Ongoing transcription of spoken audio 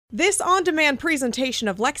This on-demand presentation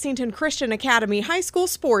of Lexington Christian Academy High School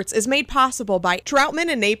sports is made possible by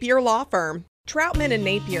Troutman & Napier Law Firm. Troutman &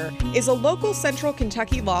 Napier is a local Central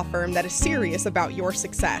Kentucky law firm that is serious about your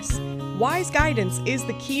success. Wise guidance is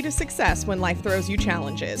the key to success when life throws you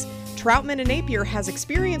challenges. Troutman & Napier has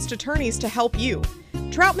experienced attorneys to help you.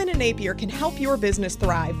 Troutman & Napier can help your business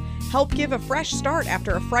thrive, help give a fresh start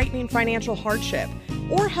after a frightening financial hardship,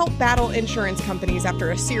 or help battle insurance companies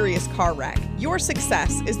after a serious car wreck. Your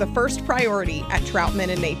success is the first priority at Troutman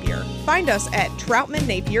 & Napier. Find us at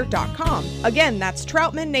troutmannapier.com. Again, that's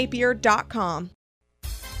troutmannapier.com.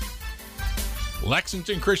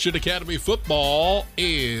 Lexington Christian Academy football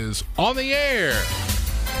is on the air.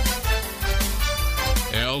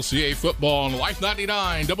 LCA football on Life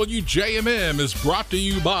 99 WJMM is brought to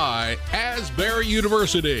you by Asbury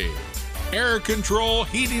University, Air Control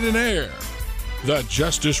Heating and Air, the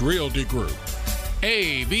Justice Realty Group,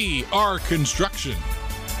 AVR Construction,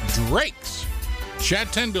 Drake's,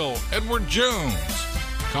 Chad Tyndall, Edward Jones,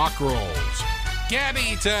 Cockrells,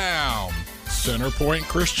 Gaddy Town, Centerpoint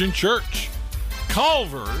Christian Church,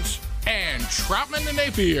 Culver's, and Troutman &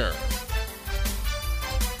 Napier.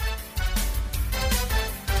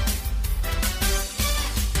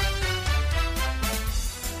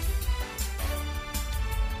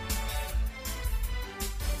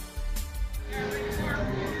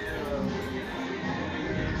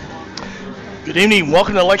 Good evening.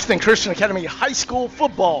 Welcome to Lexington Christian Academy High School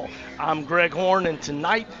football. I'm Greg Horn, and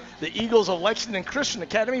tonight the Eagles of Lexington Christian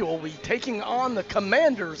Academy will be taking on the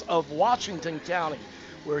Commanders of Washington County.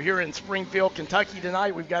 We're here in Springfield, Kentucky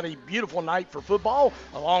tonight. We've got a beautiful night for football.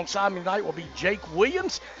 Alongside me tonight will be Jake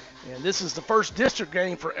Williams. And this is the first district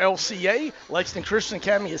game for LCA. Lexington Christian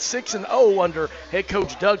Academy is 6-0 under head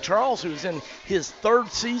coach Doug Charles, who's in his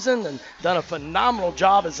third season and done a phenomenal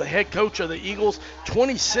job as the head coach of the Eagles.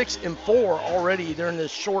 26-4 already during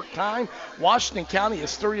this short time. Washington County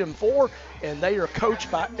is 3-4, and they are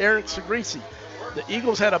coached by Eric Segresi. The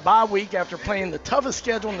Eagles had a bye week after playing the toughest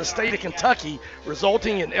schedule in the state of Kentucky,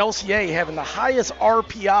 resulting in LCA having the highest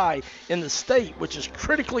RPI in the state, which is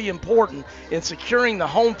critically important in securing the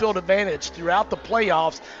home field advantage throughout the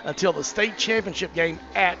playoffs until the state championship game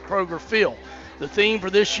at Kroger Field. The theme for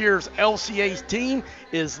this year's LCA's team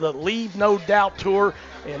is the Leave No Doubt Tour.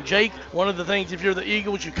 And Jake, one of the things, if you're the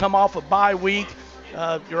Eagles, you come off a bye week,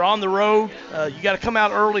 you're on the road, you got to come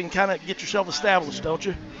out early and kind of get yourself established, don't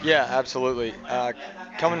you? Yeah, absolutely.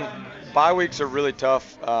 Bye weeks are really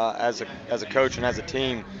tough as a coach and as a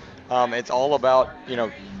team. It's all about,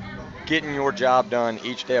 getting your job done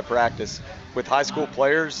each day of practice. With high school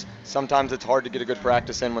players, sometimes it's hard to get a good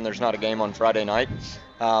practice in when there's not a game on Friday night.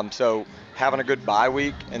 So having a good bye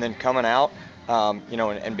week and then coming out,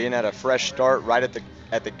 and being at a fresh start right out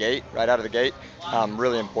of the gate,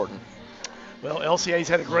 really important. Well, LCA's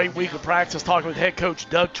had a great week of practice, talking with head coach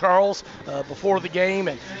Doug Charles before the game.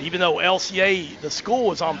 And even though LCA, the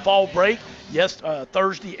school, is on fall break,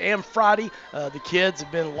 Thursday and Friday, the kids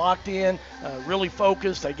have been locked in, really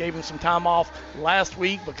focused. They gave them some time off last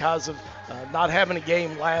week because of not having a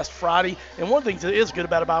game last Friday. And one of the things that is good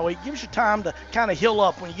about a bye week, gives you time to kind of heal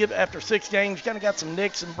up. When you get after 6 games, you kind of got some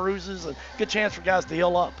nicks and bruises, and good chance for guys to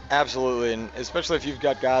heal up. Absolutely, and especially if you've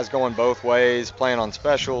got guys going both ways, playing on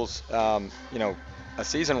specials, a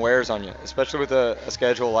season wears on you, especially with a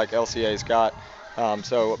schedule like LCA's got.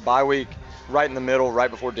 So bye week right in the middle, right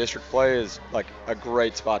before district play, is like a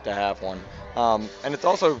great spot to have one. And it's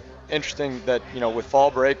also interesting that, with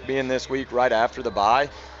fall break being this week right after the bye,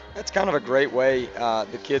 that's kind of a great way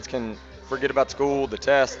the kids can forget about school, the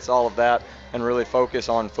tests, all of that, and really focus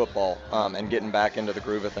on football and getting back into the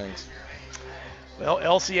groove of things. Well,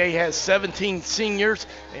 LCA has 17 seniors,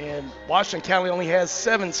 and Washington County only has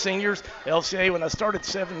 7 seniors. LCA, when I started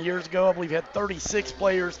 7 years ago, I believe had 36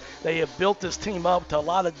 players. They have built this team up to a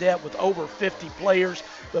lot of depth with over 50 players.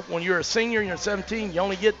 But when you're a senior and you're 17, you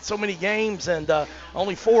only get so many games, and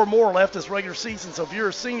only 4 more left this regular season. So if you're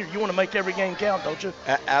a senior, you want to make every game count, don't you?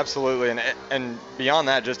 Absolutely, and beyond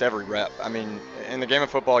that, just every rep. I mean, in the game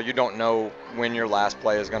of football, you don't know when your last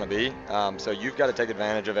play is going to be, so you've got to take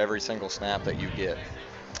advantage of every single snap that you get.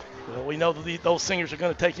 Well, we know that those seniors are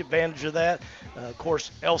going to take advantage of that. Of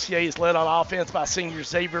course, LCA is led on offense by senior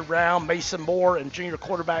Xavier Brown, Mason Moore, and junior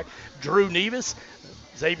quarterback Drew Nevis.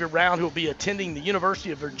 Xavier Brown, who will be attending the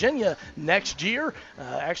University of Virginia next year.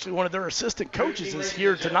 Actually, one of their assistant coaches is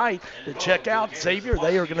here tonight to check out Xavier.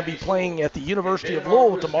 They are going to be playing at the University of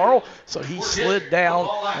Louisville tomorrow, so he slid down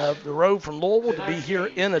the road from Louisville to be here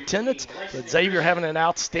in attendance. But Xavier having an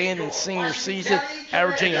outstanding senior season,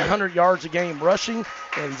 averaging 100 yards a game rushing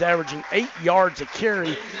and he's averaging 8 yards a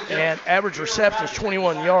carry, and average reception is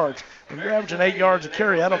 21 yards. When you're averaging 8 yards a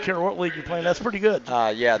carry, I don't care what league you're playing, that's pretty good.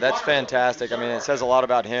 Yeah, that's fantastic. I mean, it says a lot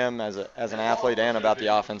about him as an athlete and about the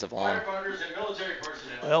offensive line.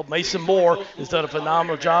 Well, Mason Moore has done a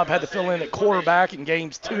phenomenal job. Had to fill in at quarterback in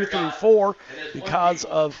games 2 through 4 because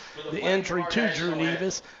of the injury to Drew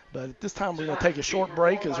Nevis. But at this time, we're going to take a short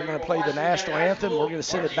break as we're going to play the national anthem. We're going to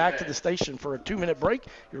send it back to the station for a 2-minute break.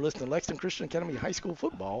 You're listening to Lexington Christian Academy High School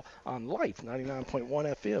Football on Life 99.1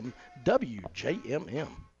 FM WJMM.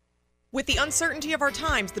 With the uncertainty of our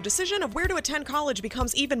times, the decision of where to attend college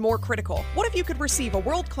becomes even more critical. What if you could receive a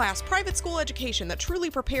world-class private school education that truly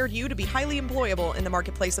prepared you to be highly employable in the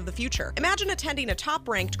marketplace of the future? Imagine attending a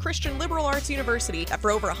top-ranked Christian liberal arts university that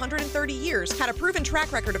for over 130 years had a proven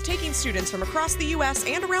track record of taking students from across the U.S.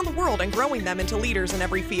 and around the world and growing them into leaders in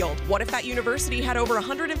every field. What if that university had over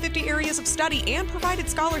 150 areas of study and provided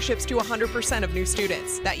scholarships to 100% of new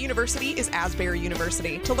students? That university is Asbury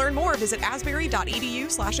University. To learn more, visit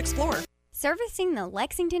asbury.edu/explore. Servicing the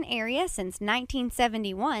Lexington area since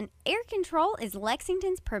 1971, Air Control is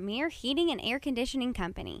Lexington's premier heating and air conditioning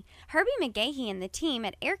company. Herbie McGahee and the team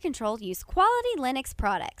at Air Control use quality Lennox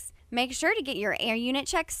products. Make sure to get your air unit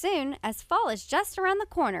checked soon, as fall is just around the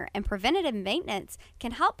corner and preventative maintenance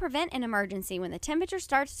can help prevent an emergency when the temperature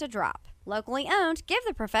starts to drop. Locally owned, give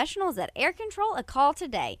the professionals at Air Control a call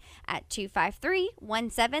today at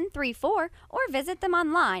 253-1734 or visit them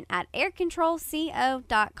online at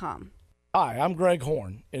aircontrolco.com. Hi, I'm Greg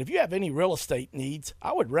Horn, and if you have any real estate needs,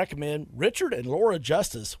 I would recommend Richard and Laura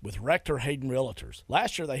Justice with Rector Hayden Realtors.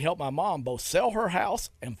 Last year, they helped my mom both sell her house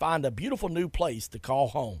and find a beautiful new place to call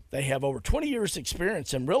home. They have over 20 years'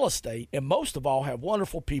 experience in real estate and most of all have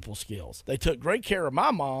wonderful people skills. They took great care of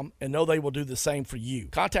my mom and know they will do the same for you.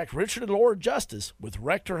 Contact Richard and Laura Justice with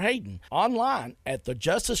Rector Hayden online at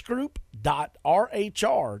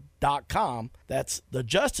thejusticegroup.rhr.com. That's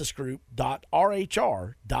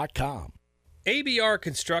thejusticegroup.rhr.com. ABR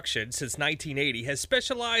Construction since 1980 has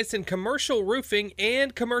specialized in commercial roofing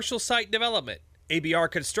and commercial site development.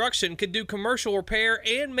 ABR Construction can do commercial repair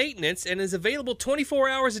and maintenance and is available 24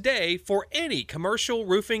 hours a day for any commercial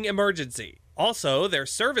roofing emergency. Also, their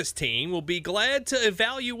service team will be glad to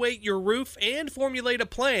evaluate your roof and formulate a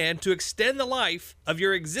plan to extend the life of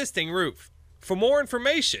your existing roof. For more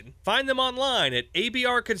information, find them online at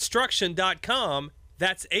abrconstruction.com.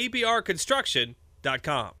 That's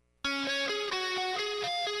abrconstruction.com.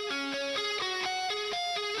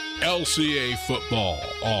 LCA football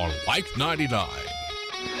on Life 99.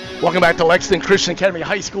 Welcome back to Lexington Christian Academy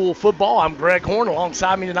High School Football. I'm Greg Horn.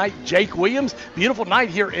 Alongside me tonight, Jake Williams. Beautiful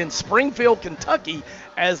night here in Springfield, Kentucky,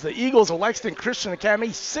 as the Eagles of Lexington Christian Academy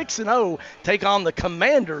 6-0 take on the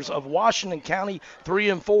Commanders of Washington County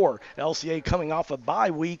 3-4. LCA coming off a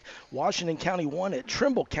bye week. Washington County won at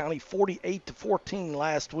Trimble County 48-14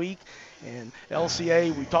 last week. And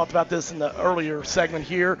LCA, we talked about this in the earlier segment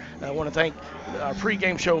here. I want to thank our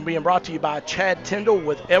pregame show being brought to you by Chad Tyndall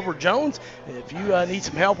with Edward Jones. If you need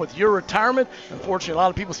some help with your retirement, unfortunately, a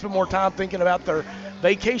lot of people spend more time thinking about their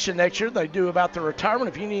vacation next year than they do about their retirement.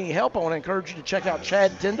 If you need any help, I want to encourage you to check out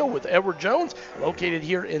Chad Tyndall with Edward Jones, located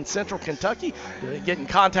here in Central Kentucky. Get in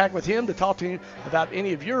contact with him to talk to you about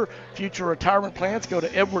any of your future retirement plans. Go to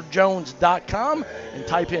edwardjones.com and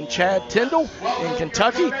type in Chad Tyndall in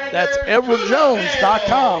Kentucky. That's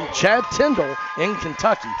edwardjones.com, Chad Tyndall in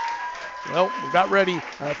Kentucky. Well, we got ready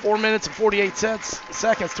 4 minutes and 48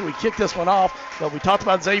 seconds till we kick this one off. But we talked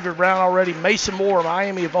about Xavier Brown already. Mason Moore,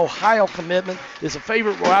 Miami of Ohio commitment, is a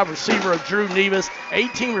favorite wide receiver of Drew Nevis.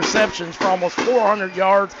 18 receptions for almost 400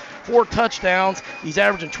 yards, 4 touchdowns. He's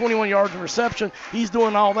averaging 21 yards of reception. He's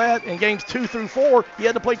doing all that in games 2 through 4. He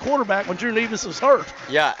had to play quarterback when Drew Nevis was hurt.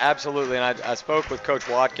 Yeah, absolutely. And I spoke with Coach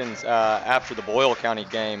Watkins after the Boyle County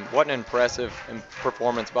game. What an impressive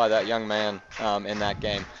performance by that young man in that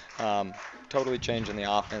game. Totally changing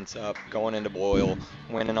the offense up, going into Boyle,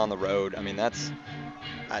 winning on the road. I mean, that's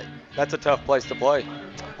a tough place to play.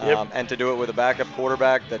 Yep. And to do it with a backup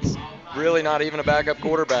quarterback that's really not even a backup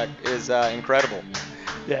quarterback is incredible.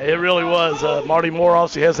 Yeah, it really was. Marty Moore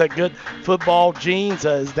also has that good football genes.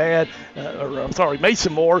 His dad,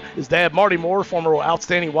 Mason Moore, his dad, Marty Moore, former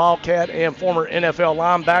outstanding Wildcat and former NFL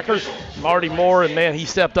linebacker. Marty Moore, and man, he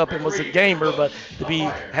stepped up and was a gamer, but to be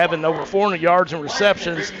having over 400 yards and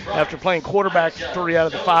receptions after playing quarterback 3 out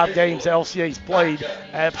of the 5 games LCA's played,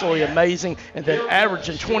 absolutely amazing. And then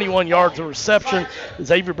averaging 21 yards of reception.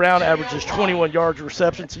 Xavier Brown averages 21 yards of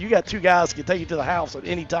reception. So you got 2 guys that can take you to the house at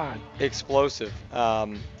any time. Explosive.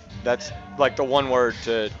 That's like the one word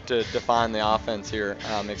to define the offense here.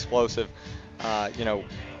 Explosive.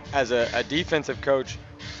 As a defensive coach,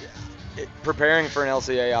 preparing for an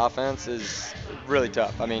LCA offense is really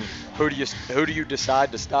tough. I mean, who do you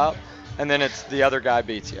decide to stop? And then it's the other guy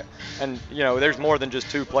beats you. And, there's more than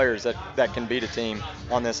just two players that can beat a team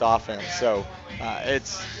on this offense. So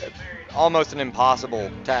it's almost an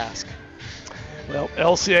impossible task. Well,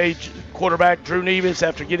 LCA quarterback Drew Nevis,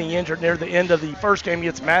 after getting injured near the end of the first game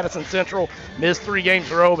against Madison Central, missed 3 games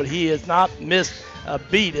in a row, but he has not missed a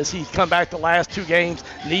beat as he's come back the last 2 games.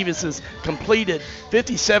 Nevis has completed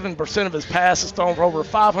 57% of his passes, thrown for over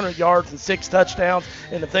 500 yards and 6 touchdowns.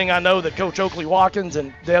 And the thing I know that Coach Oakley Watkins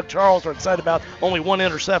and Doug Charles are excited about, only 1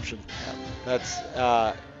 interception. That's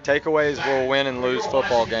takeaways will win and lose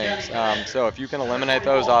football games. So if you can eliminate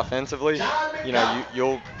those offensively,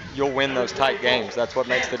 you'll win those tight games. That's what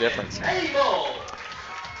makes the difference.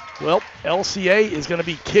 Well, LCA is going to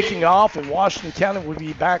be kicking off, and Washington County will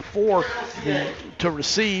be back to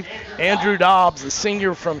receive. Andrew Dobbs, the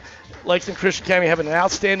senior from Lexington Christian Academy, having an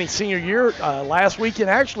outstanding senior year. Last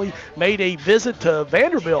weekend actually made a visit to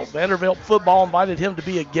Vanderbilt. Vanderbilt football invited him to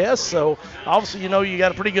be a guest, so obviously you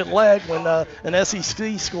got a pretty good leg when an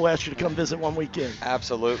SEC school asks you to come visit one weekend.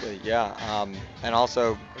 Absolutely, yeah. And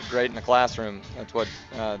also great in the classroom. That's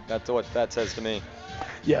what that says to me.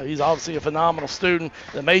 Yeah, he's obviously a phenomenal student.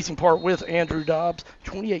 The amazing part with Andrew Dobbs,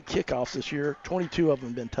 28 kickoffs this year, 22 of them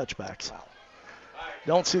have been touchbacks.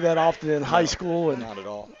 Don't see that often in high school. And not at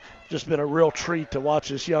all. Just been a real treat to watch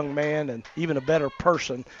this young man, and even a better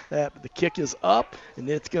person. That the kick is up, and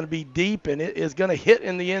it's going to be deep, and it is going to hit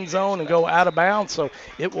in the end zone and go out of bounds. So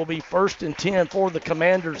it will be 1st and 10 for the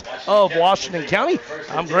Commanders of Washington County.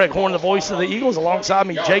 I'm Greg Horn, the voice of the Eagles. Alongside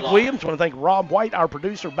me, Jake Williams. I want to thank Rob White, our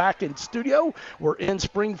producer, back in studio. We're in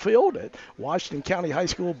Springfield at Washington County High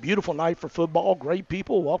School. Beautiful night for football. Great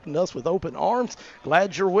people welcomed us with open arms.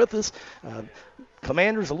 Glad you're with us.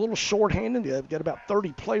 Commanders a little short-handed. They've got about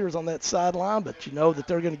 30 players on that sideline, but you know that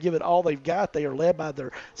they're going to give it all they've got. They are led by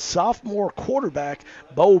their sophomore quarterback,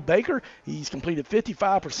 Bo Baker. He's completed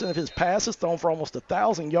 55% of his passes, thrown for almost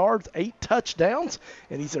 1,000 yards, 8 touchdowns,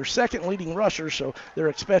 and he's their second leading rusher, so they're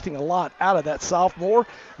expecting a lot out of that sophomore.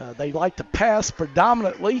 They like to pass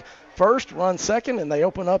predominantly first, run second, and they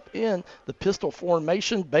open up in the pistol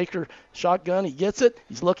formation. Baker shotgun, he gets it.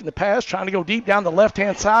 He's looking to pass, trying to go deep down the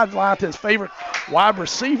left-hand sideline to his favorite wide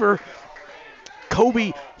receiver,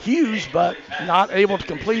 Kobe Hughes, but not able to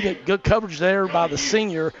complete it. Good coverage there by the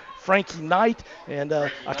senior, Frankie Knight, and I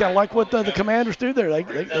kind of like what the Commanders do there. They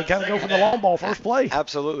kind of go for the long ball first play.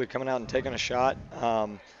 Absolutely, coming out and taking a shot.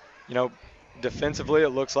 Defensively, it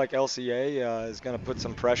looks like LCA is going to put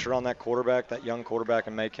some pressure on that quarterback, that young quarterback,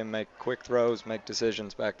 and make him make quick throws, make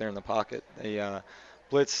decisions back there in the pocket. They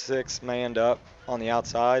blitz 6 manned up on the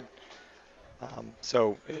outside.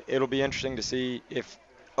 So it'll be interesting to see if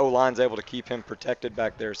O-line's able to keep him protected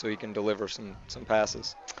back there so he can deliver some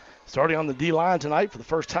passes. Starting on the D-line tonight for the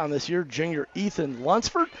first time this year, junior Ethan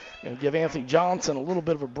Lunsford. Going to give Anthony Johnson a little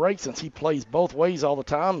bit of a break since he plays both ways all the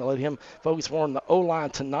time. They'll let him focus more on the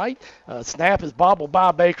O-line tonight. Snap is bobbled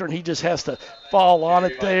by Baker, and he just has to fall on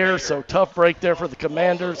it there. So tough break there for the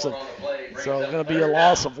Commanders. So going to be a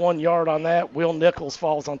loss of 1 yard on that. Will Nichols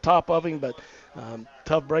falls on top of him, but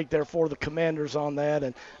tough break there for the Commanders on that.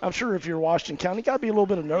 And I'm sure if you're Washington County, you got to be a little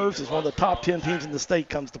bit of nerves as one of the top 10 teams in the state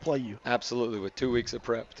comes to play you. Absolutely, with 2 weeks of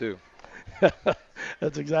prep, too.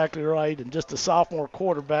 That's exactly right, and just a sophomore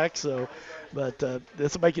quarterback. But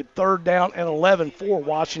this will make it 3rd down and 11 for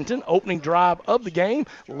Washington. Opening drive of the game,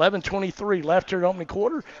 11:23 left here in opening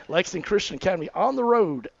quarter. Lexington Christian Academy on the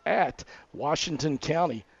road at Washington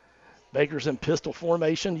County. Baker's in pistol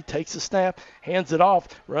formation. He takes the snap, hands it off,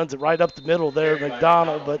 runs it right up the middle there,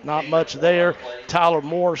 McDonald, but not much there. Tyler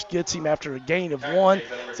Morris gets him after a gain of 1.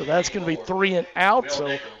 So that's going to be 3 and out.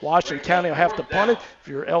 So Washington County will have to punt it. If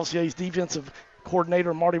you're LCA's defensive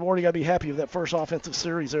coordinator, Marty Ward, you got to be happy with that first offensive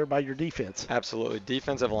series there by your defense. Absolutely.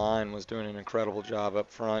 Defensive line was doing an incredible job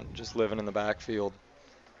up front, just living in the backfield.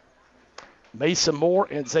 Mason Moore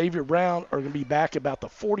and Xavier Brown are going to be back about the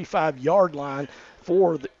 45-yard line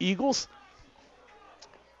for the Eagles.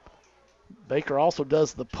 Baker also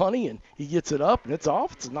does the punting, and he gets it up, and it's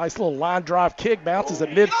off. It's a nice little line drive kick, bounces at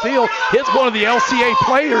midfield, hits one of the LCA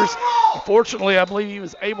players. Unfortunately, I believe he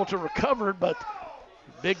was able to recover it, but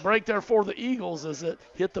big break there for the Eagles as it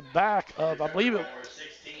hit the back of, I believe it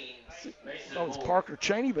was Parker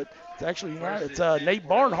Cheney, but it's actually not. It's Nate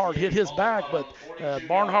Barnhart hit his back, but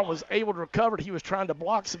Barnhart was able to recover it. He was trying to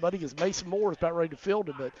block somebody because Mason Moore was about ready to field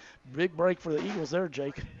it, but big break for the Eagles there,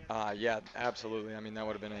 Jake. Yeah, absolutely. I mean, that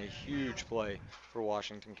would have been a huge play for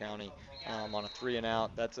Washington County on a 3 and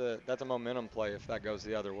out. That's a momentum play if that goes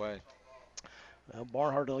the other way.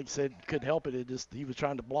 Barnhart, like you said, couldn't help it. He was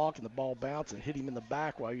trying to block, and the ball bounced and hit him in the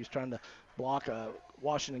back while he was trying to block a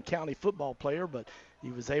Washington County football player. But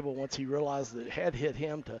he was able, once he realized that it had hit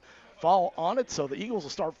him, to fall on it. So the Eagles will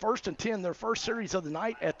start 1st and 10, their first series of the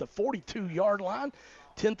night at the 42-yard line.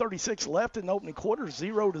 10:36 left in the opening quarter.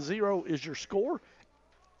 0-0 is your score.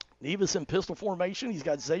 Nevis in pistol formation. He's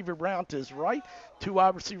got Xavier Brown to his right. 2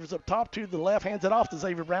 wide receivers up top, 2 to the left. Hands it off to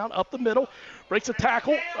Xavier Brown up the middle. Breaks a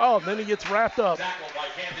tackle. Oh, and then he gets wrapped up.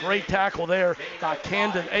 Great tackle there by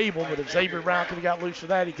Camden Abel. But if Xavier Brown could have got loose for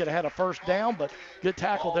that, he could have had a first down. But good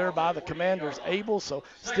tackle there by the Commanders, Abel. So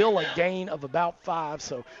still a gain of about 5.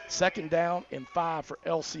 So 2nd down and 5 for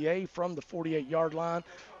LCA from the 48-yard line.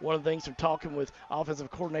 One of the things they're talking with offensive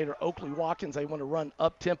coordinator Oakley Watkins, they want to run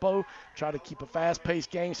up-tempo, try to keep a fast-paced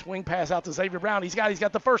game. Swing pass out to Xavier Brown. He's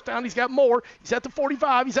got the first down. He's got more. He's at the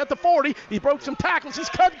 45. He's at the 40. He broke some tackles. He's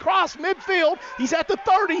cut across midfield. He's at the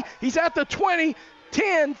 30. He's at the 20.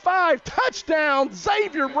 10, 5, touchdown,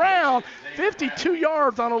 Xavier Brown, 52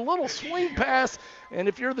 yards on a little swing pass. And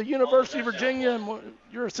if you're the University of Virginia and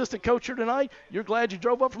you're assistant coach here tonight, you're glad you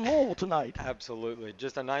drove up from Louisville tonight. Absolutely.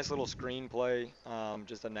 Just a nice little screen play,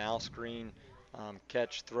 just a now screen,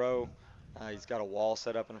 catch, throw. He's got a wall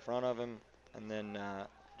set up in front of him, and then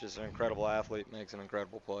just an incredible athlete makes an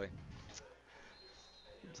incredible play.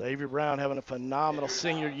 Xavier Brown having a phenomenal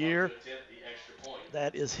senior year.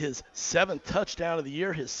 That is his 7th touchdown of the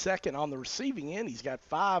year, his 2nd on the receiving end. He's got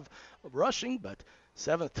 5 rushing, but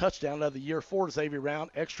 7th touchdown of the year for Xavier Brown.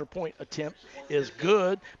 Extra point attempt is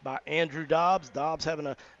good by Andrew Dobbs. Dobbs having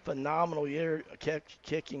a phenomenal year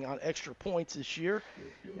kicking on extra points this year.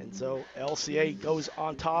 And so LCA goes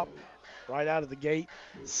on top right out of the gate,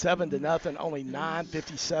 7-0, only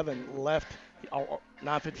 9:57 left.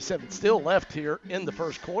 9:57 still left here in the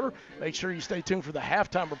first quarter. Make sure you stay tuned for the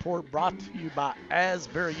halftime report brought to you by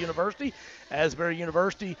Asbury University. Asbury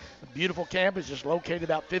University, a beautiful campus just located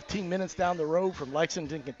about 15 minutes down the road from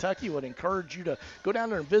Lexington, Kentucky. Would encourage you to go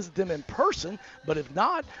down there and visit them in person. But if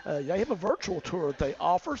not, they have a virtual tour that they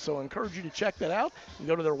offer, so I encourage you to check that out. You can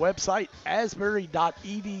go to their website,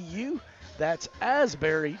 asbury.edu. That's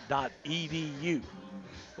asbury.edu.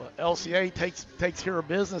 Well, LCA takes care of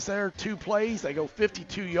business there. 2 plays. They go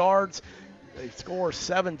 52 yards. They score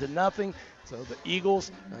 7-0. So the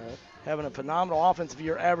Eagles having a phenomenal offensive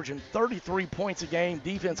year, averaging 33 points a game.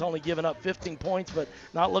 Defense only giving up 15 points, but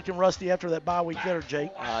not looking rusty after that bye week there,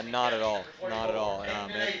 Jake. Not at all. Not at all.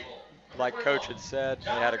 Like Coach had said, they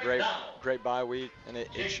had a great bye week, and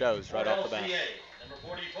it shows right off the bat.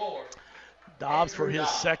 Dobbs for his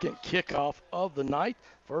 2nd kickoff of the night.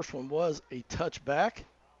 First one was a touchback.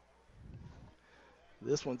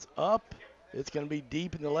 This one's up. It's going to be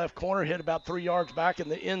deep in the left corner, hit about 3 yards back in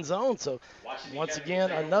the end zone. So once again,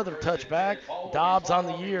 another touchback. Dobbs on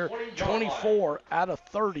the year, 24 out of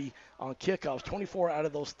 30 on kickoffs. 24 out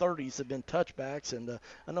of those 30s have been touchbacks. And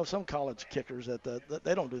I know some college kickers that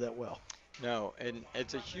they don't do that well. No, and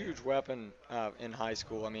it's a huge weapon in high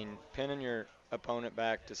school. I mean, pinning your opponent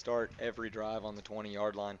back to start every drive on the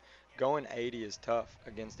 20-yard line. Going 80 is tough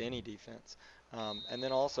against any defense. And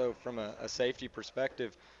then also from a safety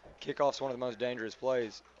perspective, kickoff's one of the most dangerous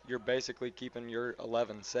plays. You're basically keeping your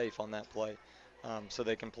 11 safe on that play so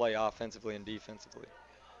they can play offensively and defensively.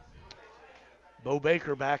 Bo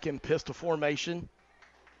Baker back in pistol formation.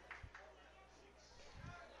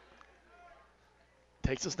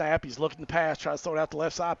 Takes a snap. He's looking to pass. Tries to throw it out the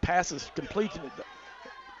left side. Pass is complete.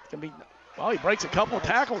 He breaks a couple of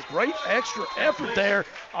tackles. Great extra effort there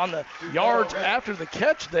on the yards after the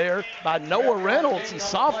catch there by Noah Reynolds, the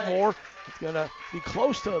sophomore. He's going to be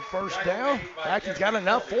close to a first down. In fact, he's got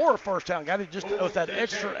enough for a first down. Got it just with that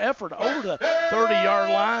extra effort over the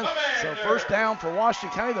 30-yard line. So first down for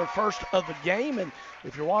Washington County, their first of the game. And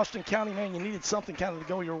if you're Washington County, man, you needed something kind of to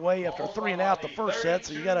go your way after 3 and out the first set.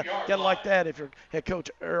 So you got to like that if you're head coach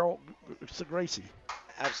Errol Gracie.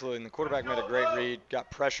 Absolutely, and the quarterback made a great read,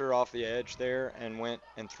 got pressure off the edge there, and went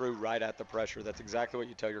and threw right at the pressure. That's exactly what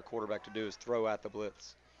you tell your quarterback to do, is throw at the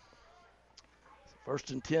blitz.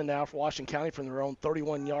 1st and 10 now for Washington County from their own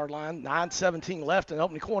 31-yard line. 9:17 left in the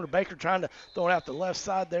opening quarter. Baker trying to throw it out the left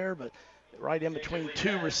side there, but right in between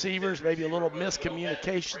 2 receivers. Maybe a little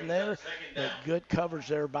miscommunication there, but good coverage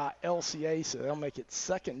there by LCA, so they'll make it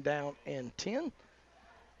 2nd down and 10.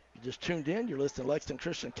 You just tuned in. You're listening to Lexington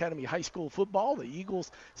Christian Academy High School football. The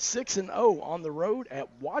Eagles 6-0 on the road at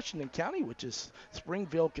Washington County, which is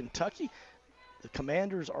Springfield, Kentucky. The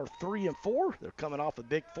Commanders are 3-4. They're coming off a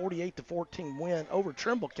big 48-14 win over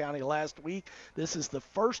Trimble County last week. This is the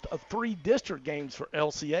first of 3 district games for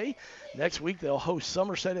LCA. Next week they'll host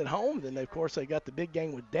Somerset at home. Then, of course, they got the big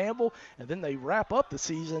game with Danville, and then they wrap up the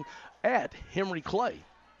season at Henry Clay.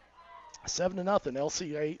 7-0,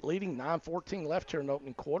 LCA leading, 9:14 left here in the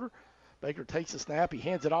opening quarter. Baker takes a snap. He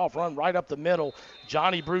hands it off, run right up the middle.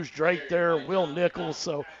 Johnny Bruce Drake there, Will Nichols.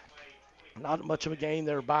 So not much of a gain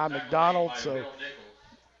there by McDonald. So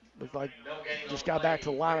looked like just got back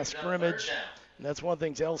to the line of scrimmage. And that's one of the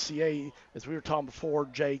things LCA, as we were talking before,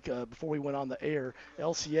 Jake, before we went on the air,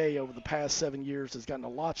 LCA over the past 7 years has gotten a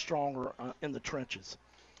lot stronger in the trenches.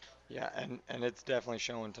 Yeah, and it's definitely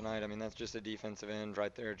showing tonight. I mean, that's just a defensive end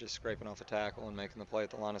right there, just scraping off a tackle and making the play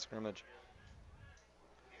at the line of scrimmage.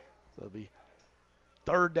 So it'll be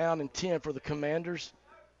 3rd down and 10 for the Commanders.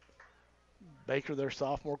 Baker, their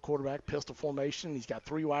sophomore quarterback, pistol formation. He's got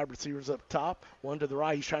 3 wide receivers up top, one to the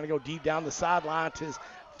right. He's trying to go deep down the sideline to his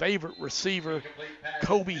favorite receiver,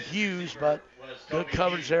 Kobe Hughes, but good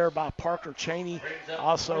coverage there by Parker Cheney.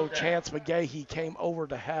 Also, Chance McGahee came over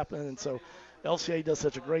to happen, and so LCA does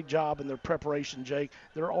such a great job in their preparation, Jake.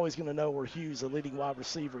 They're always going to know where Hughes, the leading wide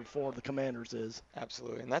receiver for the Commanders, is.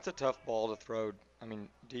 Absolutely, and that's a tough ball to throw. I mean,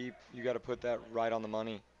 deep, you got to put that right on the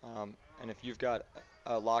money. And if you've got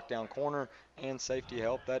a lockdown corner and safety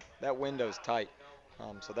help, that window's tight.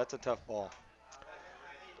 So that's a tough ball.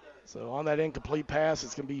 So on that incomplete pass,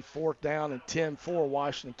 it's going to be 4th down and 10 for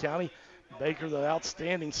Washington County. Baker, the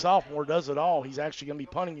outstanding sophomore, does it all. He's actually going to be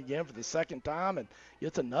punting again for the 2nd time and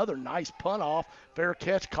gets another nice punt off. Fair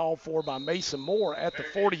catch called for by Mason Moore at the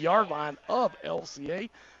 40-yard line of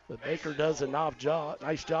LCA. But Baker does a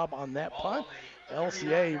nice job on that punt.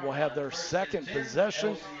 LCA will have their 2nd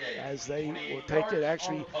possession as they will take it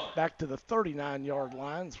actually back to the 39-yard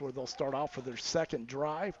lines where they'll start off for their 2nd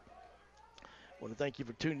drive. I want to thank you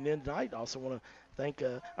for tuning in tonight. I also want to thank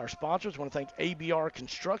our sponsors. I want to thank ABR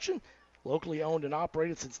Construction. Locally owned and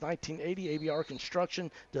operated since 1980, ABR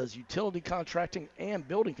Construction does utility contracting and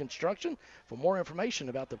building construction. For more information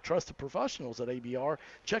about the trusted professionals at ABR,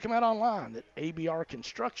 check them out online at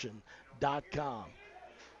abrconstruction.com.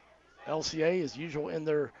 LCA, as usual, in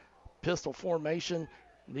their pistol formation.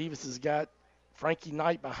 Nevis has got Frankie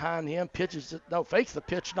Knight behind him. Fakes the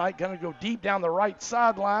pitch. Knight going to go deep down the right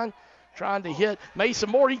sideline, trying to hit Mason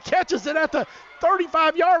Moore. He catches it at the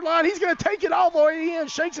 35-yard line. He's going to take it all the way in,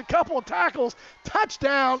 shakes a couple of tackles.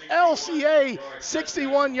 Touchdown, LCA,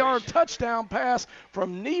 61-yard touchdown pass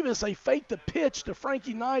from Nevis. They faked the pitch to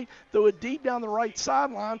Frankie Knight, threw it deep down the right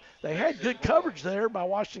sideline. They had good coverage there by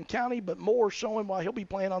Washington County, but Moore showing why he'll be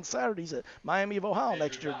playing on Saturdays at Miami of Ohio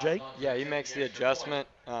next year, Jake. Yeah, he makes the adjustment,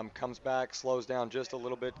 comes back, slows down just a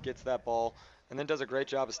little bit, gets that ball, and then does a great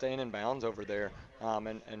job of staying in bounds over there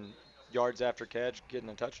and yards after catch, getting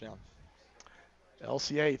a touchdown.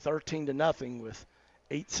 LCA 13-0 with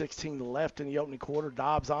 8:16 left in the opening quarter.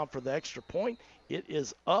 Dobbs on for the extra point. It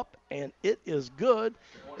is up and it is good.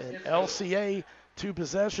 And LCA, 2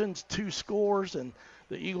 possessions, 2 scores, and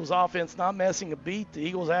the Eagles offense not missing a beat. The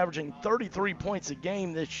Eagles averaging 33 points a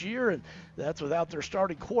game this year, and that's without their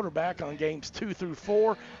starting quarterback on games 2 through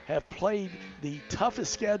 4. Have played the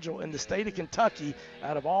toughest schedule in the state of Kentucky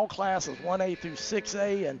out of all classes, 1A through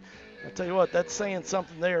 6A, and I'll tell you what, that's saying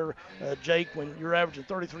something there, Jake, when you're averaging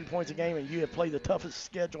 33 points a game and you have played the toughest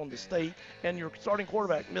schedule in the state and your starting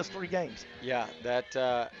quarterback missed 3 games. Yeah, it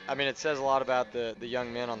says a lot about the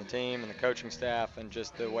young men on the team and the coaching staff and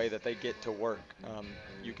just the way that they get to work.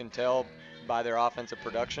 You can tell by their offensive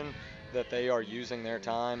production that they are using their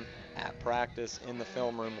time at practice in the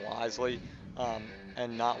film room wisely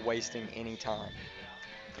and not wasting any time.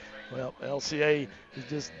 Well, LCA is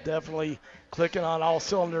just definitely clicking on all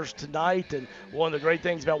cylinders tonight, and one of the great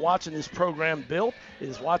things about watching this program built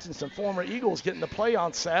is watching some former Eagles getting to play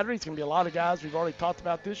on Saturday. It's going to be a lot of guys we've already talked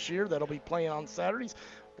about this year that'll be playing on Saturdays.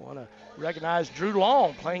 I want to recognize Drew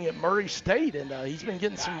Long playing at Murray State, and he's been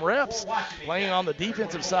getting some reps playing on the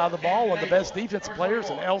defensive side of the ball, one of the best defensive players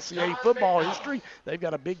in LCA football history. They've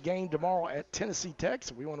got a big game tomorrow at Tennessee Tech,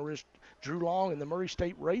 so we want to wish Drew Long and the Murray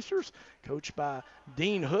State Racers, coached by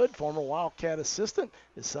Dean Hood, former Wildcat assistant.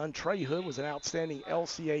 His son Trey Hood was an outstanding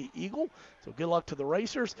LCA Eagle, so good luck to the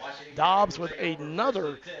Racers. Dobbs with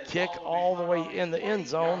another kick all the way in the end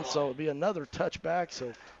zone, so it'll be another touchback.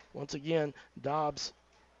 So once again, Dobbs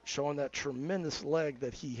showing that tremendous leg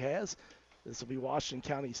that he has. This will be Washington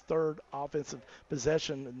County's 3rd offensive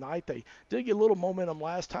possession tonight. They did get a little momentum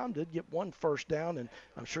last time, did get 1 first down, and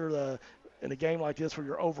I'm sure in a game like this where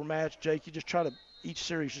you're overmatched, Jake, you just each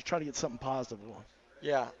series just try to get something positive on.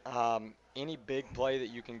 Yeah, any big play that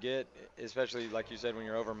you can get, especially like you said when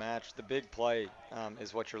you're overmatched, the big play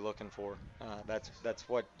is what you're looking for. That's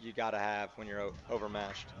what you got to have when you're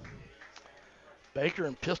overmatched. Baker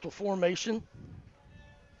in pistol formation.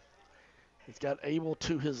 He's got Abel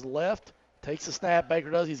to his left. Takes the snap. Baker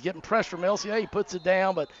does. He's getting pressure from LCA. He puts it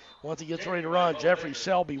down, but once he gets ready to run, Jeffrey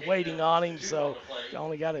Shelby waiting on him, so he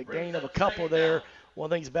only got a gain of a couple there. One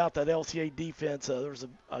thing's about that LCA defense, there's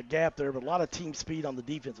a gap there, but a lot of team speed on the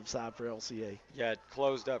defensive side for LCA. Yeah, it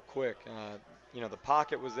closed up quick. The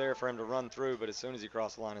pocket was there for him to run through, but as soon as he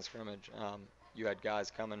crossed the line of scrimmage, you had guys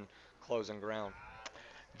coming, closing ground.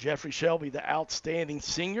 Jeffrey Shelby, the outstanding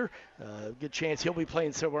senior. Good chance he'll be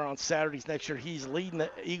playing somewhere on Saturdays next year. He's leading the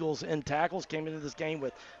Eagles in tackles. Came into this game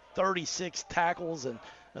with 36 tackles, and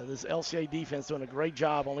this LCA defense doing a great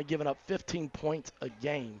job, only giving up 15 points a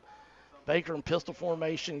game. Baker in pistol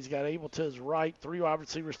formation. He's got Abel to his right, 3 wide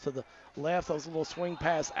receivers to the left. That was a little swing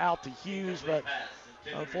pass out to Hughes, but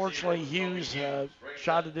unfortunately Hughes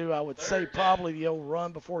tried to do, I would say, probably the old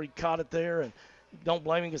run before he caught it there, and don't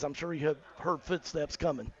blame him because I'm sure he had heard footsteps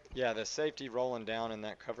coming. Yeah, the safety rolling down in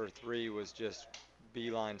that cover 3 was just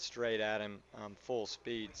beeline straight at him, full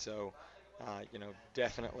speed. So,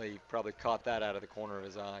 definitely probably caught that out of the corner of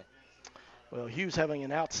his eye. Well, Hughes having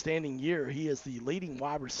an outstanding year. He is the leading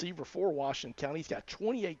wide receiver for Washington County. He's got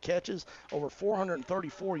 28 catches, over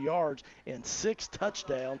 434 yards, and 6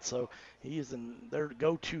 touchdowns. So he is their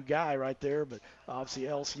go-to guy right there. But obviously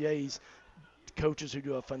LCA's coaches who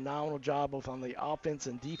do a phenomenal job both on the offense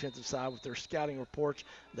and defensive side with their scouting reports.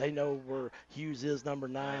 They know where Hughes is, number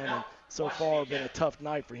 9, and so far been a tough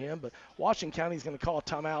night for him. But Washington County is going to call a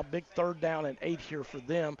timeout. Big 3rd down and 8 here for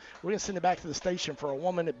them. We're going to send it back to the station for a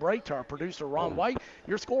 1-minute break to our producer, Ron White.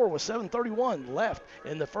 Your score was 7:31 left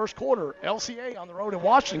in the first quarter. LCA on the road in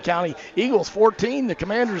Washington County. Eagles 14, the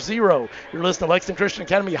Commanders 0. You're listening to Lexington Christian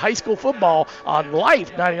Academy High School Football on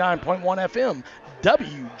Life 99.1 FM,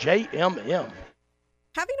 WJMM.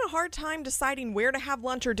 Having a hard time deciding where to have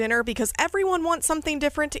lunch or dinner because everyone wants something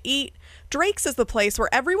different to eat? Drake's is the place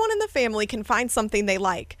where everyone in the family can find something they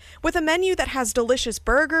like. With a menu that has delicious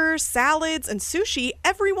burgers, salads, and sushi,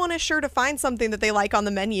 everyone is sure to find something that they like on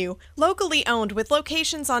the menu. Locally owned with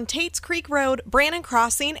locations on Tates Creek Road, Brannon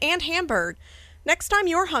Crossing, and Hamburg. Next time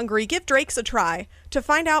you're hungry, give Drake's a try. To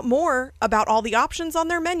find out more about all the options on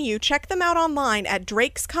their menu, check them out online at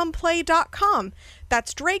drakescomeplay.com.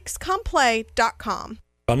 That's drakescomeplay.com.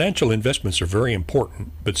 Financial investments are very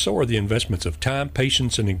important, but so are the investments of time,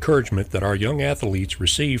 patience, and encouragement that our young athletes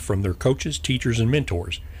receive from their coaches, teachers, and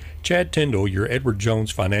mentors. Chad Tyndall, your Edward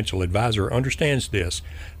Jones financial advisor, understands this.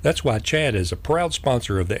 That's why Chad is a proud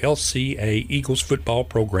sponsor of the LCA Eagles football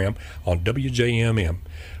program on WJMM.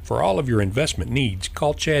 For all of your investment needs,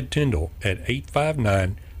 call Chad Tyndall at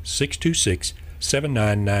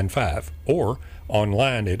 859-626-7995 or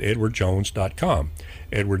online at edwardjones.com.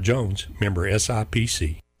 Edward Jones, member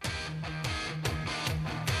SIPC.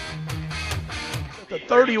 The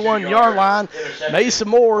 31-yard line. Mason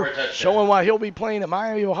Moore showing why he'll be playing at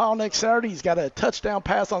Miami, Ohio next Saturday. He's got a touchdown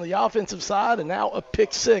pass on the offensive side and now a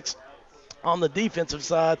pick 6 on the defensive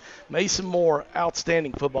side. Mason Moore,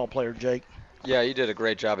 outstanding football player, Jake. Yeah, he did a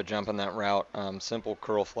great job of jumping that route. Simple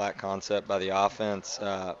curl flat concept by the offense.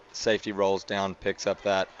 Safety rolls down, picks up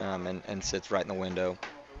that, and sits right in the window.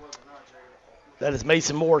 That is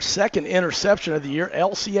Mason Moore's 2nd interception of the year,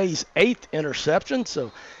 LCA's 8th interception.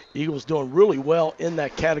 So Eagles doing really well in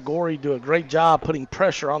that category, do a great job putting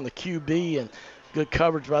pressure on the QB and good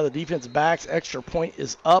coverage by the defensive backs. Extra point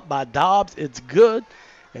is up by Dobbs. It's good,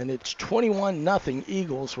 and it's 21-0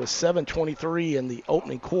 Eagles with 7:23 in the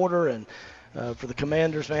opening quarter. And for the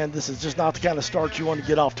Commanders, man, this is just not the kind of start you want to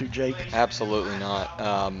get off to, Jake. Absolutely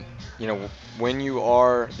not. When you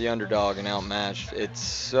are the underdog and outmatched, it's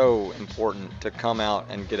so important to come out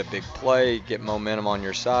and get a big play, get momentum on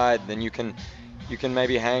your side. Then you can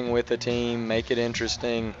maybe hang with the team, make it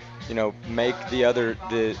interesting. Make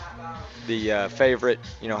the favorite,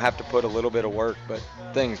 have to put a little bit of work, but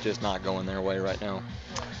things just not going their way right now.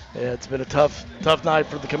 Yeah, it's been a tough night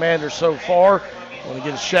for the Commanders so far. I want to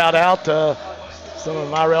give a shout out to some of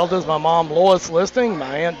my relatives, my mom Lois listening,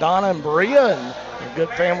 my Aunt Donna and Berea, and a good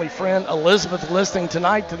family friend Elizabeth listening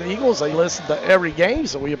tonight to the Eagles. They listen to every game,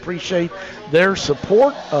 so we appreciate their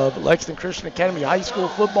support of Lexington Christian Academy High School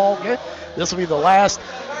football. This will be the last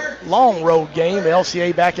long road game.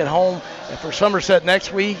 LCA back at home for Somerset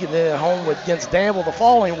next week, and then at home against Danville the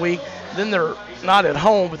following week. Then their not at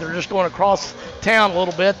home, but they're just going across town a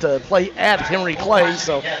little bit to play at Henry Clay.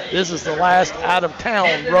 So this is the last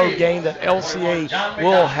out-of-town road game that LCA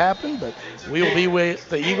will happen. But we will be with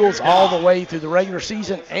the Eagles all the way through the regular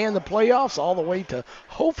season and the playoffs, all the way to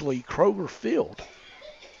hopefully Kroger Field.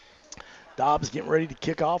 Dobbs getting ready to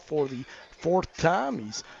kick off for the 4th time.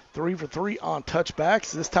 He's 3 for 3 on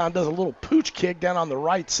touchbacks. This time does a little pooch kick down on the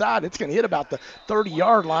right side. It's going to hit about the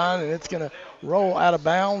 30-yard line, and it's going to roll out of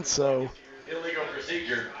bounds. So illegal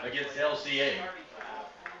procedure against LCA.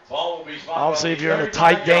 Ball will be spotted. Obviously, if you're in a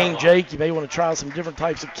tight game, Jake, you may want to try some different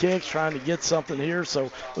types of kicks, trying to get something here.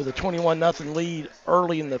 So with a 21-0 lead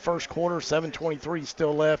early in the first quarter, 7:23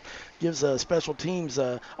 still left, gives special teams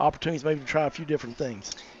opportunities maybe to try a few different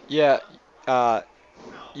things. Yeah,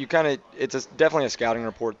 it's definitely a scouting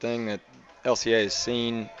report thing that LCA has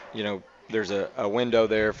seen. You know, there's a window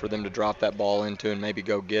there for them to drop that ball into and maybe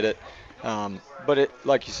go get it. But it,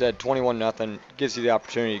 like you said, 21-0 gives you the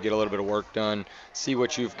opportunity to get a little bit of work done, see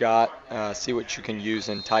what you've got, see what you can use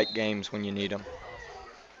in tight games when you need them.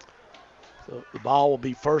 So the ball will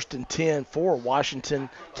be 1st and 10 for Washington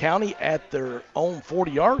County at their own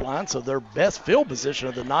 40-yard line, so their best field position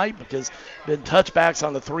of the night because been touchbacks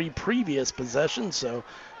on the 3 previous possessions. So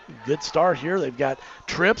good start here. They've got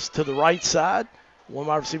trips to the right side. One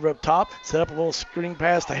wide receiver up top, set up a little screen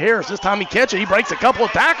pass to Harris. This time he catches it. He breaks a couple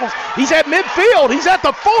of tackles. He's at midfield. He's at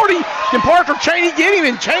the 40. Can Parker Cheney get him?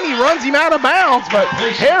 And Cheney runs him out of bounds. But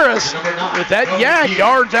Harris, with that yak,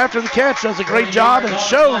 yards after the catch, does a great job and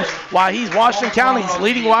shows why he's Washington County's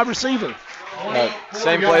leading wide receiver.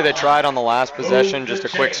 Same play they tried on the last possession, just a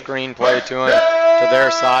quick screen play to him, to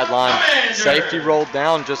their sideline. Safety rolled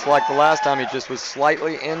down just like the last time. He just was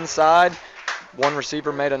slightly inside. One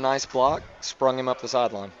receiver made a nice block, sprung him up the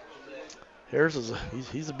sideline. Harris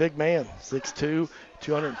he's a big man, 6'2",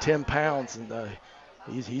 210 pounds, and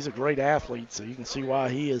he's a great athlete, so you can see why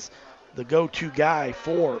he is the go-to guy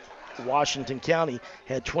for Washington County.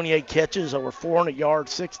 Had 28 catches, over 400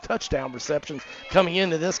 yards, 6 touchdown receptions coming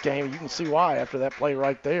into this game. You can see why after that play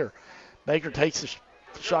right there. Baker takes the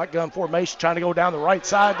shotgun formation, trying to go down the right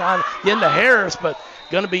sideline into Harris, but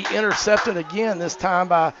going to be intercepted again, this time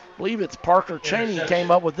by, I believe it's Parker Cheney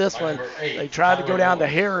came up with this one. They tried to go down to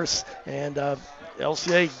Harris, and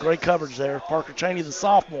LCA, great coverage there. Parker Cheney, the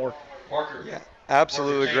sophomore. Yeah,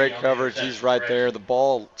 absolutely great coverage. He's right there. The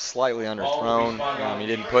ball slightly underthrown. He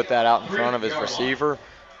didn't put that out in front of his receiver.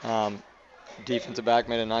 Defensive back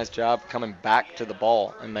made a nice job coming back to the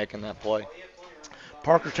ball and making that play.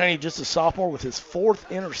 Parker Cheney, just a sophomore, with his 4th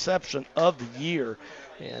interception of the year.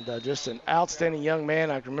 And just an outstanding young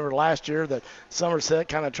man. I can remember last year that Somerset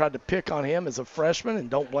kind of tried to pick on him as a freshman,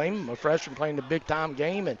 and don't blame him, a freshman playing a big-time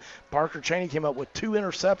game. And Parker Cheney came up with 2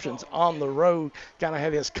 interceptions on the road, kind of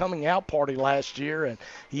had his coming-out party last year, and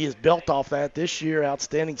he has built off that this year.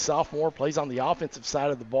 Outstanding sophomore, plays on the offensive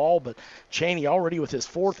side of the ball. But Cheney already with his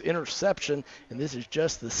 4th interception, and this is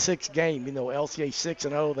just the 6th game. You know, LCA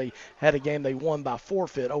 6-0, they had a game they won by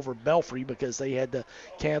forfeit over Belfry because they had to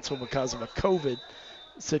cancel because of a COVID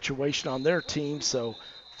situation on their team. So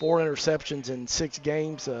 4 interceptions in 6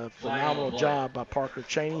 games. A phenomenal job by Parker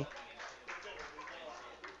Cheney.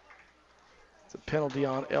 It's a penalty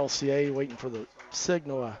on LCA, waiting for the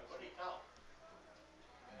signal.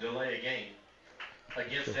 Delay a game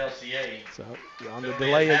against LCA. So on the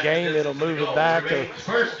delay a game, it'll move it back. There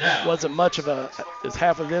wasn't much of it's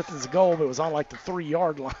half of this is a goal, but it was on like the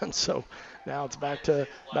 3-yard line. So now it's back to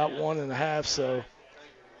about 1.5. So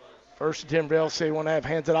first attempt for LCA, 1.5,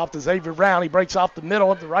 hands it off to Xavier Brown. He breaks off the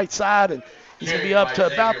middle of the right side, and he's going to be up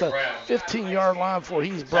to about the 15-yard line before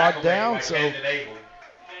he's brought down. So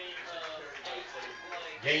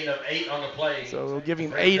gain of 8 on the play. So we'll give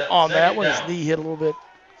him 8 on that one. His knee hit a little bit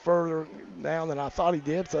further down than I thought he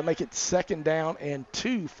did. So make it 2nd down and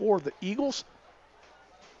 2 for the Eagles.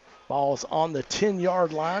 Ball is on the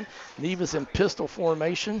 10-yard line. Neva's in pistol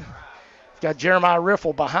formation. Got Jeremiah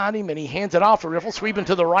Riffle behind him, and he hands it off to Riffle, sweeping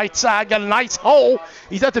to the right side. Got a nice hole.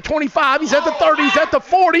 He's at the 25. He's at the 30. He's at the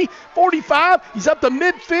 40, 45. He's up the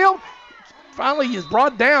midfield. Finally, he is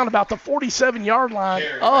brought down about the 47-yard line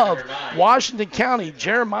of Washington County.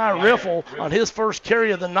 Jeremiah Riffle on his first carry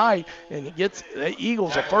of the night, and he gets the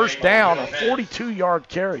Eagles a 1st down, a 42-yard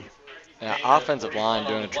carry. Yeah, offensive line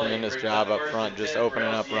doing a tremendous job up front, just opening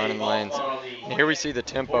up running lanes. And here we see the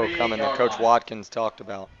tempo coming that Coach Watkins talked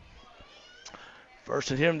about.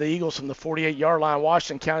 First and 10, the Eagles from the 48-yard line,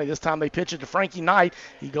 Washington County. This time they pitch it to Frankie Knight.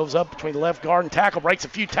 He goes up between the left guard and tackle, breaks a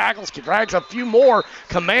few tackles, drags a few more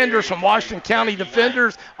commanders from Washington County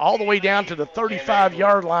defenders all the way down to the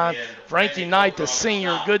 35-yard line. Frankie Knight, the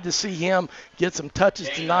senior, good to see him get some touches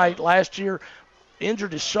tonight. Last year,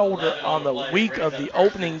 injured his shoulder on the week of the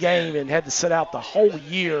opening game and had to sit out the whole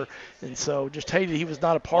year. And so just hated he was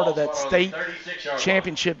not a part of that state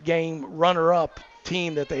championship game runner-up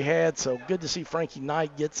team that they had. So good to see Frankie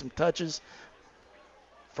Knight get some touches.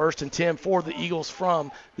 1st and 10 for the Eagles from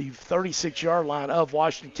the 36-yard line of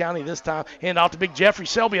Washington County. This time, hand out to big Jeffrey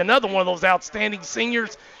Selby, another one of those outstanding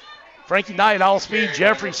seniors. Frankie Knight, all speed.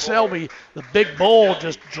 Jeffrey Selby, the big bull,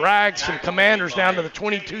 just drags some Commanders down to the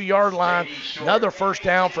 22-yard line. Another first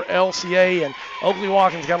down for LCA, and Oakley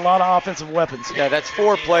Watkins got a lot of offensive weapons. Yeah, that's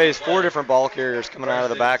 4 plays, 4 different ball carriers coming out of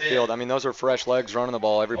the backfield. I mean, those are fresh legs running the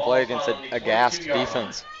ball every play against a gassed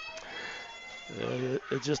defense.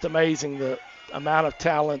 It's just amazing the amount of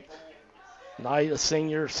talent. Knight a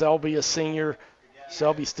senior, Selby a senior.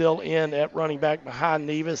 Selby still in at running back behind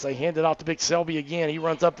Nevis. They hand it off to big Selby again. He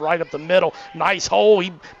runs up right up the middle. Nice hole.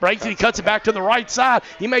 He breaks it. He cuts it back to the right side.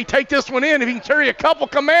 He may take this one in if he can carry a couple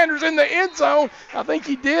Commanders in the end zone. I think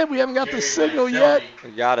he did. We haven't got the signal yet.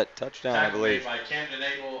 We got it. Touchdown, I believe. By Camden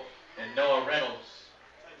Abel and Noah Reynolds.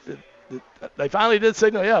 They finally did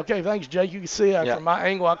signal. Yeah, okay, thanks, Jake. You can see from my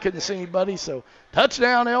angle, I couldn't see anybody. So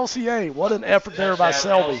touchdown LCA. What an effort there by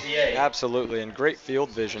Selby. LCA. Absolutely, and great field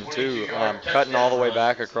vision, too, cutting all the way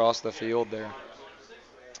back across the field there.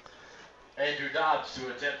 Andrew Dobbs to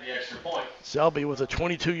attempt the extra point. Selby with a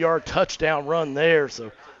 22-yard touchdown run there.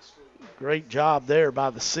 So great job there by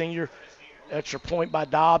the senior. Extra point by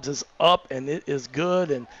Dobbs is up, and it is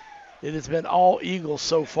good. And it has been all Eagles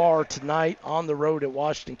so far tonight on the road at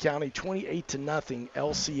Washington County, 28-0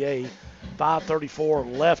 LCA,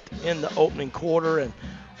 5:34 left in the opening quarter. And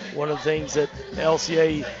one of the things that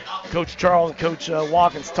LCA, Coach Charles and Coach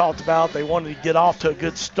Watkins talked about, they wanted to get off to a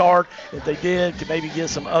good start. If they did, could maybe give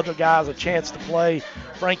some other guys a chance to play.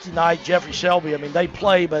 Frankie Knight, Jeffrey Selby, I mean, they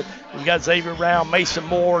play, but you got Xavier Brown, Mason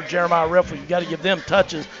Moore, Jeremiah Riffle. You got to give them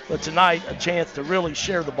touches, but tonight a chance to really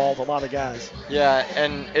share the ball with a lot of guys. Yeah,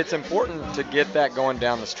 and it's important to get that going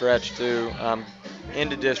down the stretch, too,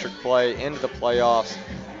 into district play, into the playoffs.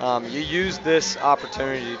 You use this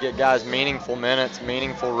opportunity to get guys meaningful minutes,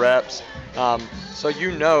 meaningful reps, so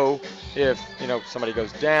if somebody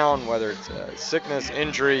goes down, whether it's a sickness,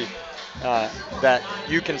 injury, that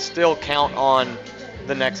you can still count on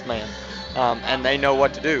the next man, and they know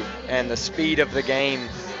what to do. And the speed of the game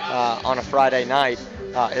on a Friday night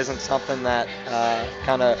isn't something that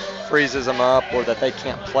kind of freezes them up or that they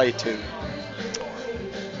can't play to.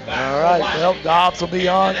 All right, well, Dobbs will be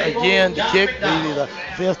on again to kick. Maybe the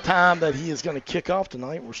 5th time that he is going to kick off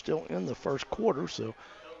tonight. We're still in the first quarter, so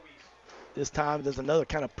this time there's another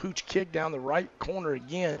kind of pooch kick down the right corner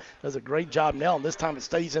again. Does a great job now, and this time it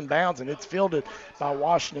stays in bounds, and it's fielded by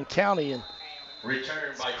Washington County. And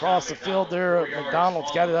across the field there,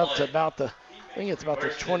 McDonald's got it up to about the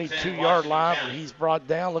 22-yard line where he's brought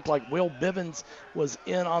down. Looked like Will Bivens was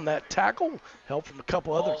in on that tackle, help from a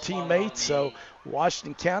couple other teammates. So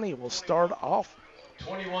Washington County will start off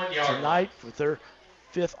tonight with their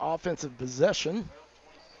 5th offensive possession.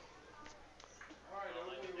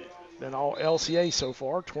 Been all LCA so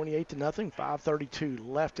far, 28-0, 5:32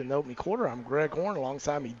 left in the opening quarter. I'm Greg Horn,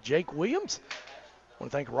 alongside me Jake Williams. I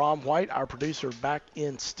want to thank Ron White, our producer, back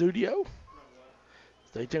in studio.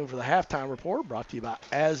 Stay tuned for the halftime report, brought to you by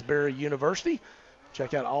Asbury University.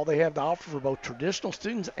 Check out all they have to offer for both traditional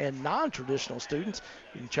students and non-traditional students.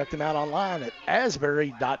 You can check them out online at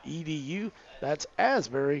asbury.edu. That's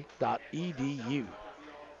asbury.edu.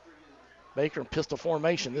 Baker in pistol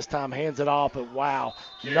formation. This time hands it off, but wow,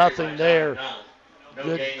 nothing there.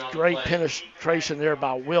 Good, great penetration there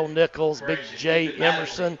by Will Nichols, Big J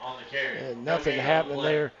Emerson, and nothing happening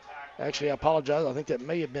there. Actually, I apologize. I think that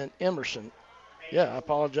may have been Emerson. Yeah, I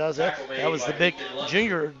apologize. That was the big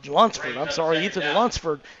junior Lunsford. I'm sorry, Ethan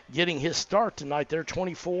Lunsford getting his start tonight there,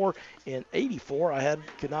 24 and 84. I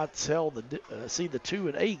could not see the 2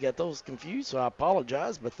 and 8, got those confused, so I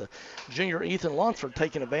apologize. But the junior Ethan Lunsford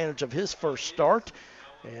taking advantage of his first start,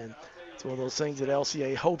 and it's one of those things that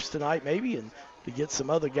LCA hopes tonight maybe, and to get some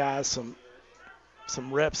other guys some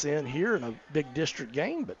reps in here in a big district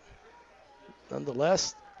game. But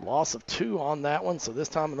nonetheless, loss of 2 on that one. So this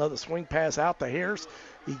time another swing pass out to Harris.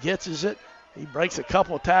 He gets it. He breaks a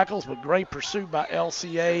couple of tackles, but great pursuit by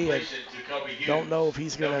LCA. And don't know if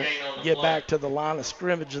he's going to get back to the line of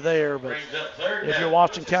scrimmage there. But if you're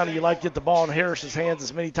Washington County, you like to get the ball in Harris's hands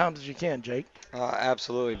as many times as you can, Jake.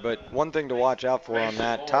 Absolutely. But one thing to watch out for on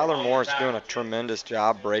that, Tyler Morris doing a tremendous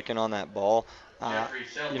job breaking on that ball.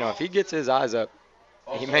 If he gets his eyes up,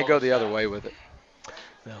 he may go the other way with it.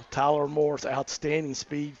 Now, Tyler Morris, outstanding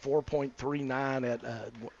speed, 4.39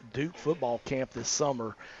 at Duke football camp this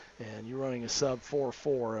summer, and you're running a sub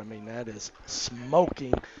 4.4. I mean, that is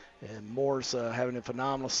smoking. And Morris having a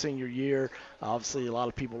phenomenal senior year. Obviously, a lot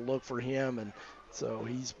of people look for him, and so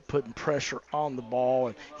he's putting pressure on the ball,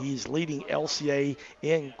 and he's leading LCA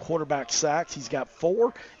in quarterback sacks. He's got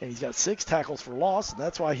 4, and he's got 6 tackles for loss, and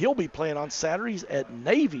that's why he'll be playing on Saturdays at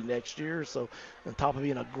Navy next year. So on top of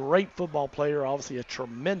being a great football player, obviously a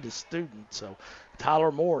tremendous student. So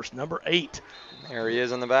Tyler Morris, number 8. There he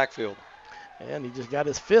is in the backfield. And he just got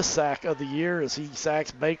his 5th sack of the year as he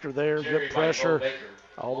sacks Baker there. Good pressure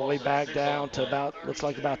all the way back down to looks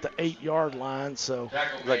like about the 8-yard line. So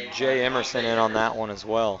like Jay Emerson in on that one as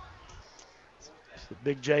well. So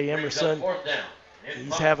big Jay Emerson,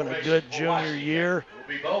 he's having a good junior year,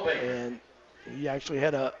 and he actually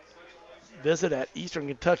had a visit at Eastern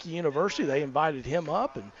Kentucky University. They invited him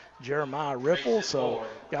up, and Jeremiah Riffle, so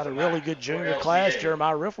got a really good junior class.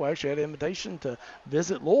 Jeremiah Riffle actually had an invitation to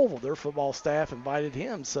visit Louisville. Their football staff invited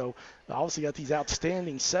him, so obviously got these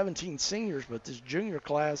outstanding 17 seniors, but this junior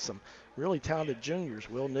class, some really talented juniors.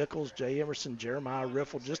 Will Nichols, Jay Emerson, Jeremiah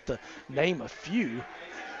Riffle, just to name a few.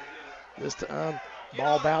 This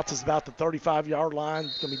ball bounces about the 35-yard line.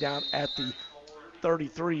 It's going to be down at the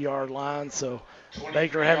 33-yard line, so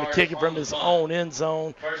Baker having to kick it from his own end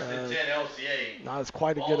zone. Not as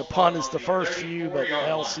quite a good a punt as the first few, but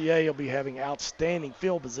LCA will be having outstanding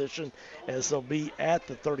field position as they'll be at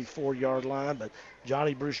the 34-yard line. But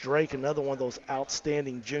Johnny Bruce Drake, another one of those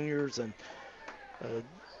outstanding juniors, and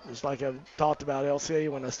just like I've talked about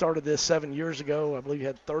LCA when I started this 7 years ago, I believe you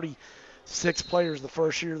had 36 players the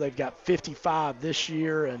first year. They've got 55 this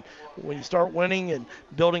year, and when you start winning and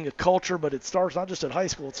building a culture, but it starts not just at high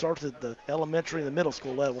school, it starts at the elementary and the middle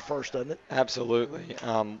school level first, doesn't it? Absolutely.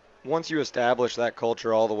 Once you establish that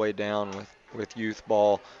culture all the way down with youth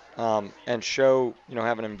ball, and show,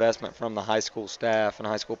 have an investment from the high school staff and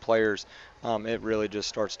high school players, it really just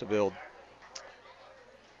starts to build.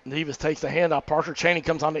 Nevis takes the handoff. Parker Cheney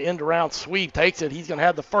comes on the end around sweep, takes it. He's going to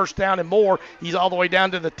have the first down and more. He's all the way down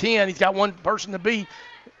to the 10. He's got one person to beat.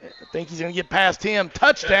 I think he's going to get past him.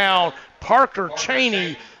 Touchdown, Parker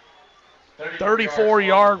Cheney.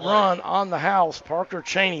 34-yard run on the house. Parker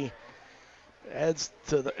Cheney adds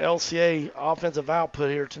to the LCA offensive output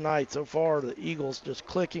here tonight. So far, the Eagles just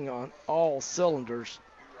clicking on all cylinders.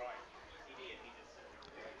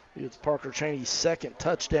 It's Parker Cheney's 2nd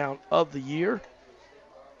touchdown of the year.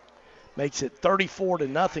 Makes it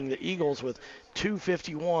 34-0. The Eagles with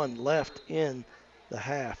 2:51 left in the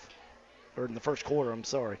half, or in the first quarter, I'm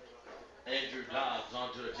sorry. Andrew Dobbs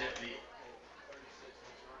onto a tip.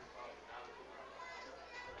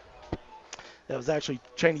 That was actually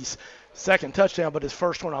Cheney's 2nd touchdown, but his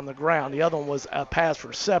first one on the ground. The other one was a pass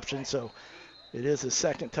reception, so it is his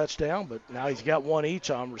 2nd touchdown, but now he's got one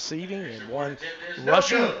each on receiving and one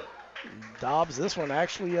rushing. Dobbs, this one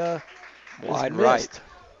actually wide missed. Right.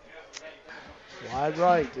 Wide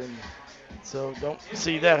right, and so don't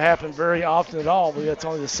see that happen very often at all. But that's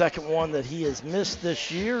only the 2nd one that he has missed this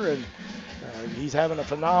year, and he's having a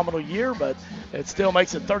phenomenal year, but it still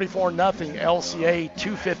makes it 34-0 LCA,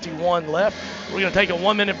 2:51 left. We're going to take a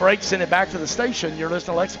 1-minute break, send it back to the station. You're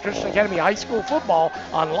listening to Lexington Christian Academy High School Football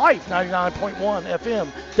on Life 99.1 FM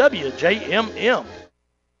WJMM.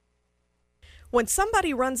 When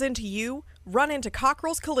somebody runs into you, run into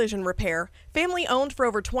Cockrell's Collision Repair, family owned for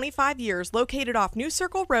over 25 years, located off New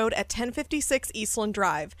Circle Road at 1056 Eastland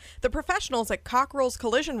Drive. The professionals at Cockrell's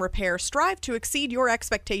Collision Repair strive to exceed your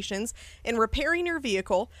expectations in repairing your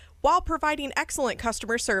vehicle while providing excellent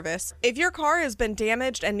customer service. If your car has been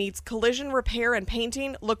damaged and needs collision repair and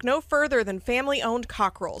painting, look no further than family-owned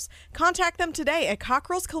Cockrell's. Contact them today at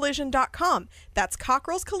cockrellscollision.com. That's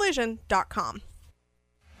cockrellscollision.com.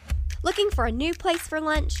 Looking for a new place for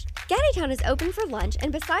lunch? Gaddytown is open for lunch,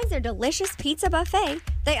 and besides their delicious pizza buffet,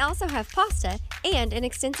 they also have pasta and an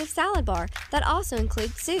extensive salad bar that also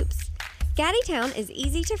includes soups. Gaddytown is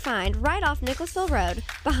easy to find right off Nicholsville Road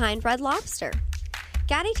behind Red Lobster.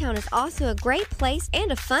 Gaddytown is also a great place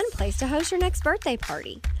and a fun place to host your next birthday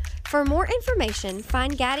party. For more information,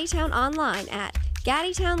 find Gaddytown online at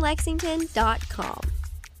gaddytownlexington.com.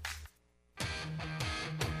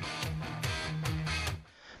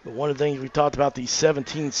 But one of the things we talked about, these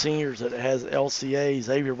 17 seniors that has LCA,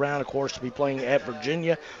 Xavier Brown, of course, to be playing at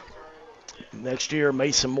Virginia. Next year,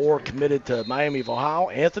 Mason Moore committed to Miami of Ohio.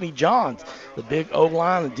 Anthony Johns, the big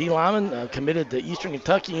O-line and D-lineman, committed to Eastern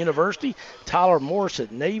Kentucky University. Tyler Morris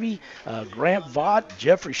at Navy. Grant Vaught,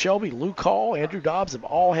 Jeffrey Shelby, Luke Hall, Andrew Dobbs have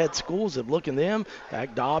all had schools that look in them. In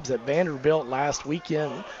fact, Dobbs at Vanderbilt last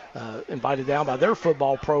weekend, invited down by their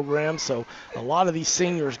football program. So a lot of these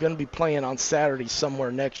seniors going to be playing on Saturday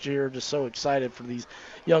somewhere next year. Just so excited for these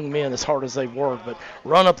young men as hard as they work. But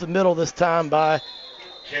run up the middle this time by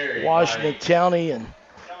Washington County, and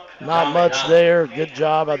Not much there. Good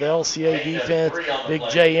job by the LCA defense. Big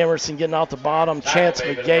J. Emerson getting off the bottom. Chance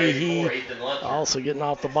McGahee also getting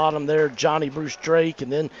off the bottom there. Johnny Bruce Drake.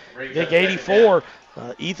 And then Big 84,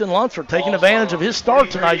 Ethan Lunsford taking advantage of his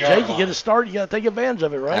start tonight. Jake, you get a start, you got to take advantage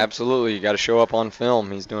of it, right? Absolutely. You got to show up on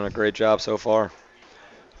film. He's doing a great job so far.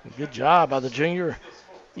 Good job by the junior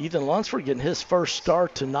Ethan Lunsford getting his first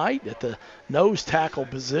start tonight at the nose tackle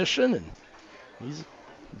position. And he's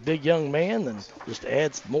big young man and just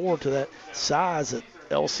adds more to that size that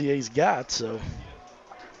LCA's got. So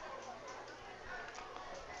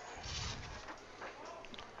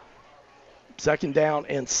second down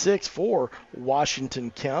and 6 for Washington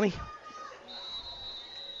County.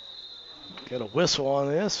 Got a whistle on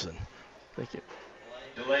this, and I think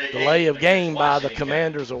delay of game by the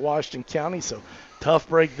Commanders of Washington County. So tough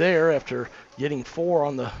break there after getting 4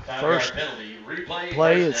 on the first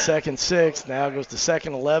play at 2nd 6. Now goes to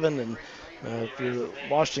 2nd 11, and if you're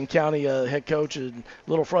Washington County head coach, a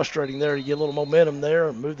little frustrating there. You get a little momentum there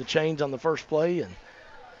and move the chains on the first play and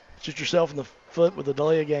shoot yourself in the foot with a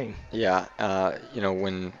delay of game. Yeah,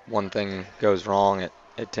 when one thing goes wrong, it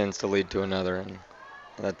tends to lead to another, and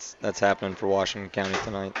that's happening for Washington County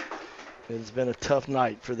tonight. It's been a tough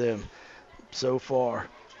night for them so far.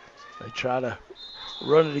 They try to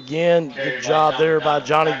run it again. Good job there by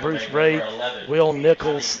Johnny Bruce Drake. Will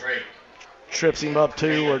Nichols trips him up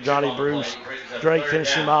too, where Johnny Bruce Drake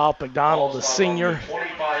finished him off. McDonald, the senior,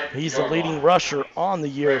 he's the leading rusher on the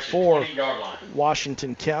year for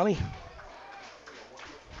Washington County.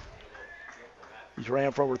 He's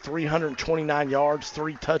ran for over 329 yards,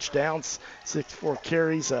 3 touchdowns, 64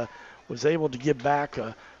 carries. Was able to get back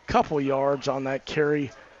a couple yards on that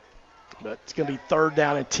carry. But it's going to be 3rd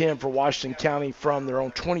down and 10 for Washington County from their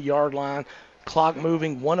own 20-yard line. Clock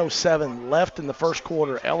moving, 1:07 left in the first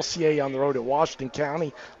quarter. LCA on the road at Washington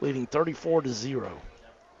County, leading 34-0.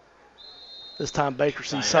 This time Baker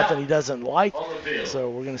sees something he doesn't like,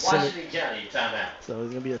 so we're going to send it. So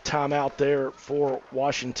there's going to be a timeout there for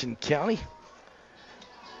Washington County.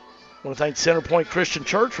 I want to thank Centerpoint Christian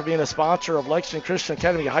Church for being a sponsor of Lexington Christian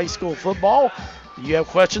Academy High School football. Do you have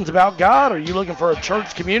questions about God? Are you looking for a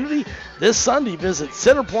church community? This Sunday, visit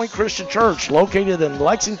Centerpoint Christian Church, located in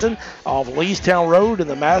Lexington off Leestown Road in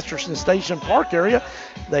the Masterson Station Park area.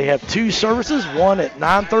 They have 2 services, one at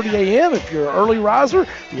 9:30 a.m. If you're an early riser,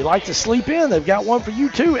 if you like to sleep in, they've got one for you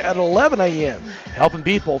too at 11 a.m. Helping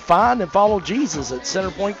people find and follow Jesus at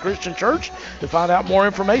Centerpoint Christian Church. To find out more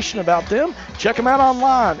information about them, check them out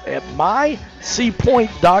online at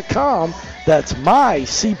mycpoint.com. That's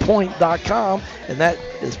mycpoint.com, and that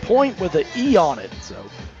is point with an E on it. So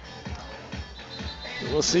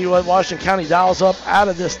we'll see what Washington County dials up out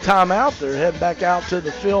of this timeout. They're heading back out to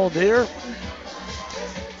the field here.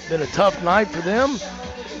 Been a tough night for them.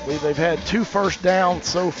 I believe they've had 2 first downs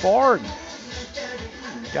so far.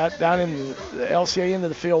 Got down in the LCA into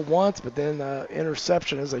the field once, but then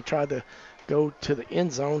interception as they tried to go to the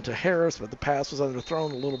end zone to Harris, but the pass was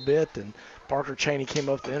underthrown a little bit, and Parker Cheney came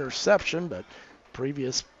up with the interception, but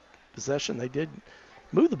previous possession they did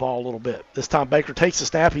move the ball a little bit. This time Baker takes the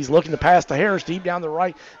snap. He's looking to pass to Harris deep down the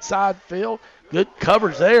right side field. Good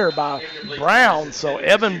coverage there by Brown. So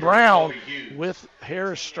Evan Brown with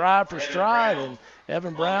Harris stride for stride, and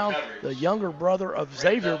Evan Brown, the younger brother of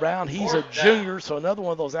Xavier Brown, he's a junior, so another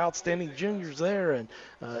one of those outstanding juniors there. And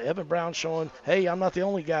Evan Brown showing, hey, I'm not the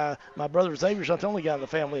only guy. My brother Xavier's not the only guy in the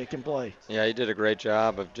family that can play. Yeah, he did a great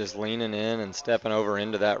job of just leaning in and stepping over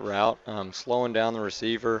into that route, slowing down the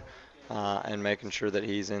receiver, and making sure that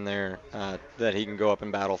he's in there, that he can go up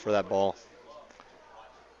and battle for that ball.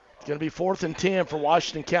 It's going to be 4th and 10 for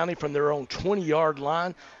Washington County from their own 20-yard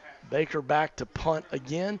line. Baker back to punt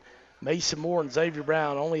again. Mason Moore and Xavier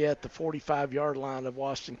Brown only at the 45-yard line of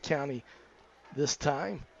Washington County this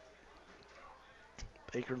time.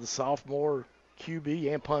 Baker, the sophomore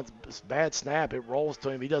QB, and punts. Bad snap. It rolls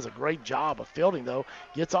to him. He does a great job of fielding, though.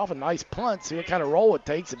 Gets off a nice punt. See what kind of roll it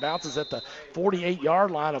takes. It bounces at the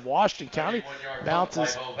 48-yard line of Washington County.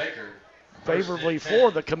 Bounces favorably for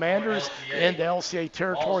the Commanders into LCA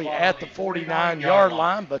territory at the 49-yard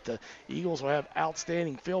line, but the Eagles will have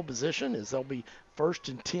outstanding field position as they'll be 1st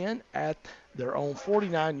and 10 at their own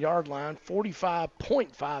 49-yard line.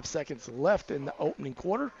 45.5 seconds left in the opening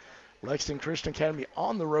quarter. Lexington Christian Academy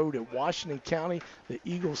on the road at Washington County. The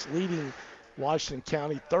Eagles leading Washington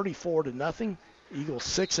County 34-0. Eagles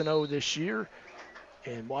 6-0 this year.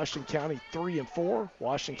 And Washington County 3-4.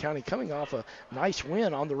 Washington County coming off a nice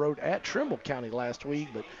win on the road at Trimble County last week,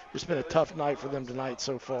 but it's been a tough night for them tonight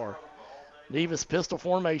so far. Nevis pistol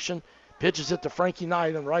formation. Pitches it to Frankie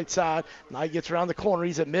Knight on the right side. Knight gets around the corner.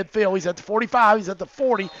 He's at midfield. He's at the 45. He's at the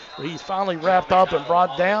 40. Where he's finally wrapped up and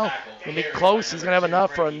brought down. Going to be close. He's going to have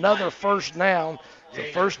enough for another first down. So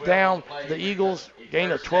first down, the Eagles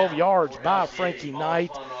gain of 12 yards by Frankie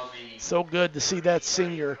Knight. So good to see that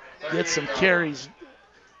senior get some carries.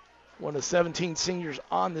 One of the 17 seniors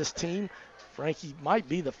on this team. Frankie might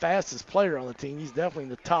be the fastest player on the team. He's definitely in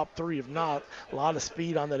the top 3, if not. A lot of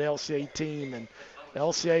speed on that LCA team. And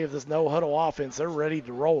LCA, if there's no huddle offense, they're ready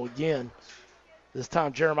to roll again. This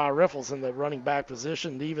time Jeremiah Riffles in the running back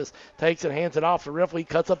position. Nevis takes it, hands it off to Riffle. He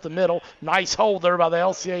cuts up the middle. Nice hold there by the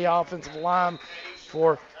LCA offensive line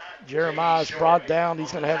for Jeremiah's brought down.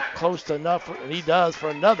 He's going to have close to enough, and he does, for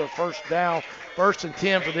another first down. First and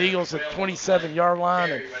 10 for the Eagles at 27-yard line.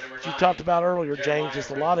 And as you talked about earlier, James,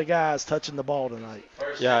 just a lot of guys touching the ball tonight.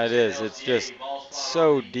 Yeah, it is. It's just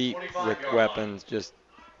so deep with weapons, just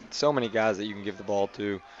so many guys that you can give the ball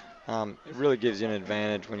to. It really gives you an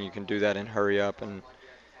advantage when you can do that and hurry up. And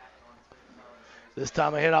this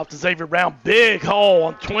time I head off to Xavier Brown. Big hole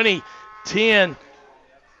on 20-10.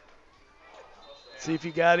 See if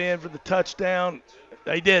he got in for the touchdown.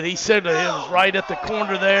 They did. He said that it was right at the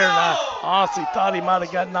corner there, and I honestly thought he might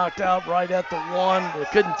have got knocked out right at the 1. I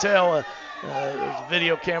couldn't tell. There was a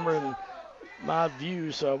video camera in my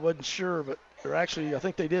view, so I wasn't sure. But I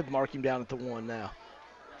think they did mark him down at the 1 now.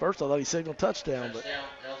 First, I thought he signaled touchdown, but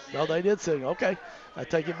no, they did signal. Okay, I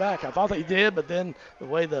take it back. I thought they did, but then the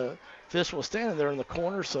way the official was standing there in the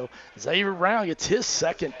corner, so Xavier Brown gets his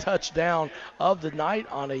second touchdown of the night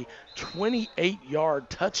on a 28-yard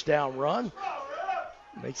touchdown run.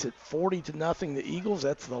 Makes it 40-0 the Eagles.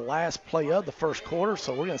 That's the last play of the first quarter,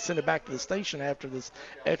 so we're going to send it back to the station after this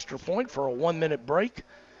extra point for a 1-minute break.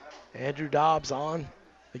 Andrew Dobbs on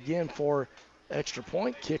again for extra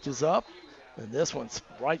point. Kick is up. And this one's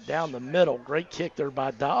right down the middle. Great kick there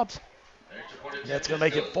by Dobbs. That's going to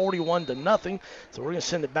make it 41-0. So we're going to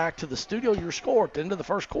send it back to the studio. Your score at the end of the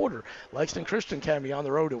first quarter. Lexington Christian Academy on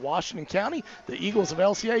the road at Washington County. The Eagles of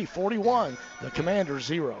LCA 41. The Commanders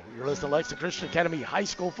 0. You're listening to Lexington Christian Academy High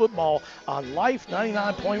School Football on Life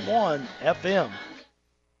 99.1 FM.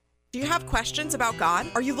 Do you have questions about God?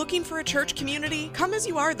 Are you looking for a church community? Come as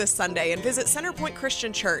you are this Sunday and visit Centerpoint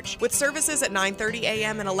Christian Church with services at 9:30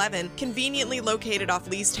 a.m. and 11, conveniently located off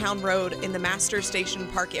Leestown Road in the Master Station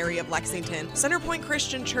Park area of Lexington. Centerpoint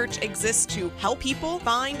Christian Church exists to help people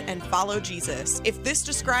find and follow Jesus. If this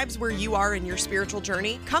describes where you are in your spiritual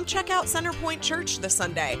journey, come check out Centerpoint Church this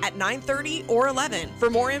Sunday at 9:30 or 11. For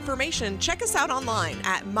more information, check us out online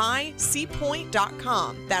at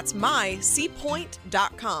mycpoint.com. That's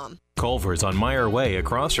mycpoint.com. Culver's on Meyer Way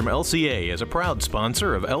across from LCA is a proud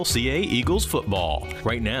sponsor of LCA Eagles football.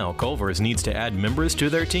 Right now, Culver's needs to add members to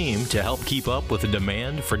their team to help keep up with the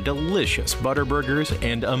demand for delicious butter burgers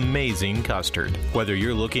and amazing custard. Whether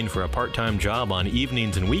you're looking for a part-time job on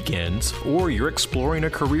evenings and weekends, or you're exploring a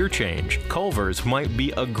career change, Culver's might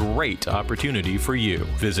be a great opportunity for you.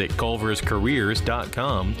 Visit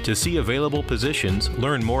culverscareers.com to see available positions,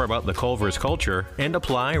 learn more about the Culver's culture, and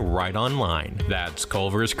apply right online. That's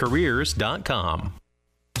culverscareers.com.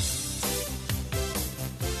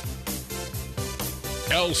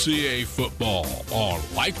 LCA football on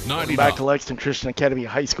Life 99. Welcome back to Lexington Christian Academy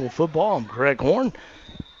High School Football. I'm Greg Horn.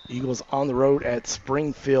 Eagles on the road at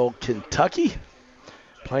Springfield, Kentucky,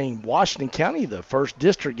 playing Washington County, the first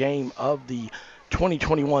district game of the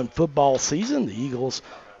 2021 football season. The Eagles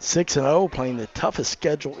 6-0, playing the toughest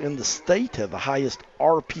schedule in the state, have the highest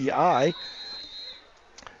RPI.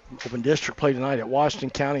 Open district play tonight at Washington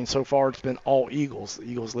County, and so far it's been all Eagles. The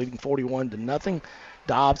Eagles leading 41-0.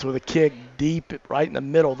 Dobbs with a kick deep right in the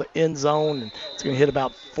middle of the end zone, and it's going to hit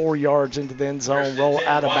about 4 yards into the end zone, roll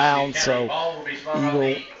out of bounds. So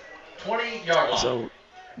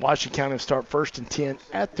Washington County will start first and 10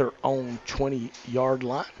 at their own 20-yard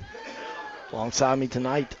line. Alongside me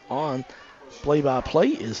tonight on play-by-play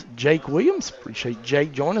is Jake Williams. Appreciate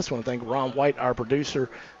Jake joining us. I want to thank Ron White, our producer,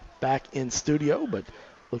 back in studio, but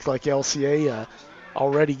looks like LCA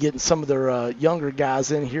already getting some of their younger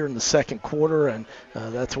guys in here in the second quarter, and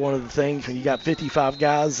that's one of the things when you got 55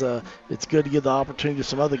 guys, it's good to give the opportunity to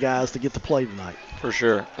some other guys to get to play tonight. For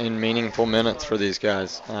sure, in meaningful minutes for these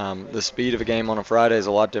guys. The speed of a game on a Friday is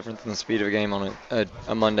a lot different than the speed of a game on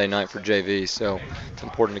a Monday night for JV, so it's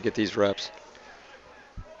important to get these reps.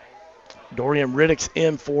 Dorian Riddick's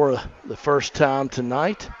in for the first time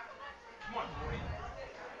tonight.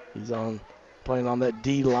 He's playing on that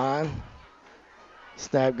D line.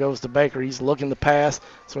 Snap goes to Baker. He's looking to pass.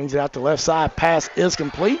 Swings it out to left side. Pass is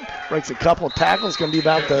complete. Breaks a couple of tackles. Going to be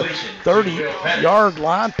about the 30-yard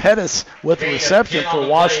line. Pettis with the reception for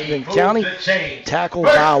Washington County. Tackled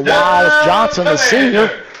by Wiles Johnson, the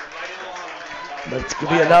senior. But it's going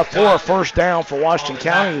to be enough for a first down for Washington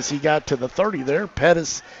County as he got to the 30 there.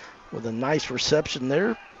 Pettis with a nice reception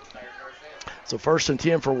there. So 1st and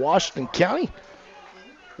 10 for Washington County.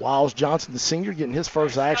 Wiles Johnson, the senior, getting his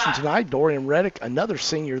first action tonight. Dorian Reddick, another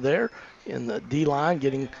senior there in the D-line,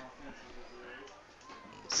 getting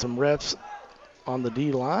some reps on the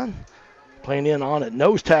D-line. Playing in on at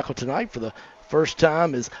nose tackle tonight for the first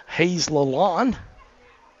time is Hayes Lalonde.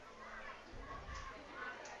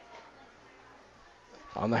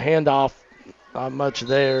 On the handoff, not much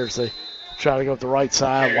there as they try to go up the right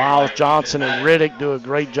side. Wiles Johnson and Riddick do a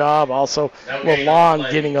great job. Also,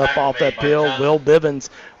 Lalonde getting up off that field. Will Bibbins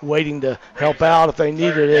waiting to help out if they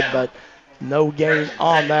needed it, but no gain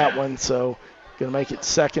on that one. So going to make it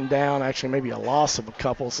second down. Actually, maybe a loss of a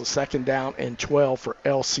couple. So 2nd down and 12 for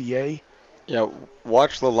LCA. Yeah,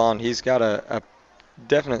 watch Lalonde. He's got a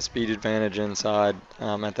definite speed advantage inside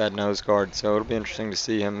at that nose guard. So it'll be interesting to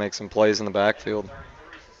see him make some plays in the backfield.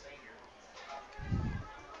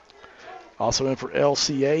 Also in for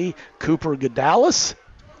LCA, Cooper Godalis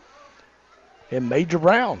and Major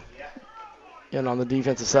Brown in on the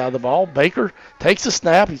defensive side of the ball. Baker takes a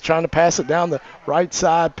snap. He's trying to pass it down the right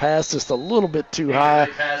side. Pass just a little bit too high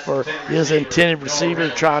for his intended receiver,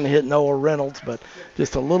 trying to hit Noah Reynolds, but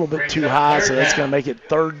just a little bit too high, so that's going to make it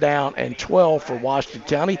 3rd down and 12 for Washington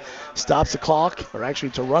County. Stops the clock, or actually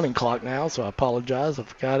it's a running clock now, so I apologize. I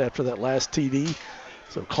forgot after that last TD.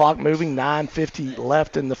 So clock moving, 9:50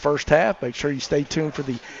 left in the first half. Make sure you stay tuned for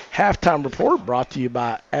the halftime report brought to you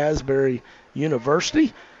by Asbury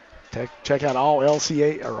University. Check out all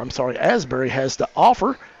Asbury has to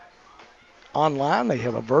offer online. They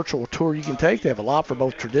have a virtual tour you can take. They have a lot for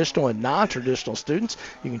both traditional and non-traditional students.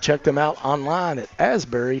 You can check them out online at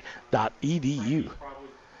asbury.edu.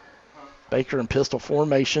 Baker in pistol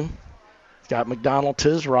formation. He's got McDonald to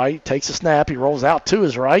his right. Takes a snap. He rolls out to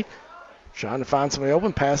his right. Trying to find somebody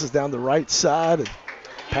open, passes down the right side, and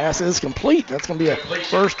pass is complete. That's going to be a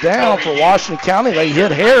first down for Washington County. They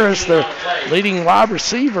hit Harris, the leading wide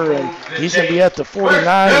receiver, and he's going to be at the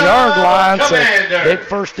 49-yard line. So big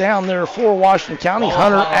first down there for Washington County.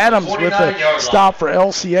 Hunter Adams with a stop for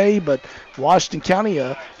LCA, but Washington County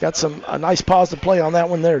got a nice positive play on that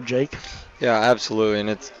one there, Jake. Yeah, absolutely, and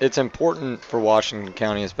it's important for Washington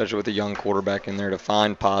County, especially with a young quarterback in there, to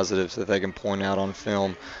find positives that they can point out on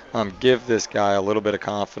film. Give this guy a little bit of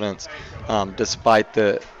confidence despite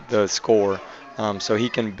the score, so he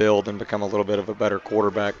can build and become a little bit of a better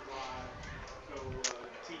quarterback.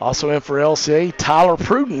 Also in for LCA, Tyler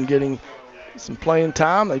Pruden getting some playing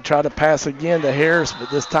time. They try to pass again to Harris,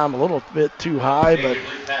 but this time a little bit too high, but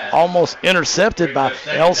almost intercepted by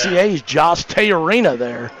LCA's Josh Teorina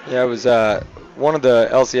there. Yeah, it was one of the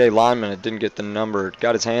LCA linemen that didn't get the number,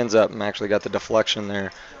 got his hands up and actually got the deflection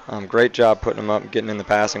there. Great job putting him up and getting in the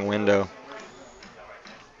passing window.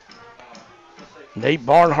 Nate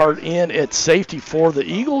Barnhart in at safety for the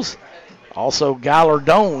Eagles. Also, Gyler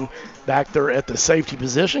Doan back there at the safety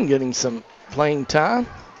position getting some playing time.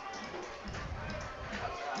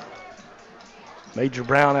 Major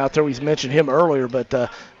Brown out there, we mentioned him earlier,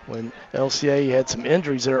 but when LCA had some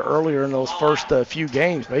injuries there earlier in those first few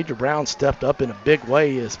games, Major Brown stepped up in a big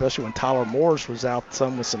way, especially when Tyler Morris was out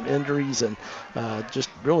with some injuries, and just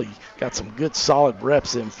really got some good solid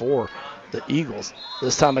reps in for the Eagles.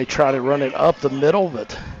 This time they try to run it up the middle,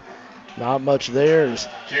 but not much there. As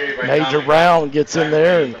Major Brown gets in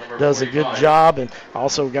there and does a good job, and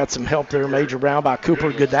also got some help there, Major Brown, by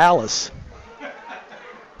Cooper Godalis.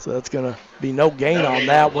 So that's going to be no gain on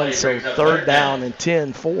that one. So 3rd down and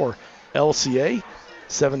 10 for LCA.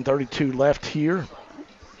 7:32 left here.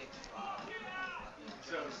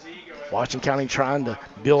 Washington County trying to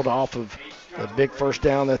build off of the big first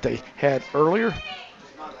down that they had earlier.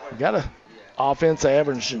 We got an offense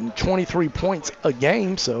averaging 23 points a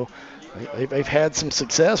game, so they've had some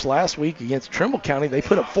success. Last week against Trimble County, they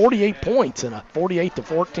put up 48 points in a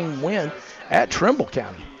 48-14 win at Trimble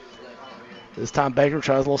County. This time Baker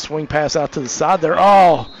tries a little swing pass out to the side there.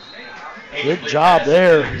 Oh, good job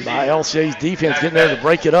there by LCA's defense getting there to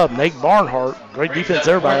break it up. Nate Barnhart, great defense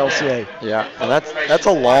there by LCA. Yeah, and that's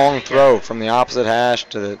a long throw from the opposite hash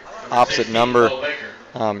to the opposite number.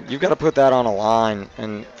 You've got to put that on a line.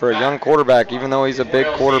 And for a young quarterback, even though he's a big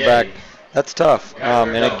quarterback, that's tough.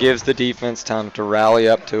 And it gives the defense time to rally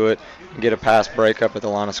up to it and get a pass breakup at the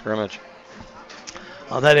line of scrimmage.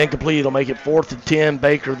 That incomplete. It'll make it 4th and 10.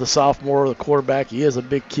 Baker, the sophomore, the quarterback. He is a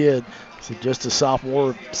big kid. He's just a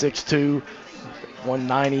sophomore, 6'2",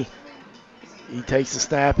 190. He takes the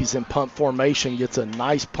snap. He's in punt formation. Gets a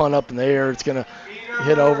nice punt up in the air. It's going to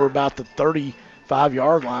hit over about the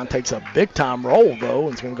 35-yard line. Takes a big-time roll, though,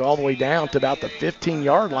 and it's going to go all the way down to about the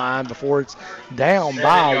 15-yard line before it's down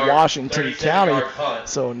by Washington County.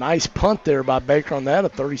 So a nice punt there by Baker on that, a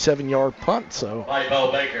 37-yard punt. So By Bo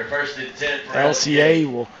Baker, 1st and 10 for LCA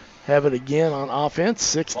will have it again on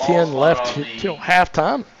offense. 6:10 left till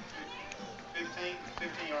halftime.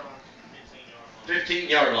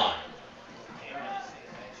 15-yard line.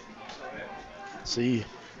 See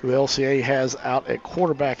who LCA has out at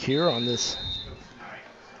quarterback here on this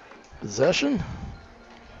possession.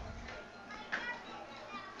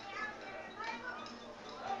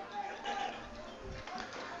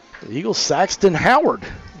 The Eagles, Saxton Howard.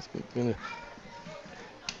 He's going to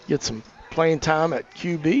get some playing time at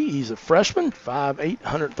QB. He's a freshman, 5'8",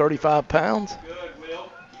 135 pounds. Good, Will.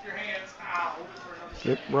 Keep your hands out.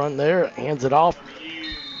 Good run there, hands it off.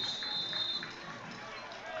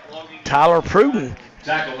 Tyler Pruden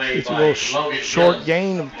Tackle made gets a by little Logan short Gillis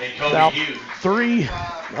gain of and Kobe about Hughes. 3.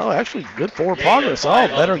 Oh, actually, good forward progress. Oh,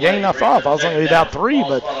 better gain than I thought. I was only about 3,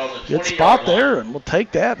 but good spot there, and we'll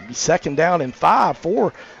take that. It'll be 2nd down and 5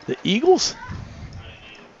 for the Eagles.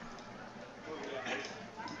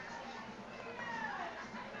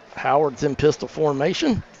 Howard's in pistol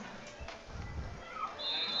formation.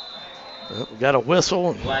 Well, we got a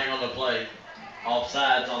whistle. Flag on the play.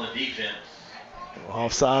 Offsides on the defense.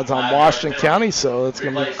 Offsides on Washington County, so it's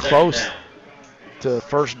going to be close to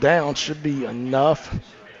 1st down. Should be enough.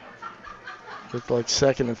 Look like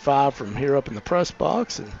 2nd and 5 from here up in the press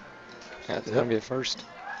box. And That's going to be a first.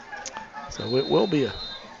 So it will be a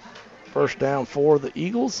 1st down for the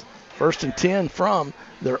Eagles. 1st and 10 from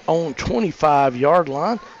their own 25-yard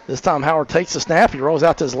line. This time Howard takes the snap. He rolls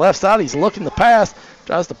out to his left side. He's looking to pass.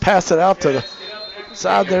 Tries to pass it out to the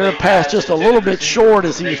side there. Pass just a little bit short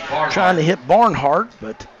as he's trying to hit Barnhart,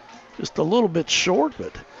 but just a little bit short.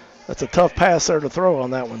 But that's a tough pass there to throw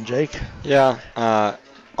on that one, Jake. Yeah,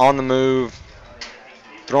 on the move.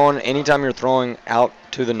 Anytime you're throwing out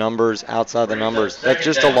to the numbers, outside the numbers, that's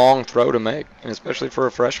just a long throw to make, and especially for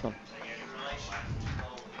a freshman.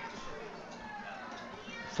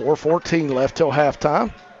 4:14 left till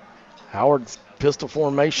halftime. Howard's pistol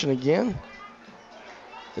formation again.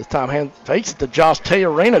 This time fakes it to Josh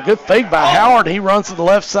Teorina. Good fake by Howard. He runs to the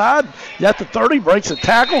left side. He's at the 30, breaks a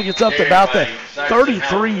tackle, gets up to about the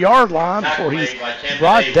 33-yard line before he's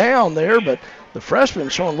brought down there. But the freshman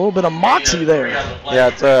showing a little bit of moxie there. Yeah,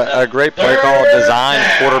 it's a great play call.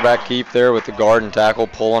 Designed quarterback keep there with the guard and tackle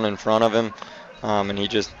pulling in front of him. And he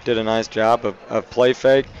just did a nice job of play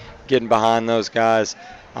fake, getting behind those guys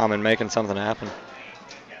and making something happen.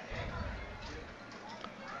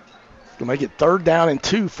 To make it 3rd down and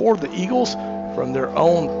 2 for the Eagles from their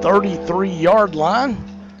own 33-yard line.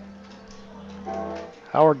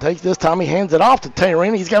 Howard takes this time. He hands it off to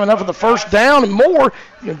Teorina. He's got enough of the 1st down and more.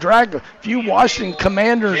 You can drag a few Washington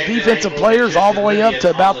Commanders defensive players all the way up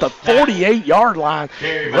to about the 48-yard line.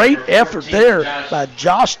 Great effort there by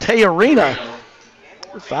Josh Teorina.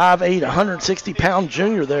 5'8", 160-pound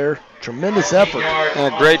junior there. Tremendous effort.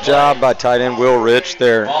 And a great job by tight end Will Rich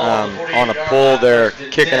there on a pull there,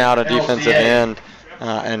 kicking out a defensive end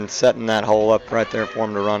and setting that hole up right there for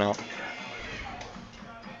him to run out.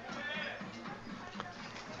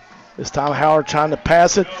 This time Howard trying to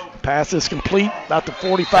pass it. Pass is complete about the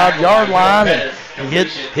 45-yard line. And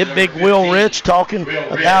hit big Will Rich. Talking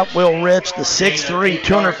about Will Rich, the 6'3",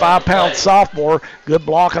 205-pound sophomore. Good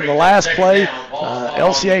block on the last play.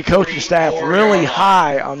 LCA coaching staff really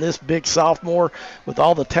high on this big sophomore with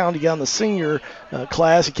all the talent he got in the senior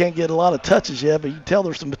class. He can't get a lot of touches yet, but you can tell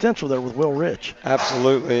there's some potential there with Will Rich.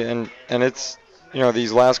 Absolutely, and it's,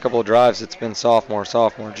 these last couple of drives, it's been sophomore,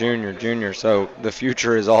 junior, so the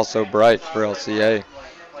future is also bright for LCA.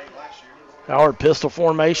 Howard pistol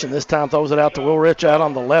formation. This time throws it out to Will Rich out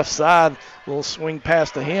on the left side. Little swing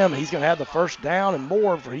pass to him. He's going to have the 1st down and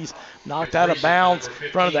more, for he's knocked out of bounds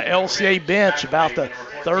in front of the LCA bench about the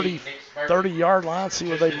 30-yard line. See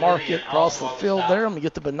where they mark it across the field there. I'm going to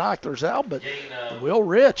get the binoculars out, but Will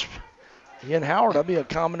Rich and Howard, that'll be a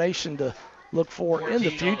combination to look for in the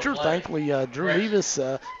future. Thankfully, Drew Levis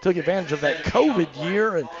took advantage of that COVID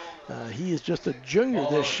year, and he is just a junior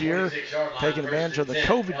this year, taking advantage of the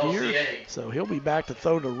COVID year. So he'll be back to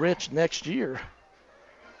throw to Rich next year.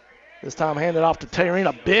 This time handed off to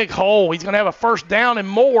Teorina. Big hole. He's going to have a 1st down and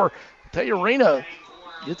more. Teorina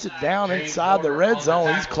gets it down inside the red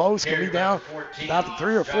zone. He's close, can be down about the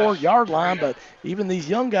 3 or 4 yard line, but even these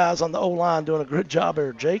young guys on the O-line doing a good job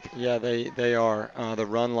there, Jake. Yeah, they are. The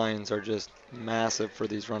run lanes are just massive for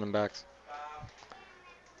these running backs.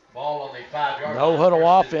 Ball on the 5-yard No line.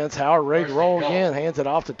 huddle offense. Howard ready to roll again. Hands it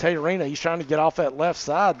off to Taterina. He's trying to get off that left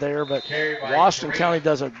side there, but Washington County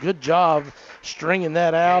does a good job stringing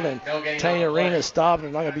that out, and Taterina stopped.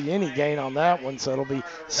 There's not going to be any gain on that one, so it'll be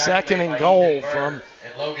 2nd and goal from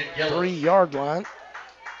 3-yard line.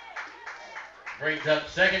 Brings up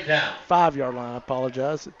 2nd down. 5-yard line, I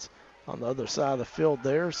apologize. It's on the other side of the field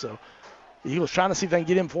there, so the Eagles trying to see if they can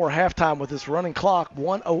get him before halftime with this running clock.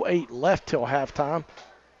 1:08 left till halftime.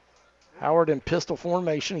 Howard in pistol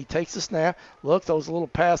formation. He takes the snap. Look, those little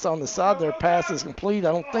pass on the side there. Pass is complete.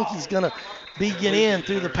 I don't think he's going to get in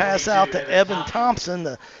through the pass out to Evan Thompson,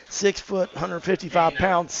 the 6 foot,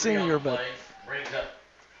 155-pound senior. But Brings up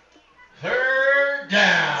 3rd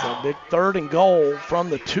down. it's a big 3rd and goal from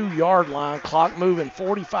the 2-yard line. Clock moving,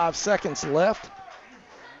 45 seconds left.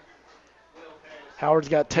 Howard's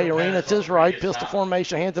got Taterina to his right. Pistol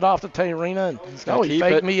formation, hands it off to Taterina. And he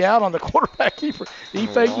faked me out on the quarterback keeper. He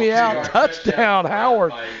faked me out. Touchdown,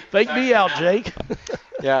 Howard. Faked me out, Jake.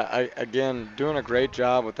 Yeah, again, doing a great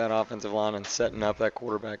job with that offensive line and setting up that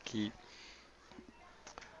quarterback keep.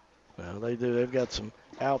 Well, they do. They've got some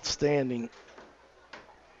outstanding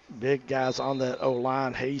big guys on that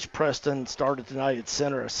O-line. Hayes Preston started tonight at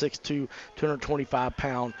center, a 6'2",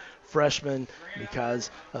 225-pound freshman,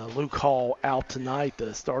 because Luke Hall out tonight,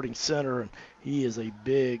 the starting center, and he is a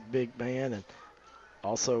big man. And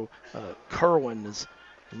also Kerwin is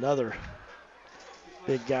another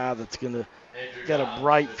big guy that's going to got a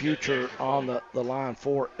bright future on the line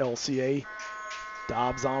for LCA.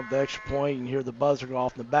 Dobbs on the extra point. You can hear the buzzer go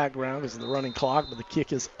off in the background because of the running clock, but the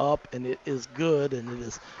kick is up and it is good, and it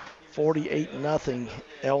is 48-0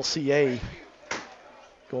 LCA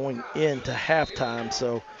going into halftime.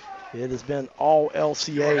 So it has been all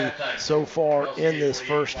LCA so far in this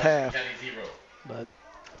first half, but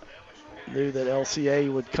knew that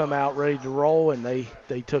LCA would come out ready to roll, and they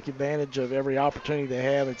took advantage of every opportunity they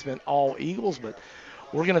have. It's been all Eagles, but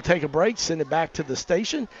we're going to take a break, send it back to the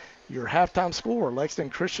station. Your halftime score, Lexington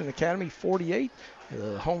Christian Academy 48,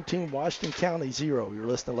 the home team Washington County 0. You're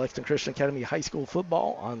listening to Lexington Christian Academy High School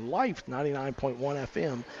Football on Life 99.1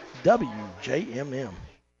 FM WJMM.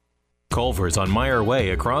 Culver's on Meyer Way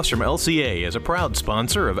across from LCA is a proud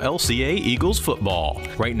sponsor of LCA Eagles football.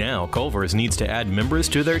 Right now, Culver's needs to add members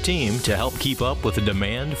to their team to help keep up with the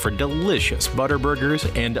demand for delicious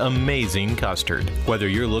Butterburgers and amazing custard. Whether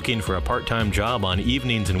you're looking for a part-time job on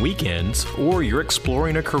evenings and weekends, or you're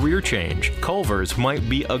exploring a career change, Culver's might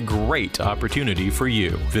be a great opportunity for you.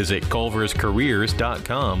 Visit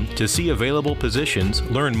culverscareers.com to see available positions,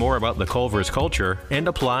 learn more about the Culver's culture, and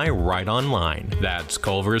apply right online. That's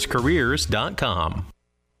culverscareers.com.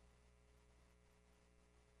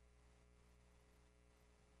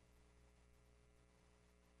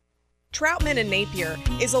 Troutman and Napier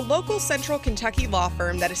is a local Central Kentucky law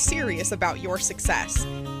firm that is serious about your success.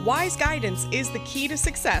 Wise guidance is the key to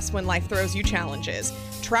success when life throws you challenges.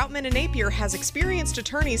 Troutman and Napier has experienced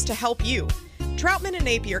attorneys to help you. Troutman and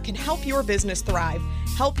Napier can help your business thrive,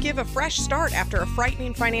 help give a fresh start after a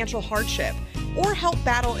frightening financial hardship, or help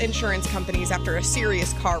battle insurance companies after a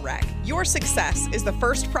serious car wreck. Your success is the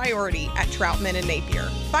first priority at Troutman and Napier.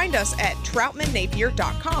 Find us at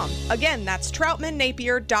troutmannapier.com. Again, that's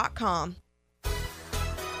troutmannapier.com.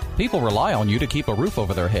 People rely on you to keep a roof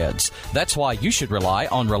over their heads. That's why you should rely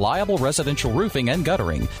on Reliable Residential Roofing and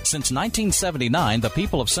Guttering. Since 1979, the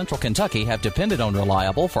people of Central Kentucky have depended on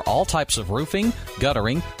Reliable for all types of roofing,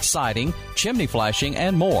 guttering, siding, chimney flashing,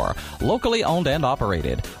 and more. Locally owned and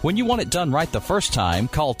operated. When you want it done right the first time,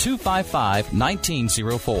 call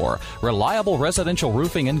 255-1904. Reliable Residential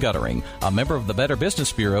Roofing and Guttering, a member of the Better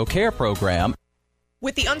Business Bureau CARE program.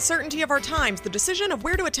 With the uncertainty of our times, the decision of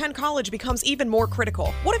where to attend college becomes even more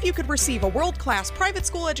critical. What if you could receive a world-class private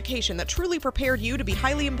school education that truly prepared you to be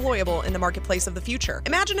highly employable in the marketplace of the future?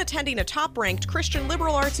 Imagine attending a top-ranked Christian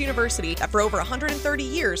liberal arts university that for over 130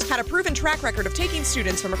 years had a proven track record of taking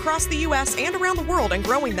students from across the U.S. and around the world and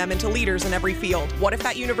growing them into leaders in every field. What if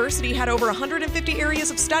that university had over 150 areas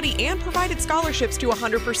of study and provided scholarships to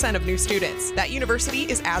 100% of new students? That university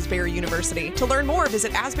is Asbury University. To learn more,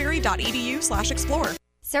 visit asbury.edu/explore.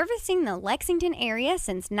 Servicing the Lexington area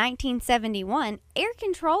since 1971, Air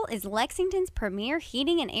Control is Lexington's premier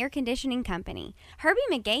heating and air conditioning company. Herbie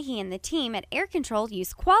McGahee and the team at Air Control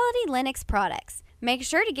use quality Lennox products. Make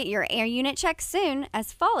sure to get your air unit checked soon,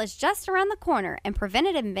 as fall is just around the corner and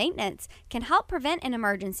preventative maintenance can help prevent an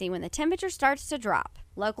emergency when the temperature starts to drop.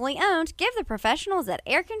 Locally owned, give the professionals at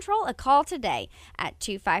Air Control a call today at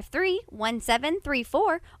 253-1734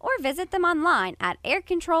 or visit them online at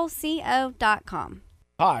aircontrolco.com.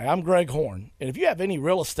 Hi, I'm Greg Horn, and if you have any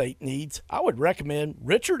real estate needs, I would recommend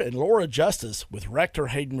Richard and Laura Justice with Rector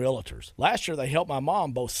Hayden Realtors. Last year, they helped my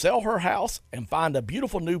mom both sell her house and find a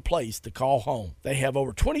beautiful new place to call home. They have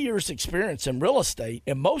over 20 years' experience in real estate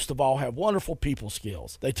and most of all have wonderful people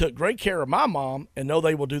skills. They took great care of my mom and know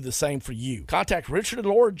they will do the same for you. Contact Richard and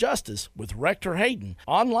Laura Justice with Rector Hayden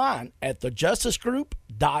online at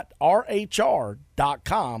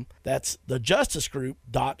thejusticegroup.rhr.com. That's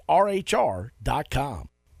thejusticegroup.rhr.com.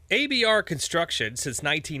 ABR Construction since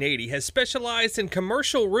 1980 has specialized in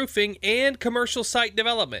commercial roofing and commercial site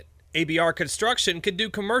development. ABR Construction can do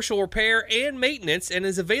commercial repair and maintenance and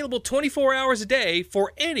is available 24 hours a day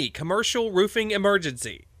for any commercial roofing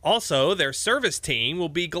emergency. Also, their service team will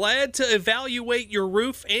be glad to evaluate your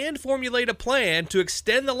roof and formulate a plan to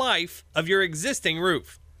extend the life of your existing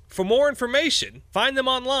roof. For more information, find them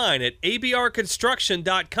online at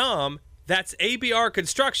abrconstruction.com. That's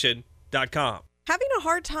abrconstruction.com. Having a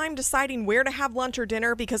hard time deciding where to have lunch or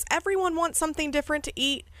dinner because everyone wants something different to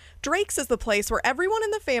eat? Drake's is the place where everyone in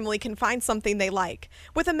the family can find something they like.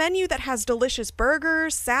 With a menu that has delicious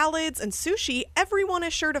burgers, salads, and sushi, everyone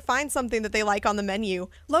is sure to find something that they like on the menu.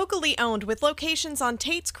 Locally owned with locations on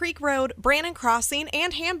Tates Creek Road, Brannon Crossing,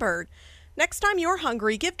 and Hamburg. Next time you're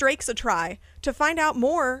hungry, give Drake's a try. To find out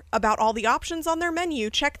more about all the options on their menu,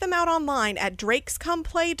 check them out online at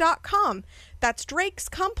drakescomeplay.com. That's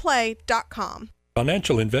drakescomeplay.com.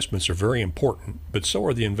 Financial investments are very important, but so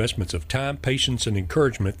are the investments of time, patience, and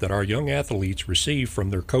encouragement that our young athletes receive from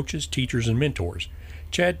their coaches, teachers, and mentors.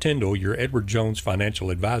 Chad Tyndall, your Edward Jones financial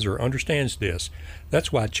advisor, understands this.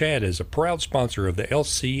 That's why Chad is a proud sponsor of the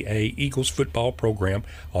LCA Eagles football program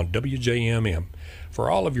on WJMM.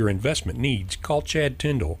 For all of your investment needs, call Chad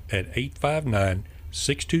Tyndall at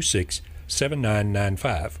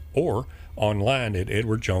 859-626-7995 or online at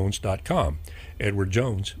edwardjones.com. Edward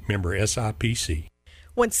Jones, member SIPC.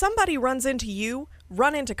 When somebody runs into you,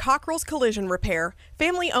 run into Cockrell's Collision Repair,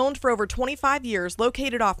 family owned for over 25 years,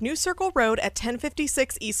 located off New Circle Road at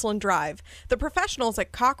 1056 Eastland Drive. The professionals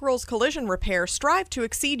at Cockrell's Collision Repair strive to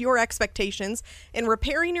exceed your expectations in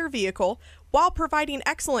repairing your vehicle while providing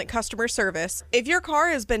excellent customer service. If your car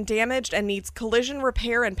has been damaged and needs collision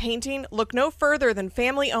repair and painting, look no further than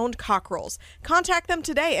family-owned Cockrell's. Contact them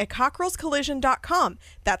today at cockrellscollision.com.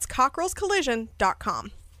 That's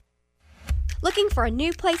cockrellscollision.com. Looking for a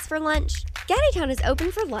new place for lunch? Gaddytown is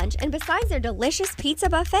open for lunch, and besides their delicious pizza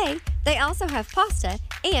buffet, they also have pasta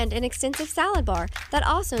and an extensive salad bar that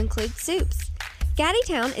also includes soups.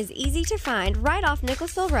 Gaddytown is easy to find right off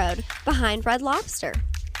Nicholsville Road behind Red Lobster.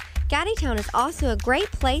 Gaddytown is also a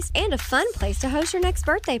great place and a fun place to host your next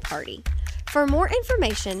birthday party. For more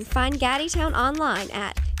information, find Gaddytown online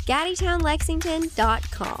at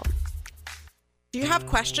gaddytownlexington.com. Do you have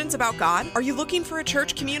questions about God? Are you looking for a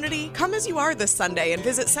church community? Come as you are this Sunday and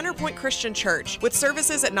visit Centerpoint Christian Church with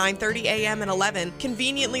services at 9:30 a.m. and 11,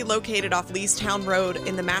 conveniently located off Leestown Road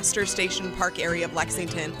in the Master Station Park area of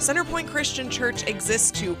Lexington. Centerpoint Christian Church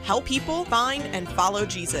exists to help people find and follow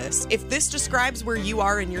Jesus. If this describes where you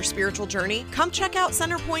are in your spiritual journey, come check out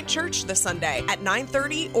Centerpoint Church this Sunday at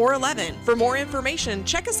 9:30 or 11. For more information,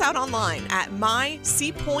 check us out online at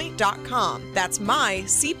mycpoint.com. That's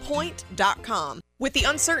mycpoint.com. With the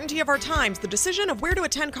uncertainty of our times, the decision of where to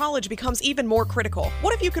attend college becomes even more critical.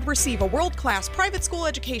 What if you could receive a world-class private school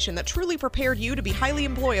education that truly prepared you to be highly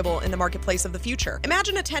employable in the marketplace of the future?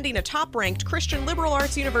 Imagine attending a top-ranked Christian liberal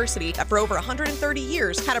arts university that for over 130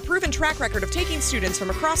 years had a proven track record of taking students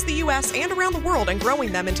from across the U.S. and around the world and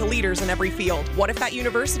growing them into leaders in every field. What if that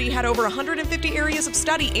university had over 150 areas of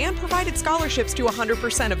study and provided scholarships to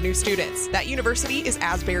 100% of new students? That university is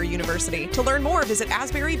Asbury University. To learn more, visit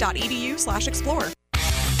asbury.edu/explore.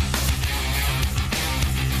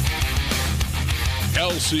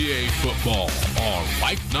 LCA football on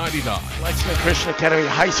Life 99. Lexington Christian Academy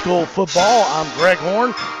High School football. I'm Greg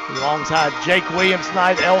Horn alongside Jake Williams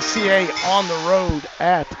tonight. LCA on the road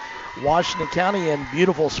at Washington County in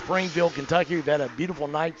beautiful Springfield, Kentucky. We've had a beautiful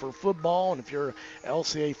night for football, and if you're an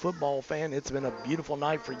LCA football fan, it's been a beautiful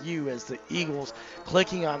night for you as the Eagles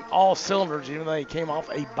clicking on all cylinders. Even though they came off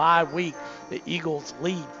a bye week, the Eagles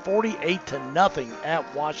lead 48-0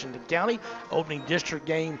 at Washington County. Opening district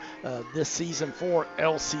game this season for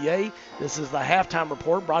LCA. This is the halftime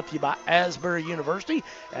report brought to you by Asbury University.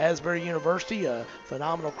 Asbury University, a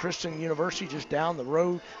phenomenal Christian university just down the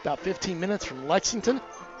road, about 15 minutes from Lexington.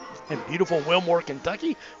 In beautiful Wilmore,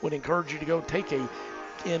 Kentucky. Would encourage you to go take a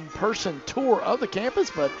in-person tour of the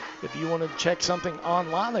campus, but if you want to check something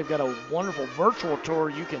online, they've got a wonderful virtual tour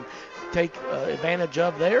you can take advantage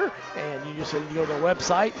of there, and you just go to their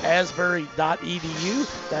website,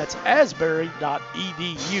 asbury.edu. That's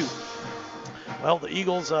asbury.edu. Well, the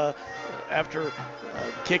Eagles, after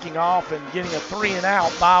kicking off and getting a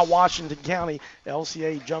 3-and-out by Washington County,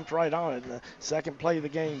 LCA jumped right on it. In the second play of the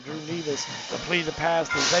game, Drew Nevis completed the pass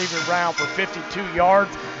to Xavier Brown for 52 yards.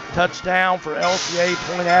 Touchdown for LCA,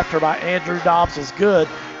 point after by Andrew Dobbs was good,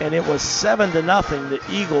 and it was 7-0, the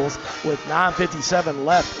Eagles, with 9:57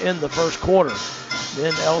 left in the first quarter.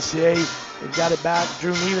 Then LCA got it back.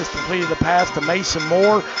 Drew Nevis completed the pass to Mason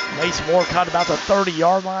Moore. Mason Moore caught about the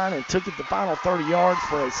 30-yard line and took it the final 30 yards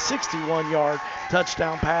for a 61-yard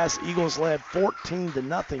touchdown pass. Eagles led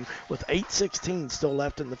 14-0 with 8:16 still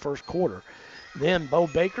left in the first quarter. Then Bo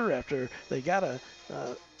Baker, after they got a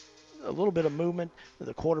little bit of movement,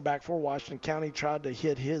 the quarterback for Washington County tried to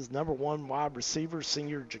hit his number one wide receiver,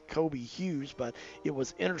 senior Jacoby Hughes, but it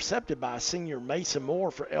was intercepted by senior Mason Moore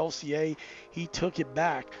for LCA. He took it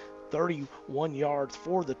back 31 yards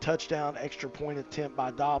for the touchdown. Extra point attempt by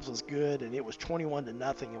Dobbs was good, and it was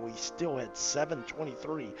 21-0, and we still had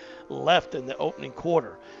 7:23 left in the opening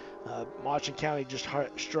quarter. Washington County just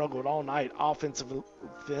struggled all night offensively.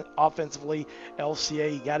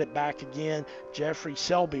 LCA got it back again. Jeffrey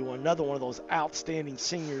Selby, another one of those outstanding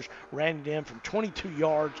seniors, ran it in from 22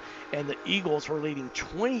 yards, and the Eagles were leading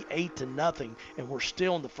 28-0, and we're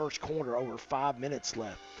still in the first quarter, over 5 minutes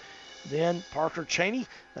left. Then Parker Cheney,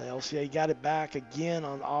 LCA got it back again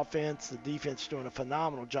on offense. The defense doing a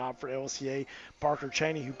phenomenal job for LCA. Parker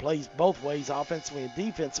Cheney, who plays both ways, offensively and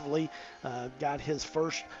defensively, got his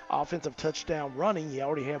first offensive touchdown running. He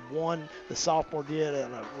already had one, the sophomore did,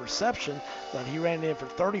 on a reception, but he ran in for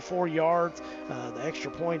 34 yards. The extra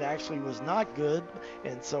point actually was not good,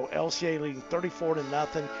 and so LCA leading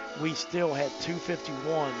 34-0. We still had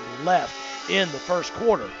 2:51 left in the first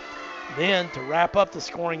quarter. Then, to wrap up the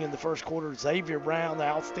scoring in the first quarter, Xavier Brown, the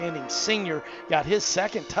outstanding senior, got his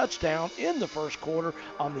second touchdown in the first quarter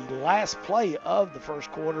on the last play of the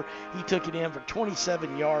first quarter. He took it in for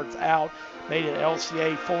 27 yards out, made it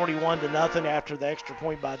LCA 41-0 after the extra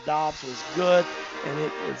point by Dobbs was good, and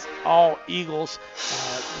it was all Eagles.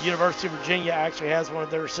 University of Virginia actually has one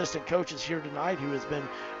of their assistant coaches here tonight who has been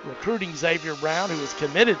recruiting Xavier Brown, who is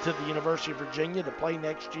committed to the University of Virginia to play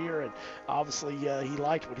next year, and obviously he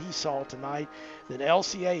liked what he saw tonight. Then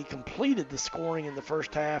LCA completed the scoring in the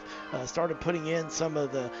first half, started putting in some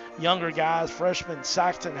of the younger guys. Freshman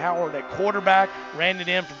Saxton Howard at quarterback ran it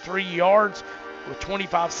in from 3 yards with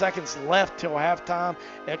 25 seconds left till halftime.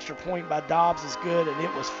 Extra point by Dobbs is good, and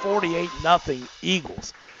it was 48-0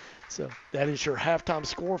 Eagles. So that is your halftime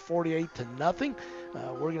score, 48-0.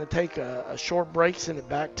 We're going to take a short break, send it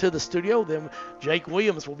back to the studio. Then Jake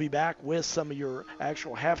Williams will be back with some of your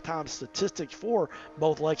actual halftime statistics for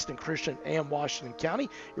both Lexington Christian and Washington County.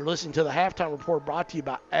 You're listening to the Halftime Report brought to you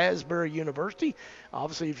by Asbury University.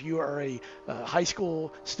 Obviously, if you are a high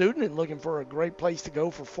school student and looking for a great place to go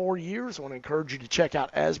for 4 years, I want to encourage you to check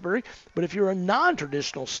out Asbury. But if you're a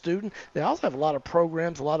non-traditional student, they also have a lot of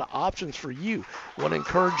programs, a lot of options for you. I want to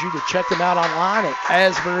encourage you to check them out online at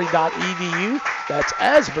asbury.edu. That's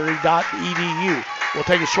asbury.edu. We'll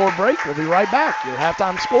take a short break. We'll be right back. Your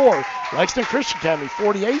halftime score, Lexington Christian Academy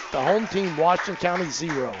 48, the home team Washington County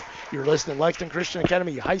 0. You're listening to Lexington Christian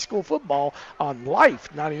Academy High School Football on Life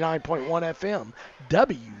 99.1 FM,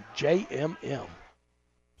 WJMM.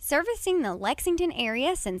 Servicing the Lexington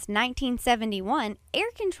area since 1971,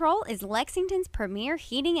 Air Control is Lexington's premier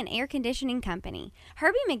heating and air conditioning company.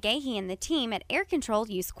 Herbie McGahee and the team at Air Control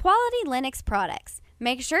use quality Lennox products.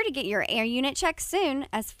 Make sure to get your air unit checked soon,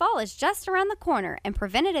 as fall is just around the corner, and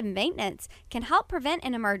preventative maintenance can help prevent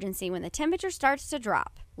an emergency when the temperature starts to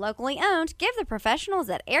drop. Locally owned, give the professionals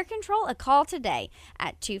at Air Control a call today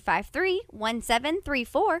at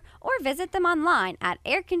 253-1734 or visit them online at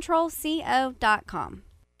aircontrolco.com.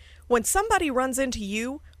 When somebody runs into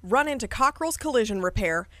you, run into Cockrell's Collision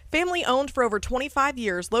Repair, family owned for over 25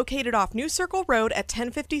 years, located off New Circle Road at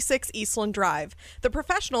 1056 Eastland Drive. The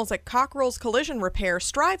professionals at Cockrell's Collision Repair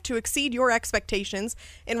strive to exceed your expectations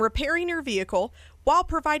in repairing your vehicle while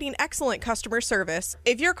providing excellent customer service.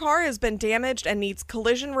 If your car has been damaged and needs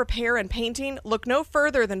collision repair and painting, look no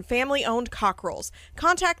further than family-owned Cockrell's.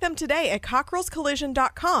 Contact them today at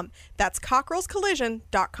cockrellscollision.com. That's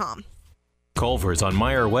cockrellscollision.com. Culver's on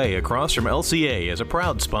Meyer Way across from LCA is a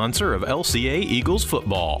proud sponsor of LCA Eagles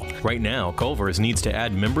football. Right now, Culver's needs to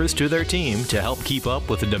add members to their team to help keep up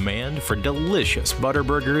with the demand for delicious butter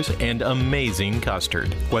burgers and amazing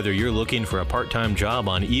custard. Whether you're looking for a part-time job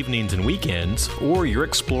on evenings and weekends, or you're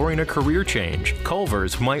exploring a career change,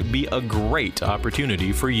 Culver's might be a great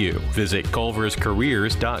opportunity for you. Visit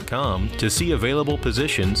culverscareers.com to see available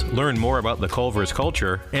positions, learn more about the Culver's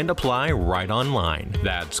culture, and apply right online.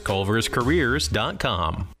 That's culverscareers.com.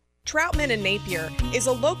 Troutman and Napier is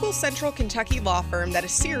a local Central Kentucky law firm that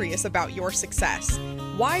is serious about your success.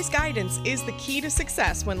 Wise guidance is the key to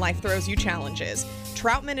success when life throws you challenges.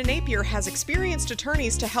 Troutman and Napier has experienced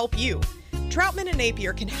attorneys to help you. Troutman and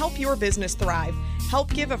Napier can help your business thrive,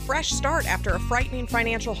 help give a fresh start after a frightening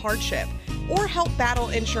financial hardship, or help battle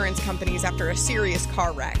insurance companies after a serious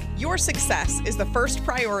car wreck. Your success is the first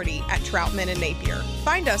priority at Troutman and Napier.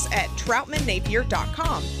 Find us at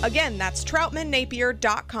troutmannapier.com. Again, that's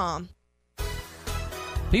troutmannapier.com.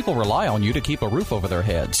 People rely on you to keep a roof over their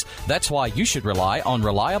heads. That's why you should rely on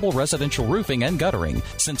Reliable Residential Roofing and Guttering.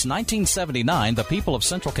 Since 1979, the people of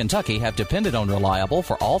Central Kentucky have depended on Reliable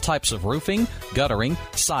for all types of roofing, guttering,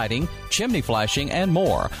 siding, chimney flashing, and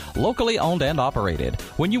more. Locally owned and operated.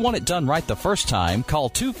 When you want it done right the first time, call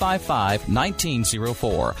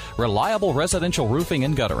 255-1904. Reliable Residential Roofing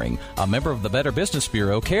and Guttering, a member of the Better Business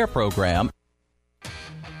Bureau CARE program.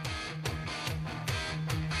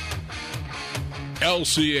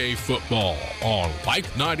 LCA football on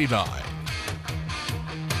Life 99.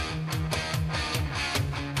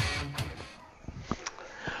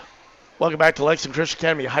 Welcome back to Lexington Christian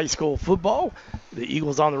Academy High School football. The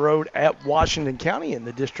Eagles on the road at Washington County in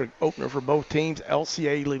the district opener for both teams.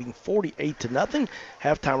 LCA leading 48-0.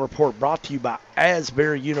 Halftime report brought to you by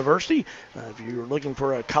Asbury University. If you're looking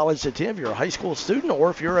for a college to attend, if you're a high school student, or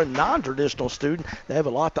if you're a non-traditional student, they have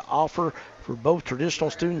a lot to offer for both traditional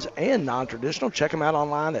students and non-traditional. Check them out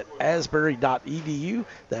online at asbury.edu.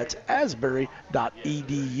 That's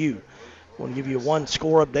asbury.edu. I want to give you one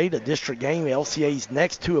score update, a district game. LCA's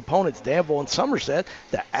next two opponents, Danville and Somerset.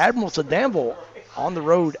 The Admirals of Danville on the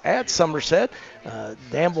road at Somerset.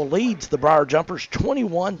 Danville leads the Briar Jumpers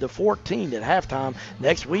 21-14 at halftime.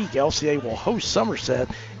 Next week, LCA will host Somerset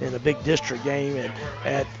in a big district game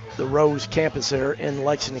at the Rose campus there in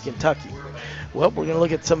Lexington, Kentucky. Well, we're going to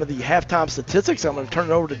look at some of the halftime statistics. I'm going to turn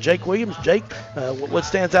it over to Jake Williams. Jake, what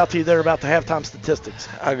stands out to you there about the halftime statistics?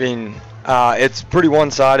 I mean, it's pretty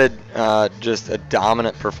one-sided, just a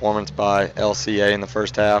dominant performance by LCA in the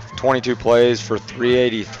first half. 22 plays for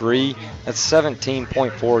 383. That's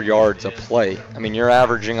 17.4 yards a play. I mean, you're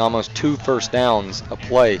averaging almost 2 first downs a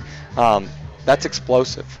play. That's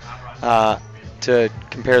explosive. To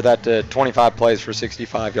compare that to 25 plays for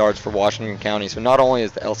 65 yards for Washington County. So not only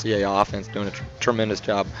is the LCA offense doing a tremendous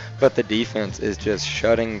job, but the defense is just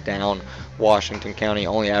shutting down Washington County,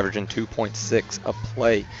 only averaging 2.6 a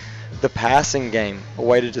play. The passing game, a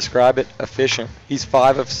way to describe it, efficient. He's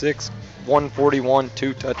 5 of 6, 141,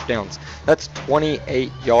 2 touchdowns. That's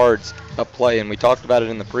 28 yards a play, and we talked about it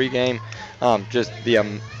in the pregame. Just the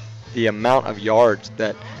amount of yards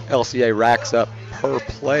that LCA racks up per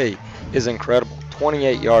play is incredible.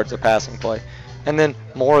 28 yards of passing play. And then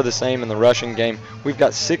more of the same in the rushing game. We've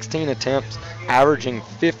got 16 attempts, averaging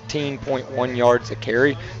 15.1 yards a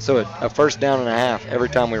carry. So a first down and a half every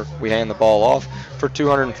time we hand the ball off for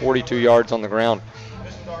 242 yards on the ground.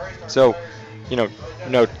 So,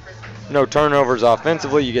 no turnovers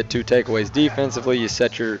offensively. You get 2 takeaways defensively. You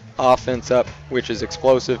set your offense up, which is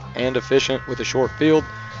explosive and efficient with a short field.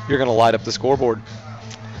 You're going to light up the scoreboard.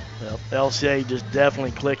 Well, LCA just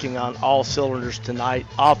definitely clicking on all cylinders tonight.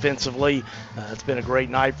 Offensively, it's been a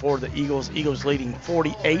great night for the Eagles. Eagles leading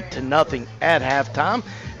 48-0 at halftime.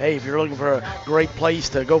 Hey, if you're looking for a great place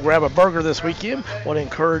to go grab a burger this weekend, I want to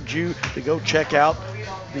encourage you to go check out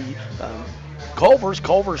the Culver's.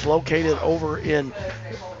 Culver's located over in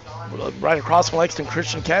right across from Lexington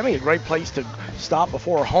Christian Academy, a great place to stop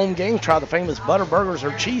before a home game, try the famous butter burgers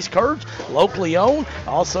or cheese curds, locally owned.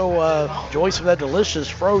 Also, enjoy some of that delicious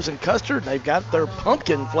frozen custard. They've got their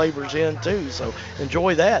pumpkin flavors in too, so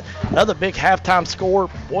enjoy that. Another big halftime score,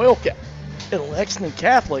 Boyle and Lexington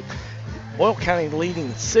Catholic. Boyle County leading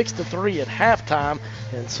 6-3 at halftime,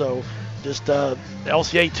 and so just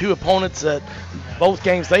LCA 2 opponents that both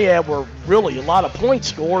games they had were really a lot of points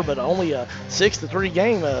scored, but only a 6-3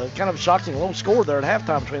 game. Kind of a shocking low score there at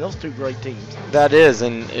halftime between those two great teams. That is,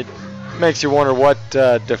 and it makes you wonder what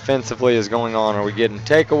defensively is going on. Are we getting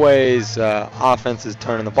takeaways? Offenses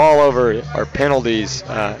turning the ball over? Are penalties,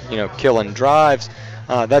 killing drives?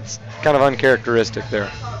 That's kind of uncharacteristic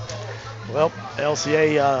there. Well,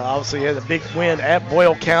 LCA obviously had a big win at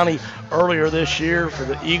Boyle County earlier this year for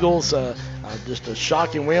the Eagles. Just a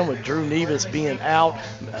shocking win with Drew Nevis being out.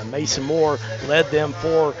 Mason Moore led them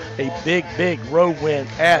for a big road win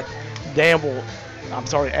at Danville.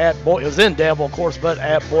 It was in Danville, of course, but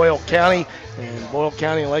at Boyle County. And Boyle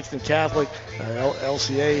County and Lexington Catholic,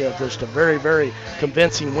 LCA, just a very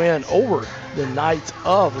convincing win over the Knights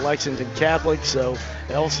of Lexington Catholic. So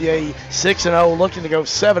LCA 6-0, looking to go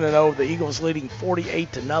 7-0. The Eagles leading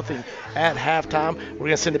 48-0 at halftime. We're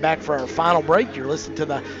going to send it back for our final break. You're listening to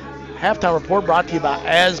the Halftime Report brought to you by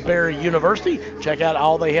Asbury University. Check out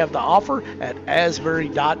all they have to offer at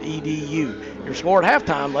asbury.edu. Your score at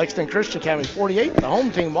halftime, Lexington Christian Academy 48, the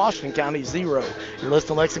home team Washington County 0. You're listening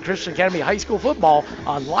to Lexington Christian Academy High School Football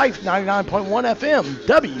on Life 99.1 FM,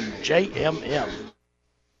 WJMM.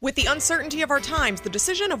 With the uncertainty of our times, the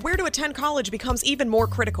decision of where to attend college becomes even more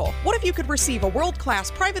critical. What if you could receive a world-class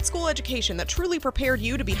private school education that truly prepared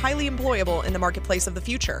you to be highly employable in the marketplace of the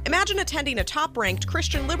future? Imagine attending a top-ranked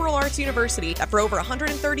Christian liberal arts university that for over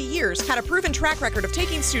 130 years had a proven track record of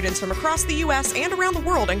taking students from across the U.S. and around the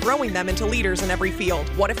world and growing them into leaders in every field.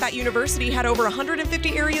 What if that university had over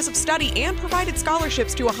 150 areas of study and provided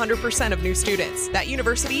scholarships to 100% of new students? That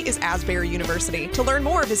university is Asbury University. To learn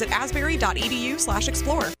more, visit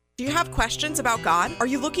asbury.edu/explore. Do you have questions about God? Are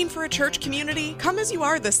you looking for a church community? Come as you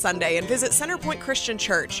are this Sunday and visit Centerpoint Christian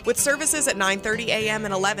Church with services at 9:30 a.m.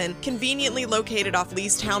 and 11, conveniently located off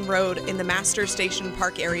Leestown Road in the Master Station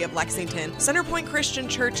Park area of Lexington. Centerpoint Christian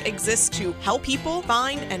Church exists to help people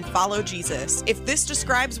find and follow Jesus. If this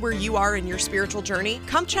describes where you are in your spiritual journey,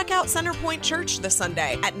 come check out Centerpoint Church this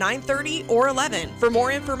Sunday at 9:30 or 11. For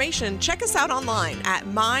more information, check us out online at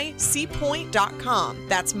mycpoint.com.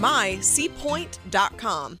 That's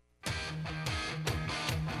mycpoint.com.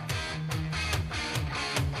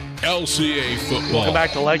 LCA football. Welcome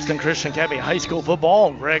back to Lexington Christian Academy High School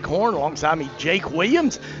Football. Greg Horn alongside me, Jake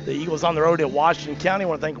Williams. The Eagles on the road at Washington County. I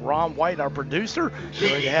want to thank Ron White, our producer. We're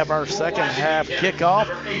going to have our second half kickoff.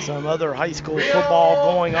 Some other high school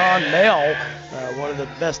football going on. Nell, one of the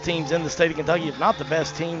best teams in the state of Kentucky, if not the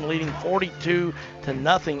best team, leading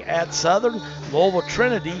 42-0 at Southern. Louisville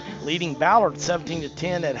Trinity leading Ballard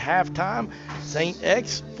 17-10 at halftime. St.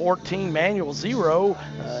 X 14, Manual 0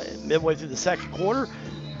 midway through the second quarter.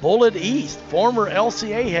 Bullitt East, former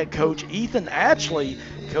LCA head coach Ethan Atchley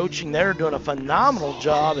coaching there, doing a phenomenal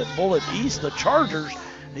job at Bullitt East. The Chargers,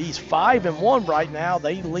 he's 5-1 right now.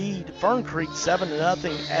 They lead Fern Creek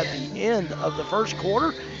 7-0 at the end of the first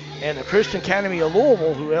quarter. And the Christian Academy of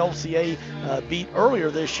Louisville, who LCA beat earlier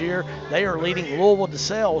this year, they are leading Louisville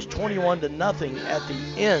DeSales 21-0 at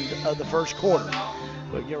the end of the first quarter.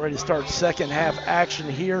 We're getting ready to start second half action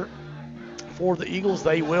here for the Eagles.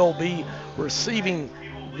 They will be receiving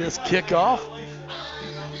this kickoff.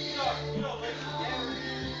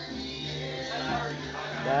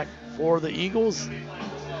 Back for the Eagles,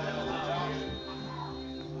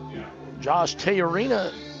 Josh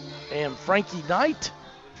Teorina and Frankie Knight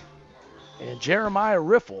and Jeremiah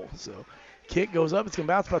Riffle. So kick goes up. It's going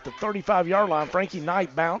to bounce about the 35-yard line. Frankie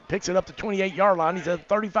Knight picks it up to 28-yard line. He's at the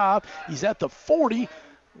 35. He's at the 40.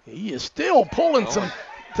 He is still pulling some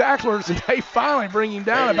tacklers, and they finally bring him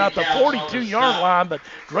down about the 42-yard line, but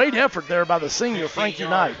great effort there by the senior Frankie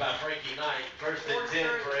Knight.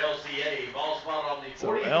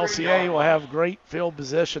 So LCA will have great field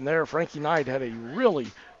position there. Frankie Knight had a really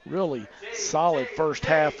solid first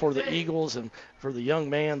half for the Eagles, and for the young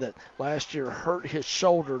man that last year hurt his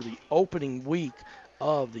shoulder the opening week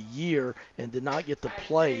of the year and did not get to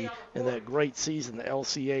play in that great season the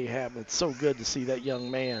LCA had. It's so good to see that young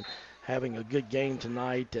man having a good game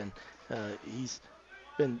tonight, and he's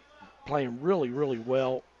been playing really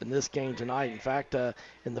well in this game tonight. In fact,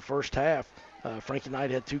 in the first half, Frankie Knight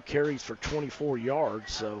had 2 carries for 24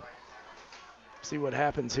 yards. So see what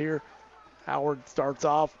happens here. Howard starts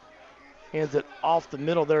off, hands it off the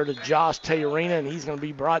middle there to Josh Teorina, and he's going to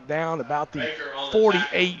be brought down about the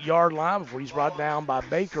 48-yard line before he's brought down by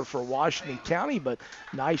Baker for Washington County. But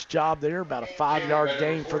nice job there, about a 5-yard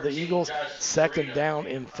gain for the Eagles. Second down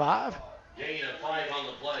and 5.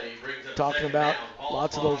 Talking about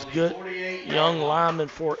lots of those good young linemen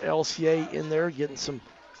for LCA in there, getting some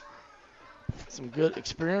good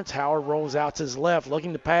experience. Howard rolls out to his left,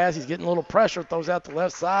 looking to pass. He's getting a little pressure, throws out the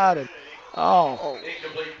left side, and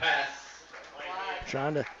incomplete pass.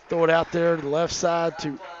 Trying to throw it out there to the left side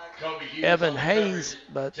to Evan Hayes,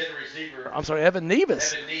 Evan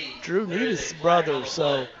Nevis, Drew Nevis' brother.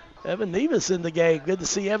 So Evan Nevis in the game. Good to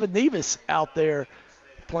see Evan Nevis out there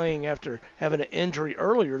playing after having an injury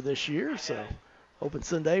earlier this year. So hoping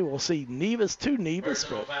Sunday we'll see Nevis to Nevis.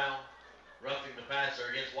 But roughing the passer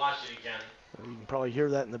against Washington County. You can probably hear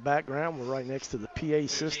that in the background. We're right next to the PA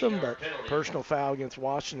system, but personal foul against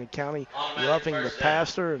Washington County, roughing the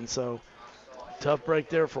passer, and so tough break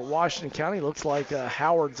there for Washington County. Looks like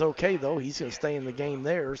Howard's okay, though. He's going to stay in the game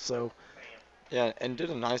there. So, yeah, and did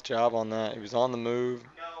a nice job on that. He was on the move,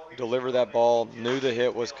 delivered that ball, knew the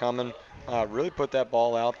hit was coming, really put that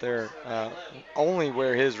ball out there only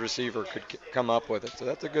where his receiver could come up with it. So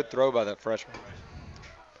that's a good throw by that freshman.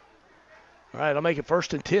 All right, I'll make it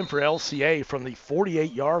 1st and 10 for LCA from the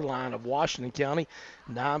 48-yard line of Washington County.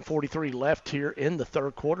 9:43 left here in the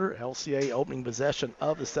third quarter. LCA opening possession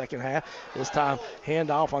of the second half. This time,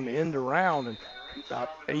 handoff on the end around, and about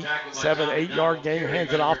 8-yard gain.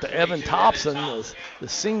 Hands it off to Evan Thompson, the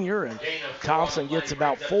senior, and Thompson gets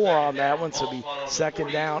about 4 on that one, so it'll be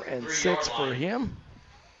 2nd down and 6 for him.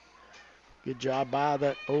 Good job by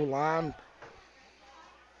that O-line.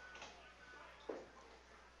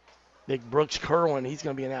 Big Brooks Kerwin, he's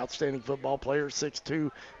going to be an outstanding football player,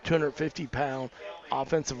 6'2", 250-pound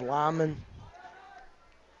offensive lineman.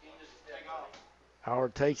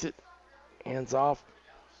 Howard takes it, hands off.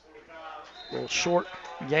 A little short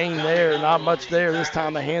gain there, not much there. This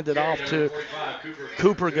time I hand it off to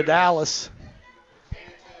Cooper Gadalis.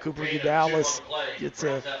 Cooper Gadalis gets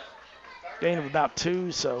a gain of about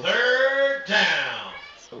 2, so 3rd down.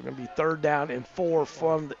 So we're going to be 3rd down and 4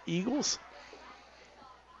 from the Eagles.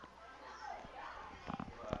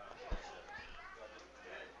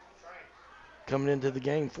 Coming into the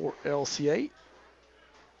game for LCA,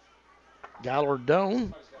 Gyler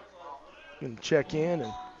Doan going to check in,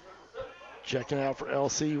 and checking out for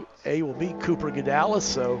LCA will be Cooper Gadalis.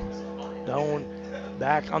 So Doan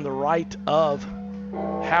back on the right of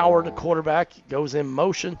Howard, the quarterback, goes in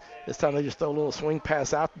motion. This time they just throw a little swing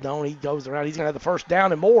pass out to Doan. He goes around. He's going to have the 1st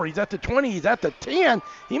down and more. He's at the 20. He's at the 10.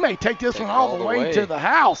 He may take this one all the way to the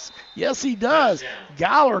house. Yes, he does.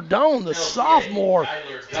 Gyler Doan, the sophomore,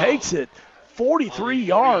 takes it 43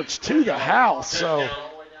 yards to the house. So,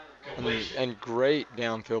 and great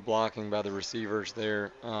downfield blocking by the receivers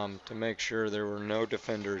there to make sure there were no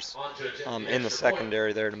defenders in the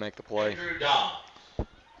secondary there to make the play.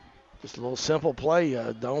 Just a little simple play.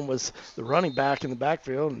 Doan was the running back in the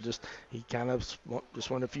backfield, and he kind of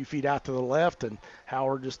just went a few feet out to the left, and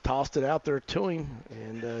Howard just tossed it out there to him,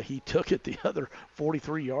 and he took it the other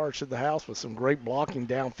 43 yards to the house with some great blocking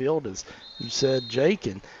downfield, as you said, Jake,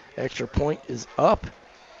 and extra point is up,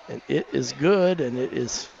 and it is good, and it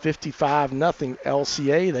is 55-0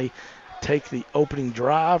 LCA. They take the opening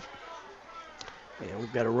drive, and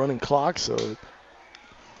we've got a running clock, so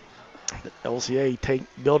the LCA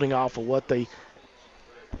building off of what they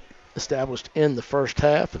established in the first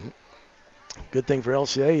half. And good thing for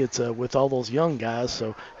LCA, it's with all those young guys,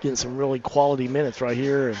 so getting some really quality minutes right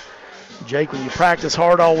here. And Jake, when you practice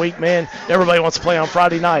hard all week, man, everybody wants to play on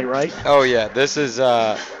Friday night, right? Oh yeah, this is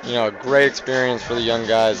a great experience for the young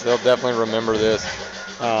guys. They'll definitely remember this,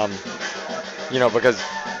 because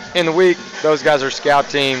in the week those guys are scout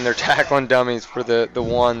team. They're tackling dummies for the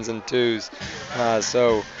 1s and 2s.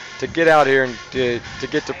 So to get out here and to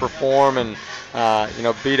get to perform and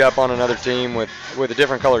beat up on another team with a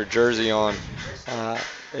different colored jersey on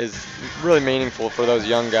is really meaningful for those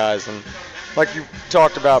young guys. And like you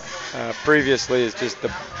talked about previously, is just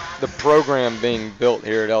the program being built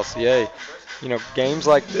here at LCA. Games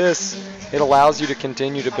like this, it allows you to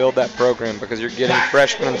continue to build that program because you're getting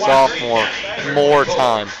freshmen and sophomore more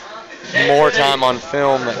time on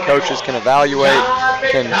film that coaches can evaluate,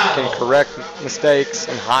 can correct mistakes,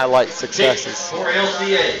 and highlight successes. For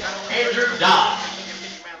LCA, Andrew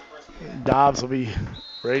Dobbs. Dobbs will be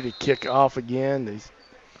ready to kick off again. He's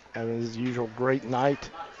having his usual great night.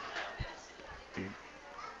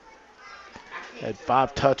 Had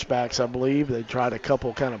 5 touchbacks, I believe. They tried a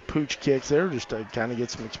couple kind of pooch kicks there just to kind of get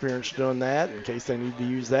some experience doing that in case they need to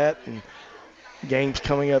use that in games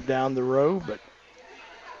coming up down the road.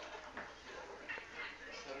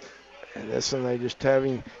 And this one they just have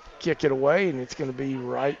him kick it away, and it's going to be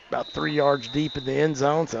right about 3 yards deep in the end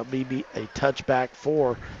zone. So that'll be a touchback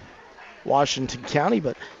for Washington County.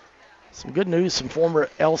 But some good news, some former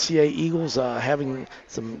LCA Eagles having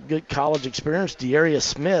some good college experience. Dearius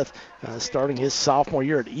Smith, starting his sophomore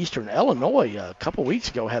year at Eastern Illinois a couple weeks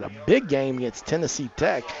ago, had a big game against Tennessee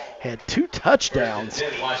Tech, had 2 touchdowns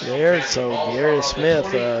there. So Dearius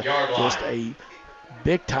Smith, just a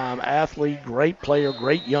big-time athlete, great player,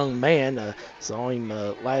 great young man. Saw him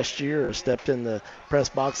last year, stepped in the press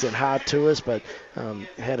box, said hi to us, but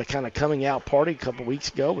had a kind of coming-out party a couple weeks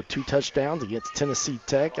ago with 2 touchdowns against Tennessee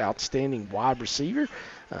Tech. Outstanding wide receiver.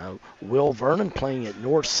 Will Vernon playing at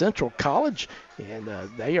North Central College, and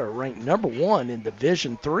they are ranked number 1 in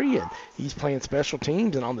Division III, and he's playing special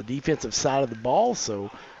teams and on the defensive side of the ball. So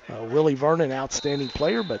Willie Vernon, outstanding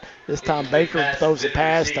player, but this time Baker throws a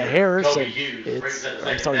pass to Harris, and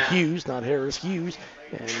Hughes, not Harris, Hughes,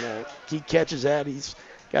 and he catches that. He's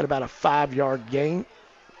got about a 5-yard gain.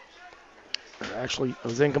 Actually, it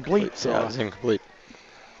was incomplete. So yeah, it was incomplete.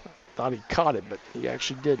 Thought he caught it, but he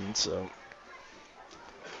actually didn't. So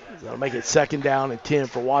that'll make it 2nd down and 10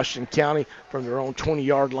 for Washington County from their own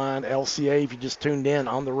 20-yard line. LCA, if you just tuned in,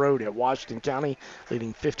 on the road at Washington County,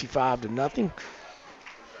 leading 55-0.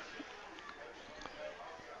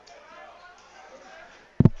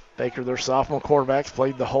 Baker, their sophomore quarterbacks,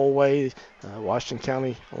 played the whole way. Washington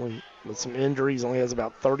County, only with some injuries, only has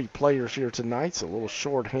about 30 players here tonight, so a little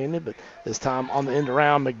short-handed, but this time on the end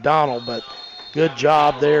around McDonald. But good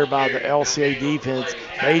job there by the LCA defense.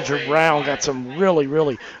 Major Brown got some really,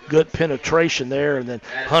 really good penetration there, and then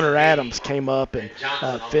Hunter Adams came up and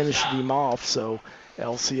finished him off. So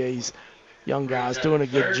LCA's young guys doing a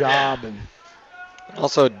good job. And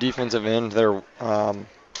also defensive end there,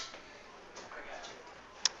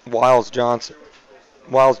 Wiles Johnson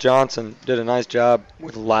did a nice job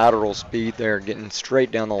with lateral speed there, getting straight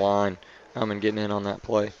down the line and getting in on that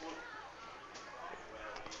play.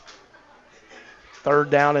 3rd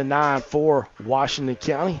down and 9 for Washington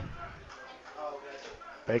County.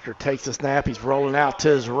 Baker takes the snap. He's rolling out to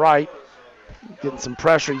his right, getting some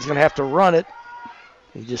pressure. He's going to have to run it.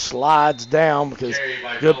 He just slides down because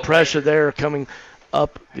good pressure there coming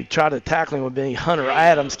up. He tried to tackle him with Benny. Hunter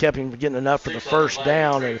Adams kept him from getting enough for the 1st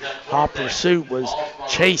down, and hot pursuit was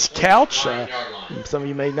Chase Couch. Some of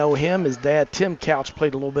you may know him. His dad, Tim Couch,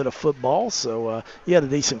 played a little bit of football, so he had a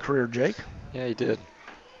decent career, Jake. Yeah, he did.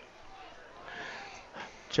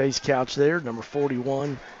 Chase Couch there, number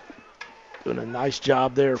 41, doing a nice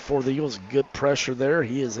job there for the Eagles. Good pressure there.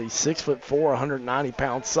 He is a 6'4",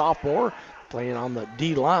 190-pound sophomore. Playing on the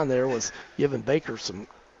D-line there was giving Baker some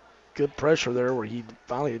good pressure there where he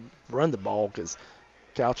finally run the ball because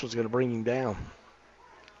Couch was going to bring him down.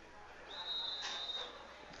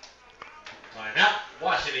 Timeout,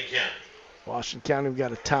 Washington County. Washington County, we've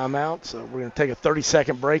got a timeout, so we're going to take a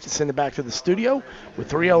 30-second break and send it back to the studio with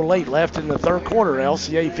 3:08 left in the 3rd quarter.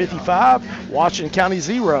 LCA 55, Washington County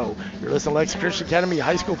 0. You're listening to Lexington Christian Academy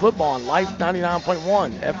High School Football on Life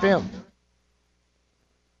 99.1 FM.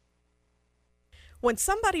 When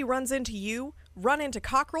somebody runs into you, run into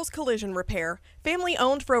Cockrell's Collision Repair, family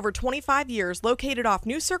owned for over 25 years, located off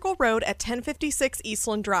New Circle Road at 1056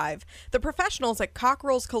 Eastland Drive. The professionals at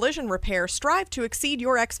Cockrell's Collision Repair strive to exceed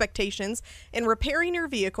your expectations in repairing your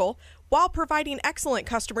vehicle while providing excellent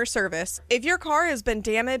customer service. If your car has been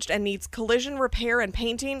damaged and needs collision repair and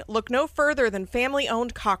painting, look no further than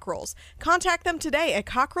family-owned Cockrell's. Contact them today at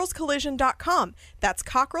cockrellscollision.com. That's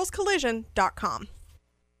cockrellscollision.com.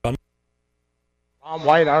 Tom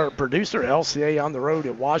White, our producer, LCA on the road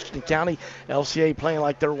at Washington County. LCA playing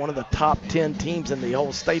like they're one of the top 10 teams in the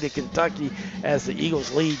whole state of Kentucky as the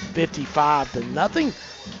Eagles lead 55-0.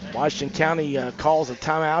 Washington County calls a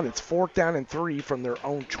timeout. It's 4th down and 3 from their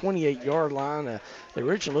own 28-yard line. They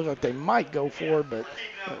originally looked like they might go for it, but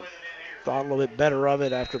thought a little bit better of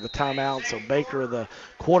it after the timeout. So Baker, the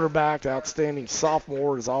quarterback, outstanding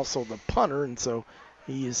sophomore, is also the punter, and so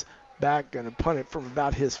he is back, going to punt it from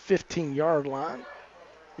about his 15-yard line.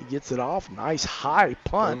 He gets it off. Nice high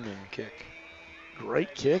punt. Kick.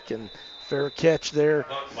 Great kick and fair catch there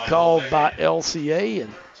called by LCA.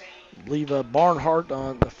 And leave Barnhart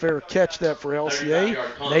on the fair catch that for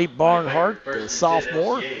LCA. Nate Barnhart, the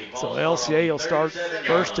sophomore. So LCA will start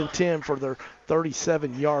 1st and 10 for their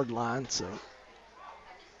 37-yard line. So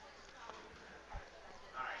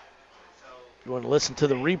if you want to listen to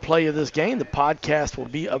the replay of this game, the podcast will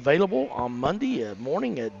be available on Monday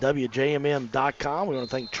morning at WJMM.com. We want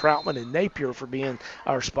to thank Troutman and Napier for being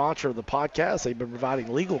our sponsor of the podcast. They've been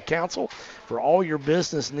providing legal counsel for all your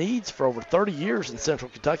business needs for over 30 years in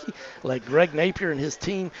Central Kentucky. Let Greg Napier and his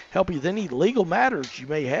team help you with any legal matters you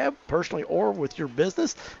may have, personally or with your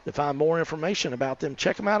business. To find more information about them,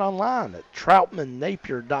 check them out online at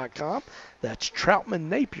TroutmanNapier.com. That's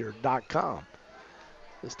TroutmanNapier.com.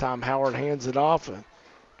 This time Howard hands it off.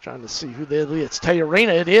 Trying to see who that is. It's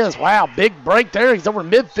Tayarina. It is. Wow, big break there. He's over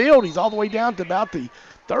midfield. He's all the way down to about the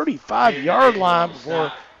 35-yard line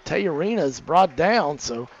before Tayarina is brought down.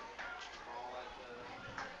 So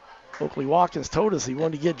Oakley Watkins told us he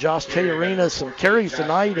wanted to get Josh Tayarina some carries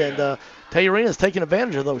tonight, and Tayarina's taking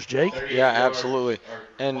advantage of those, Jake. Yeah, absolutely.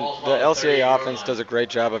 And the LCA offense does a great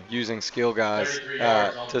job of using skill guys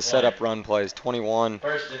to set up run plays. 21.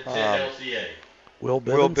 Will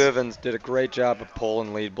Bivens did a great job of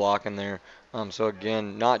pulling lead blocking there. So,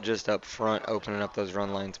 again, not just up front opening up those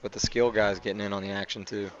run lanes, but the skill guys getting in on the action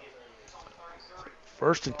too.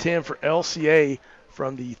 1st and 10 for LCA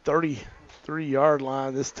from the 33-yard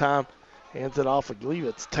line this time. Hands it off, I believe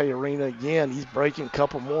it's Teorina again. He's breaking a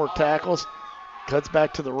couple more tackles. Cuts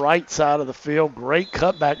back to the right side of the field. Great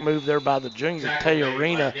cutback move there by the junior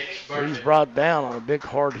Teorina. He's brought down on a big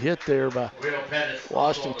hard hit there by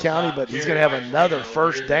Washington County, but he's going to have another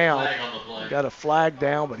first down. Got a flag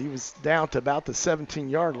down, but he was down to about the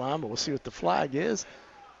 17-yard line, but we'll see what the flag is.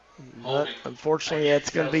 But unfortunately, that's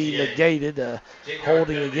going to be negated,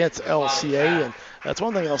 holding against LCA. And that's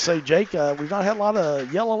one thing I'll say, Jake, we've not had a lot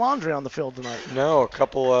of yellow laundry on the field tonight. No, a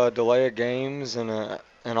couple delay of games and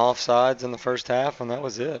offsides in the first half, and that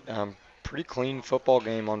was it. Pretty clean football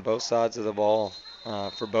game on both sides of the ball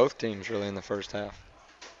for both teams, really, in the first half.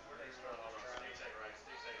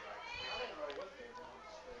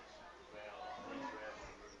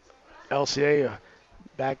 LCA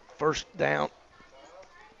back first down.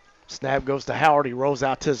 Snap goes to Howard. He rolls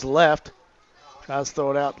out to his left. Tries to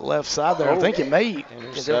throw it out the left side there. I think it may.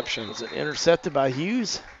 Interception. Was it intercepted by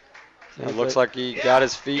Hughes? It looks like he got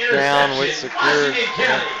his feet down with secure.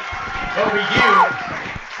 Kobe Hughes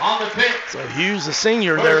on the pitch. So Hughes, the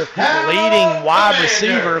senior, their leading wide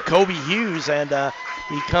receiver, Kobe Hughes, and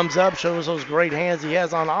he comes up, shows those great hands he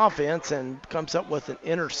has on offense, and comes up with an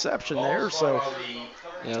interception there. So,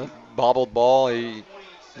 yeah, bobbled ball. He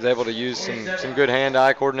was able to use some good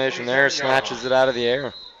hand-eye coordination there, snatches it out of the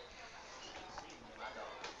air.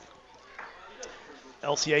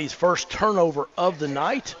 LCA's first turnover of the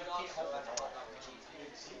night.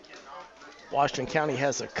 Washington County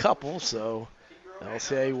has a couple, so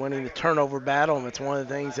LCA winning the turnover battle, and it's one of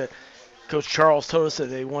the things that Coach Charles told us that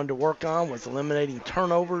they wanted to work on was eliminating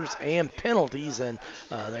turnovers and penalties, and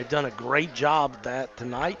they've done a great job of that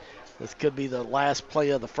tonight. This could be the last play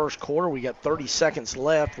of the first quarter. We got 30 seconds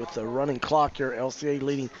left with the running clock here. LCA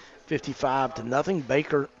leading 55-0.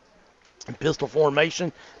 Baker in pistol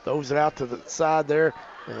formation throws it out to the side there.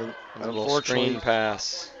 And a little screen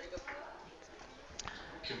pass.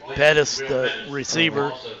 Pettis, the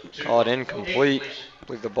receiver. Call it incomplete. I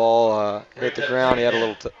believe the ball hit the ground. He had a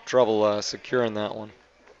little trouble securing that one.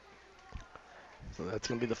 So that's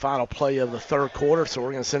going to be the final play of the third quarter. So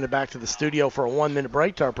we're going to send it back to the studio for a 1-minute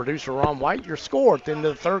break to our producer, Ron White. Your score at the end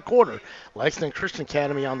of the third quarter. Lexington Christian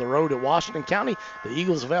Academy on the road at Washington County. The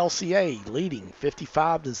Eagles of LCA leading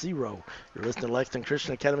 55-0. You're listening to Lexington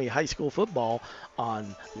Christian Academy High School football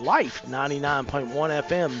on Life 99.1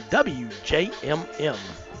 FM WJMM.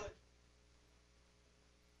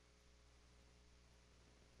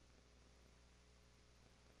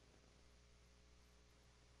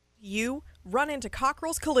 You run into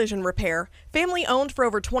Cockrell's Collision Repair, family owned for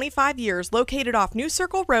over 25 years, located off New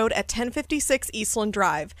Circle Road at 1056 Eastland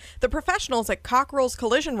Drive. The professionals at Cockrell's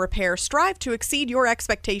Collision Repair strive to exceed your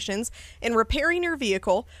expectations in repairing your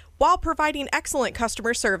vehicle while providing excellent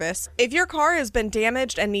customer service. If your car has been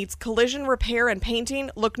damaged and needs collision repair and painting,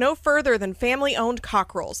 look no further than family-owned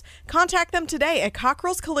Cockrell's. Contact them today at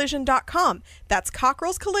cockrellscollision.com. That's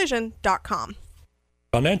cockrellscollision.com.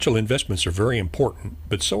 Financial investments are very important,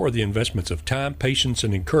 but so are the investments of time, patience,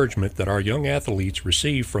 and encouragement that our young athletes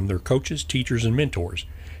receive from their coaches, teachers, and mentors.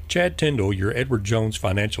 Chad Tyndall, your Edward Jones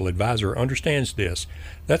financial advisor, understands this.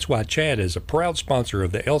 That's why Chad is a proud sponsor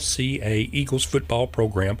of the LCA Eagles football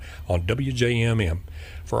program on WJMM.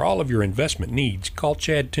 For all of your investment needs, call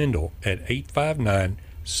Chad Tyndall at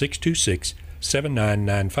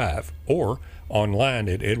 859-626-7995 or online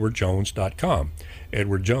at edwardjones.com.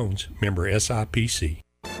 Edward Jones, member SIPC.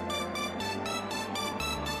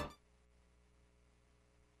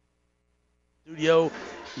 Studio,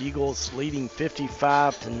 Eagles leading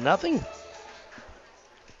 55-0.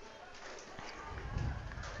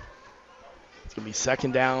 It's going to be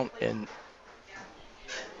second down and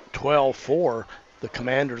 12 for the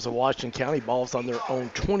Commanders of Washington County. Ball's on their own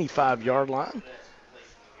 25-yard line.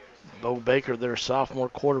 Bo Baker, their sophomore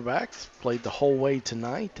quarterback, played the whole way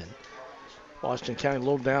tonight. And Washington County a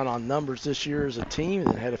little down on numbers this year as a team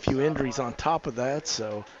and had a few injuries on top of that.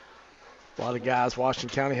 So a lot of guys,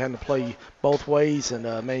 Washington County having to play both ways. And,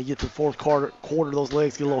 man, you get to the fourth quarter, those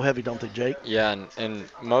legs get a little heavy, don't they, Jake? Yeah, and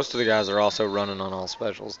most of the guys are also running on all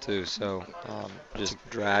specials too. So just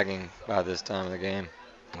dragging by this time of the game.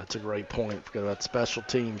 That's a great point. Forget about special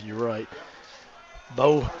teams. You're right.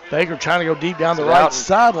 Bo Baker trying to go deep down the right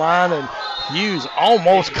sideline, and Hughes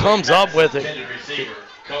almost comes up with it. Receiver,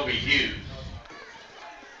 Kobe Hughes.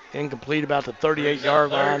 incomplete about the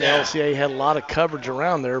 38-yard line. LCA had a lot of coverage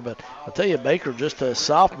around there, but I'll tell you, Baker, just a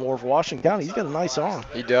sophomore for Washington County, he's got a nice arm.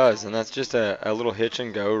 He does, and that's just a little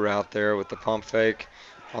hitch-and-go route there with the pump fake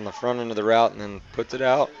on the front end of the route and then puts it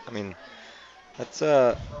out. I mean, that's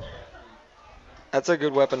a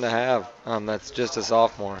good weapon to have. That's just a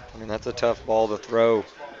sophomore. I mean, that's a tough ball to throw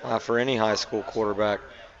for any high school quarterback.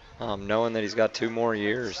 Knowing that he's got 2 more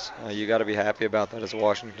years, you got to be happy about that as a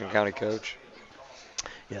Washington County coach.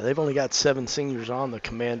 Yeah, they've only got 7 seniors on the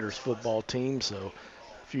Commanders football team, so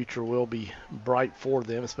the future will be bright for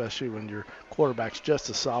them, especially when your quarterback's just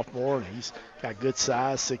a sophomore, and he's got good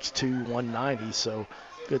size, 6'2", 190, so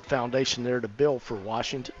good foundation there to build for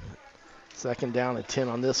Washington. 2nd down and 10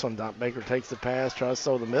 on this one. Doc Baker takes the pass, tries to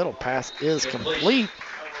throw the middle. Pass is complete.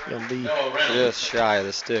 Going to be just shy of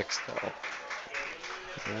the sticks, though.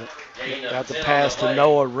 Got the pass to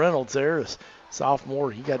Noah Reynolds there. His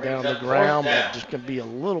sophomore, he got down on the ground, but just going to be a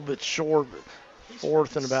little bit short.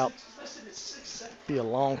 4th and about, be a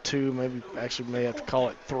long 2, maybe actually may have to call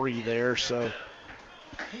it 3 there. So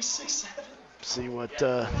see what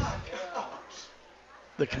the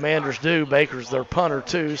Commanders do. Baker's their punter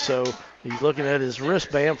too, so he's looking at his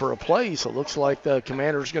wristband for a play. So it looks like the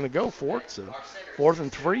Commanders going to go for it. So 4th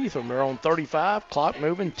and 3 from their own 35. Clock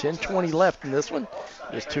moving, 10:20 left in this one.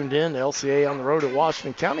 Just tuned in, LCA on the road at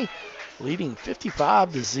Washington County, leading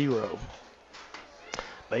 55-0.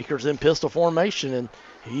 Baker's in pistol formation, and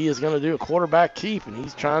he is going to do a quarterback keep, and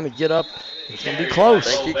he's trying to get up. He's going to be close.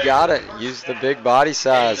 I think he got it. Used the big body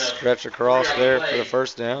size, stretch across there for the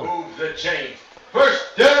first down. Move the chain.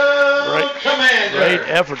 First down, Commander. Great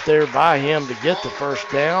effort there by him to get the first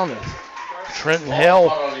down, and Trenton Hell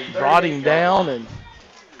brought him down,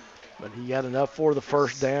 but he got enough for the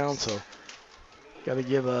first down, so got to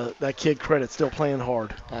give that kid credit, still playing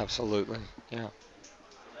hard. Absolutely, yeah.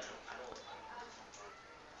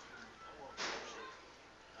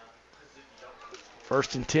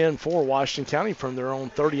 First and 10 for Washington County from their own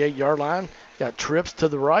 38-yard line. Got trips to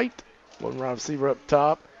the right, one wide receiver up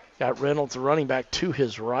top. Got Reynolds, the running back, to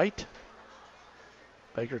his right.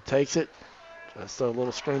 Baker takes it. Just a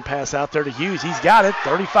little screen pass out there to Hughes. He's got it.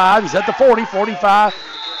 35. He's at the 40, 45,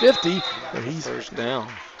 50. But he's first down.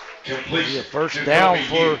 A first down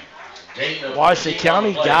for Washington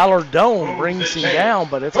County. Gyler Doan brings him down,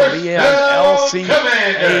 but it's going to be on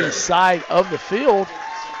LCA side of the field,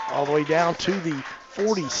 all the way down to the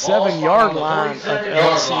 47-yard line of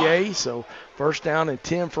LCA. So first down and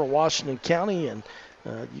 10 for Washington County, and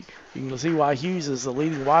you can see why Hughes is the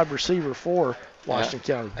leading wide receiver for Washington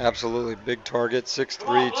County. Absolutely. Big target,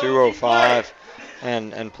 6'3", 205,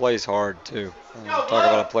 and plays hard, too. Talk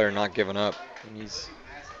about a player not giving up. And he's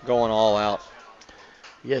going all out.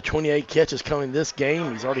 Yeah, 28 catches coming this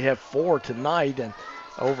game. He's already had 4 tonight, and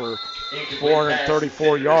over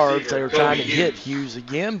 434 yards. They were trying to hit Hughes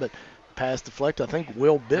again, but pass deflect. I think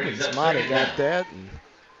Will Bivens might have got that. And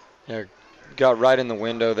yeah, got right in the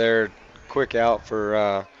window there. Quick out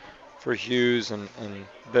for Hughes, and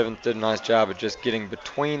Bivens did a nice job of just getting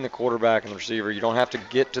between the quarterback and the receiver. You don't have to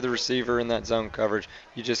get to the receiver in that zone coverage.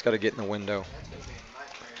 You just got to get in the window.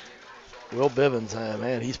 Will Bivens,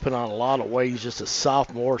 man, he's put on a lot of weight. He's just a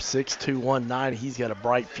sophomore, 6'2", 190. He's got a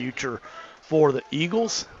bright future for the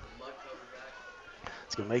Eagles.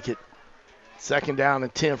 It's going to make it second down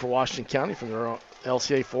and 10 for Washington County from their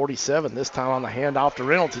LCA 47. This time on the handoff to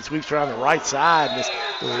Reynolds. He sweeps around the right side and just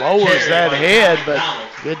lowers that head, but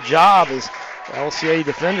good job as the LCA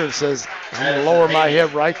defender says, I'm going to lower my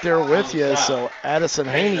head right there with you. So Addison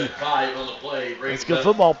Haney, that's a good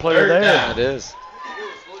football player there. Yeah, it is.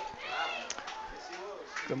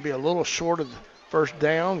 Going to be a little short of the first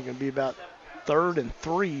down. Going to be about 3rd and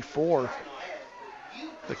 3 for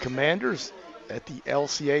the Commanders at the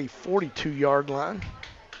LCA 42-yard line.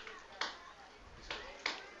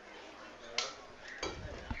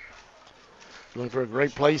 Looking for a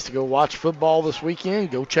great place to go watch football this weekend,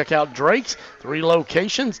 go check out Drake's. 3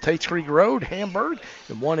 locations, Tates Creek Road, Hamburg,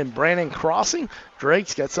 and 1 in Brannon Crossing.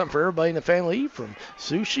 Drake's got something for everybody in the family to eat, from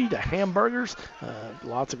sushi to hamburgers.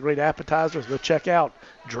 Lots of great appetizers. Go check out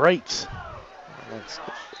Drake's.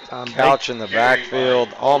 Couch in the backfield,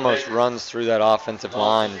 almost runs through that offensive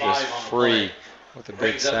line just free with a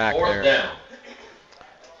big sack there.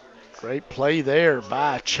 Great play there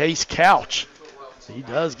by Chase Couch. He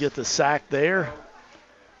does get the sack there.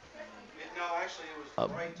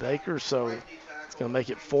 Baker, so it's going to make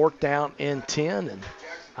it 4th down and 10, and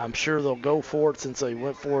I'm sure they'll go for it since they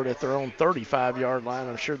went for it at their own 35-yard line.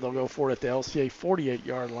 I'm sure they'll go for it at the LCA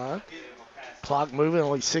 48-yard line. Clock moving,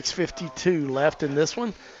 only 6:52 left in this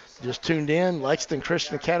one. Just tuned in, Lexington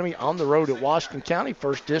Christian Academy on the road at Washington County.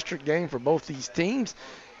 First district game for both these teams.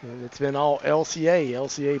 And it's been all LCA.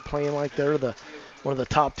 LCA playing like they're one of the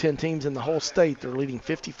top 10 teams in the whole state. They're leading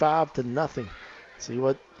 55-0. See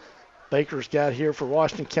what Baker's got here for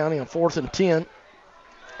Washington County on 4th and 10.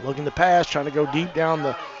 Looking to pass, trying to go deep down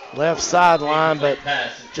the left sideline, but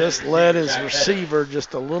just led his receiver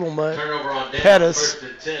just a little much. Pettis.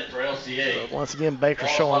 But once again, Baker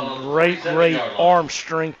showing great arm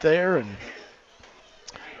strength there, and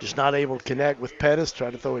just not able to connect with Pettis. Try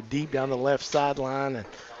to throw it deep down the left sideline, and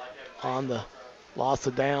on the loss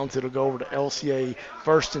of downs, it'll go over to LCA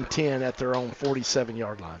 1st and 10 at their own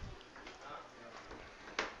 47-yard line.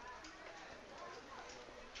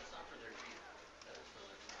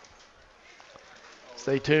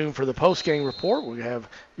 Stay tuned for the post-game report. We have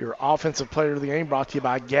your offensive player of the game brought to you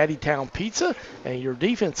by Gaddytown Pizza, and your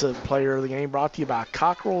defensive player of the game brought to you by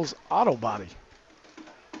Cockrell's Auto Body.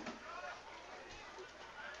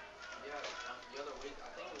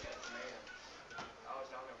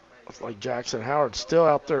 Looks like Jackson Howard still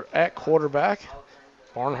out there at quarterback.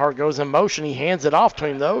 Barnhart goes in motion. He hands it off to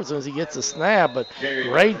him, though, as soon as he gets a snap. But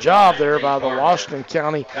great job there by the Washington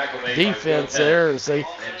County defense there as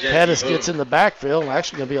Pettis gets in the backfield.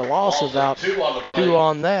 Actually going to be a loss of about 2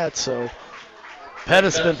 on that. So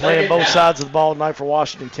Pettis has been playing both sides of the ball tonight for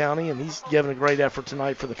Washington County, and he's given a great effort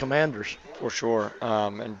tonight for the Commanders. For sure.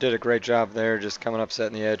 And did a great job there just coming up,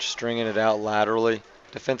 setting the edge, stringing it out laterally.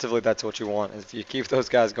 Defensively, that's what you want. If you keep those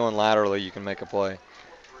guys going laterally, you can make a play.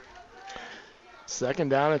 2nd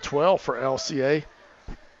down and 12 for LCA.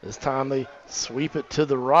 This time they sweep it to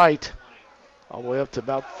the right, all the way up to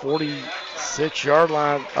about 46-yard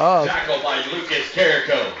line of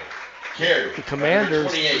the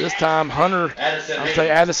Commanders. This time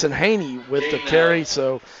Addison Haney with the carry.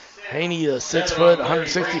 So Haney, a 6-foot,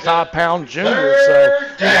 165-pound junior. So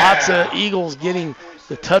lots of Eagles getting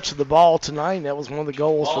the touch of the ball tonight, and that was one of the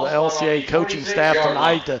goals for the LCA coaching staff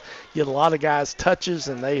tonight, to get a lot of guys touches,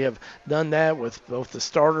 and they have done that with both the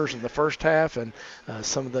starters in the first half and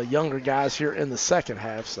some of the younger guys here in the second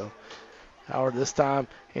half. So Howard this time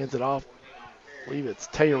hands it off. I believe it's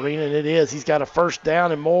Tayarina, and it is. He's got a 1st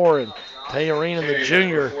down and more, and Tayarina, the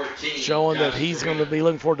junior, showing that he's going to be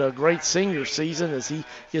looking forward to a great senior season as he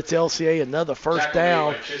gets LCA another 1st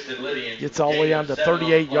down, gets all the way down to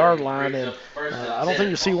 38-yard line, and I don't think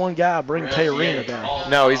you'll see one guy bring Tayarina down.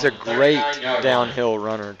 No, he's a great downhill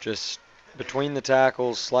runner, just between the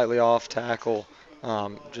tackles, slightly off tackle,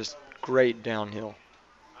 just great downhill.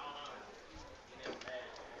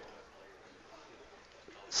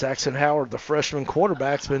 Saxon Howard, the freshman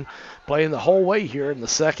quarterback, has been playing the whole way here in the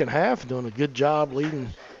second half, doing a good job leading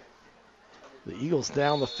the Eagles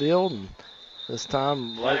down the field. And this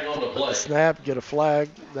time, right at the snap, get a flag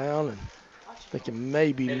down, and I think it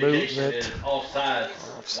may be movement.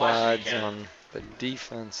 Offsides on the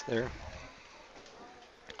defense there.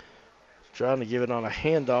 Trying to give it on a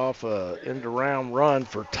handoff, end around run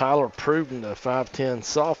for Tyler Pruden, the 5'10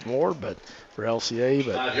 sophomore, but for LCA,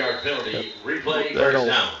 but 5-yard penalty, replay, that'll 1st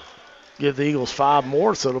down. Give the Eagles 5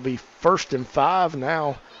 more, so it'll be 1st and 5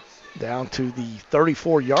 now, down to the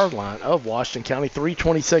 34-yard line of Washington County.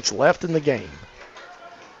 3:26 left in the game.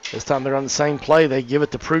 This time they're on the same play. They give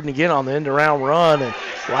it to Pruden again on the end around run, and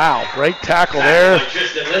wow, great tackle there.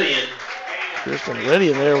 Tristan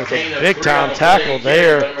Lydian there with a big-time tackle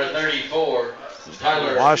there.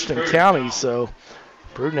 Washington County, so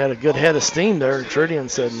Pruden had a good head of steam there. Tridian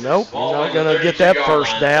said, nope, you're not going to get that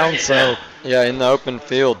 1st down. So yeah, in the open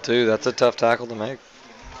field, too. That's a tough tackle to make.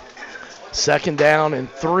 2nd down and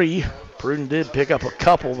 3. Pruden did pick up a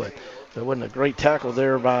couple, but there wasn't a great tackle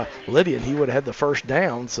there by Lydian. He would have had the 1st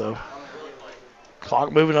down. So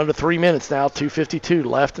clock moving under 3 minutes now, 2:52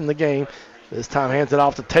 left in the game. This time hands it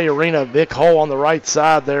off to Tayarina. Big hole on the right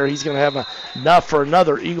side there. He's going to have enough for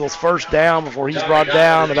another Eagles 1st down before he's brought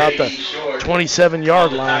down about the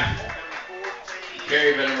 27-yard line.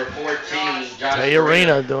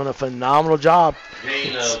 Tayarina doing a phenomenal job.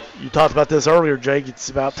 You talked about this earlier, Jake. It's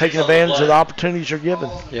about taking advantage of the opportunities you're given.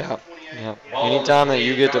 Yeah. Anytime that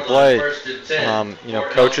you get to play,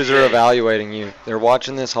 coaches are evaluating you. They're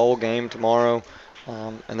watching this whole game tomorrow,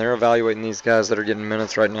 and they're evaluating these guys that are getting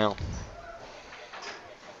minutes right now.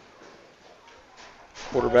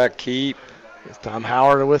 Quarterback keep. This time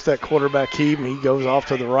Howard with that quarterback keep, and he goes off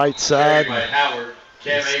to the right side.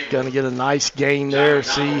 He's going to get a nice gain there.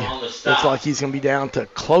 See, looks like he's going to be down to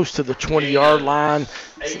close to the 20-yard line.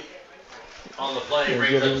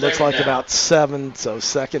 Looks like about 7, so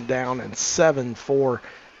 2nd down and 7 for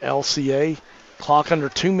LCA. Clock under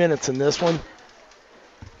 2 minutes in this one.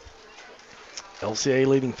 LCA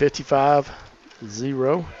leading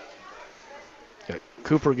 55-0. Got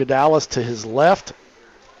Cooper Godalis to his left.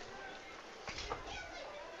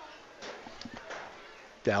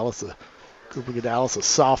 Cooper Dallas, a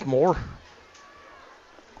sophomore.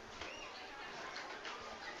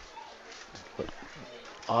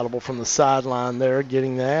 Audible from the sideline there,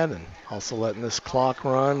 getting that, and also letting this clock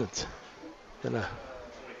run. It's been a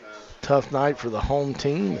tough night for the home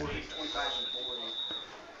team.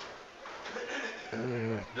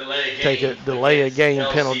 Delay a game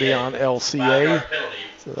penalty on LCA.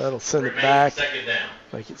 So that'll send it back,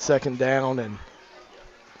 make it second down and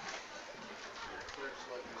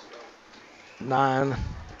 8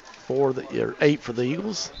 for the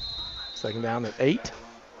Eagles. Second down at 8. I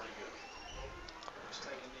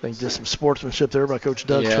think just some sportsmanship there by Coach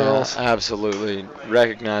Doug Charles. Absolutely.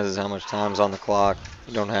 Recognizes how much time's on the clock.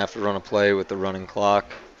 You don't have to run a play with the running clock.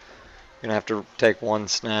 You're going to have to take one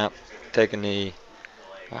snap, take a knee,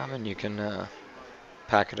 and you can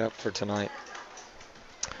pack it up for tonight.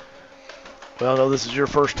 Well, I know this is your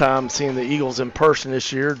first time seeing the Eagles in person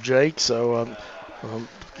this year, Jake, so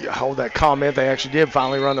hold that comment. They actually did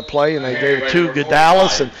finally run the play, and they gave it to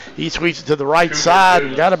Dallas, and he sweeps it to the right side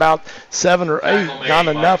and got about 7 or 8. Not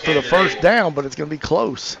enough for the first down, but it's going to be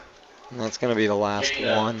close. And that's going to be the last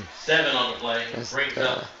one. 7 on the play.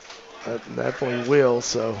 That definitely will.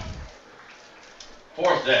 So.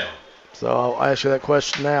 4th down. So I'll ask you that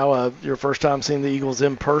question now. Your first time seeing the Eagles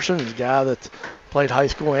in person, as a guy that played high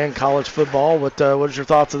school and college football. What is your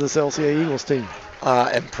thoughts of this LCA Eagles team?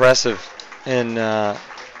 Impressive in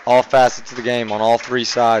all facets of the game on all 3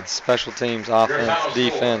 sides: special teams, offense,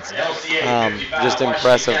 defense. Just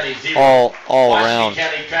impressive all around.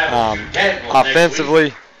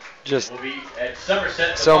 Offensively, just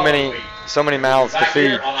so many mouths to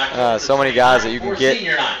feed, so many guys that you can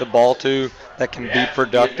get the ball to that can be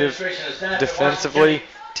productive. Defensively,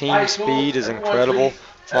 team speed is incredible,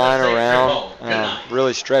 flying around,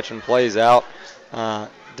 really stretching plays out.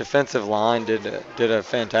 Defensive line did a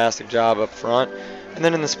fantastic job up front. And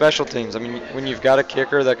then in the special teams, I mean, when you've got a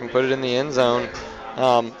kicker that can put it in the end zone,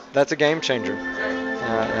 that's a game changer.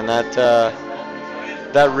 And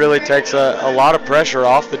that really takes a lot of pressure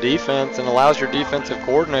off the defense and allows your defensive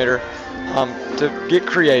coordinator to get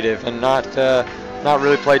creative and not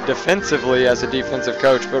really play defensively as a defensive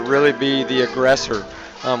coach, but really be the aggressor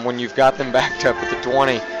when you've got them backed up at the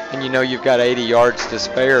 20 and you know you've got 80 yards to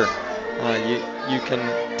spare. You can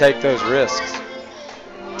take those risks.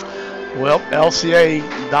 Well, LCA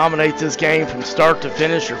dominates this game from start to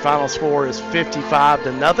finish. Your final score is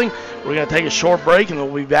 55-0. We're going to take a short break, and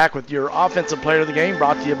we'll be back with your offensive player of the game,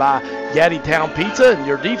 brought to you by Gaddytown Pizza, and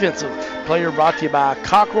your defensive player brought to you by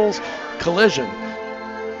Cockrell's Collision.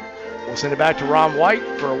 We'll send it back to Ron White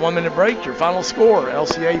for a 1-minute break. Your final score,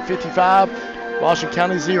 LCA 55, Washington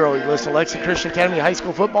County 0. You listen to Lexington Christian Academy High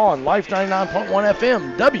School Football on Life 99.1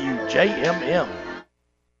 FM, WJMM.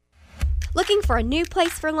 Looking for a new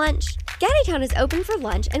place for lunch? Gaddytown is open for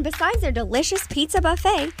lunch, and besides their delicious pizza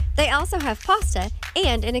buffet, they also have pasta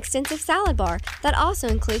and an extensive salad bar that also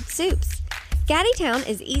includes soups. Gaddytown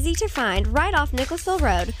is easy to find right off Nicholsville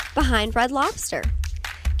Road behind Red Lobster.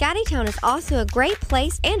 Gaddytown is also a great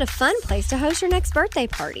place and a fun place to host your next birthday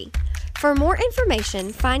party. For more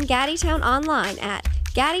information, find Gaddytown online at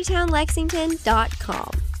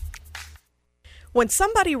gaddytownlexington.com. When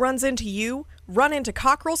somebody runs into you, run into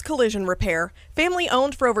Cockrell's Collision Repair, family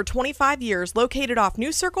owned for over 25 years, located off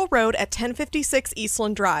New Circle Road at 1056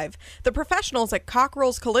 Eastland Drive. The professionals at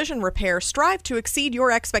Cockrell's Collision Repair strive to exceed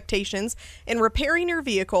your expectations in repairing your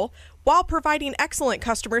vehicle while providing excellent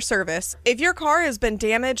customer service. If your car has been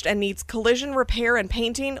damaged and needs collision repair and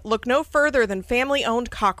painting, look no further than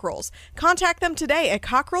family-owned Cockrell's. Contact them today at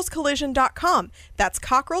cockrellscollision.com. That's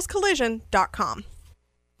cockrellscollision.com.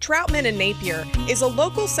 Troutman and Napier is a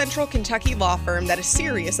local Central Kentucky law firm that is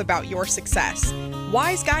serious about your success.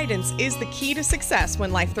 Wise guidance is the key to success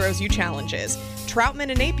when life throws you challenges. Troutman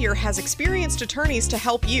and Napier has experienced attorneys to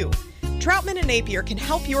help you. Troutman and Napier can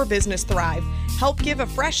help your business thrive, help give a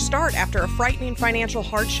fresh start after a frightening financial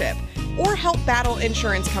hardship, or help battle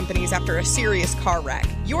insurance companies after a serious car wreck.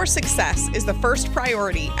 Your success is the first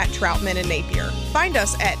priority at Troutman and Napier. Find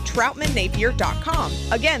us at troutmannapier.com.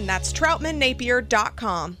 Again, that's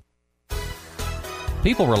troutmannapier.com.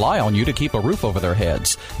 People rely on you to keep a roof over their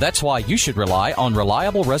heads. That's why you should rely on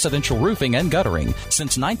Reliable Residential Roofing and Guttering.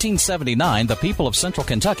 Since 1979, the people of Central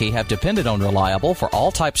Kentucky have depended on Reliable for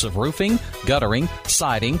all types of roofing, guttering,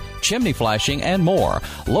 siding, chimney flashing, and more.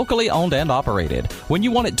 Locally owned and operated. When you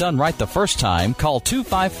want it done right the first time, call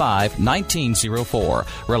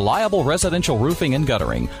 255-1904. Reliable Residential Roofing and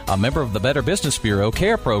Guttering, a member of the Better Business Bureau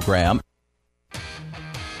CARE program.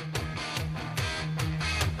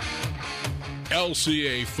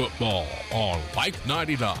 LCA football on Life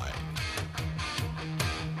 99.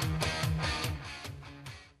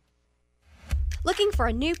 Looking for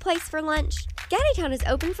a new place for lunch? Gaddytown is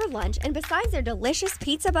open for lunch, and besides their delicious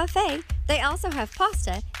pizza buffet, they also have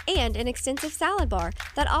pasta and an extensive salad bar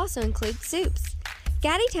that also includes soups.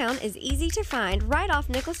 Gaddytown is easy to find right off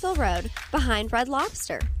Nicholsville Road behind Red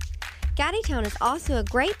Lobster. Gaddytown is also a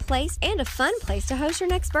great place and a fun place to host your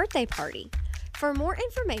next birthday party. For more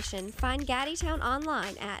information, find Gaddytown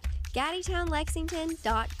online at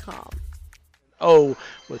gaddytownlexington.com.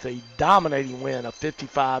 With a dominating win of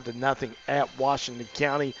 55-0 at Washington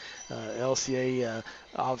County. LCA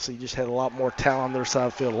obviously just had a lot more talent on their side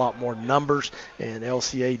of the field, a lot more numbers, and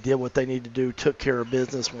LCA did what they needed to do, took care of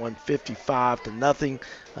business, won 55-0.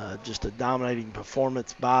 Just a dominating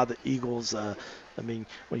performance by the Eagles. When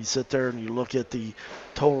you sit there and you look at the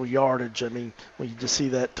total yardage, when you just see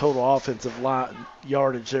that total offensive line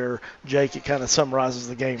yardage there, Jake, it kind of summarizes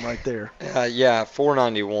the game right there.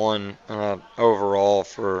 491 overall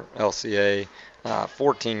for LCA,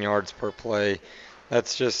 14 yards per play.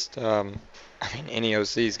 That's just, any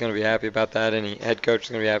OC is going to be happy about that. Any head coach is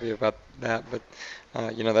going to be happy about that. But,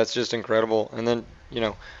 that's just incredible. And then,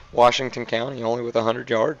 Washington County only with 100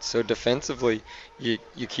 yards. So defensively, you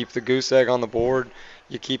keep the goose egg on the board.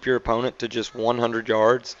 You keep your opponent to just 100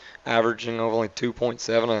 yards, averaging only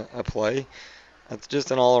 2.7 a play. That's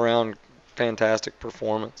just an all-around fantastic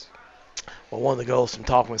performance. Well, one of the goals from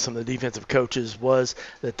talking with some of the defensive coaches was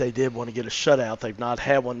that they did want to get a shutout. They've not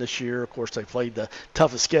had one this year. Of course, they played the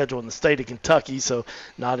toughest schedule in the state of Kentucky, so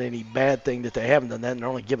not any bad thing that they haven't done that. And they're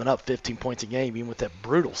only giving up 15 points a game, even with that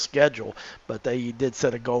brutal schedule. But they did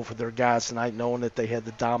set a goal for their guys tonight, knowing that they had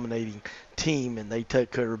the dominating team, and they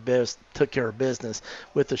took care of business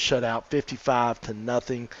with the shutout,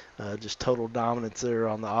 55-0. Just total dominance there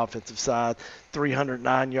on the offensive side.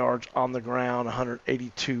 309 yards on the ground,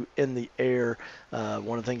 182 in the air.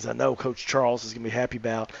 One of the things I know Coach Charles is going to be happy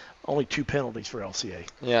about, only 2 penalties for LCA.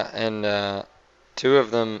 Yeah, and 2 of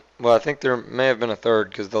them, well, I think there may have been a third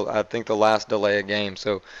because I think the last delay a game.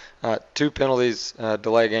 So 2 penalties,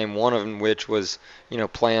 delay a game, one of them which was,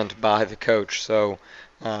 planned by the coach. So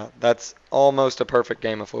that's almost a perfect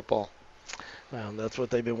game of football. Well, that's what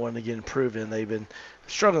they've been wanting to get improved in. They've been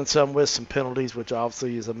struggling some with some penalties, which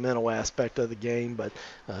obviously is a mental aspect of the game. But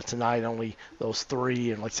tonight, only those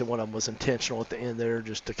 3, and like I said, one of them was intentional at the end there,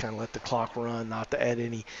 just to kind of let the clock run, not to add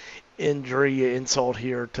any injury insult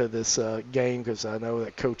here to this game, because I know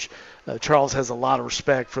that Coach Charles has a lot of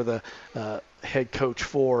respect for the head coach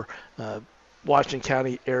for Washington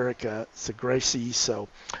County, Eric Segresi.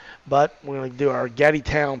 But we're going to do our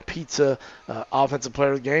Gaddytown Pizza Offensive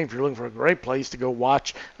Player of the Game. If you're looking for a great place to go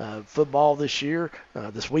watch football this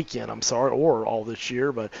weekend, or all this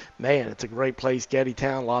year. But, man, it's a great place,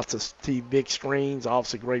 Gaddytown. Lots of big screens,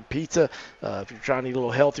 obviously great pizza. If you're trying to eat a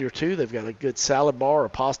little healthier, too, they've got a good salad bar or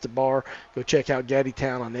pasta bar. Go check out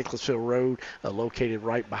Gaddytown on Nicholasville Road, located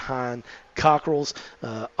right behind Cockrell's.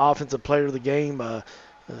 Offensive Player of the Game,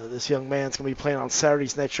 this young man's going to be playing on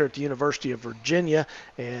Saturdays next year at the University of Virginia,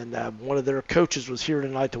 and one of their coaches was here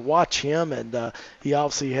tonight to watch him, and he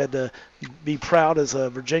obviously had to be proud as a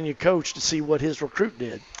Virginia coach to see what his recruit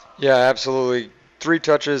did. Yeah, absolutely. 3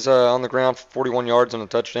 touches on the ground for 41 yards and a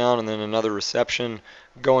touchdown, and then another reception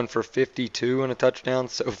going for 52 and a touchdown.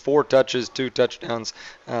 So 4 touches, 2 touchdowns.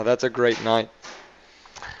 That's a great night.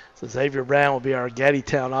 So Xavier Brown will be our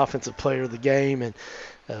Gaddytown Offensive Player of the Game, and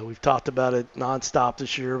we've talked about it nonstop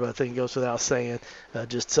this year, but I think it goes without saying,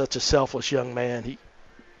 just such a selfless young man. He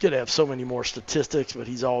could have so many more statistics, but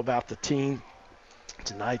he's all about the team.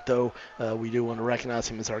 Tonight, though, we do want to recognize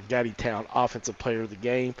him as our Gaddytown Offensive Player of the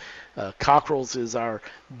Game. Cockrell's is our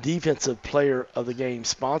Defensive Player of the Game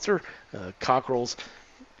sponsor. Cockrell's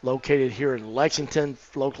located here in Lexington,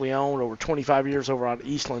 locally owned, over 25 years over on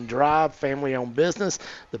Eastland Drive, family-owned business.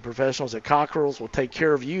 The professionals at Cockrell's will take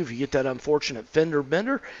care of you if you get that unfortunate fender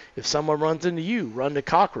bender. If someone runs into you, run to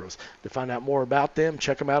Cockrell's. To find out more about them,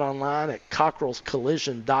 check them out online at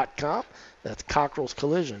cockrellscollision.com. That's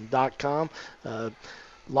cockrellscollision.com.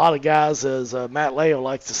 A lot of guys, as Matt Leo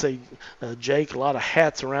likes to say, Jake, a lot of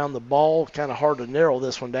hats around the ball. Kind of hard to narrow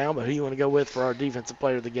this one down, but who do you want to go with for our Defensive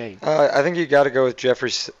Player of the Game? I think you got to go with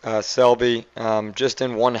Jeffrey Selby. Just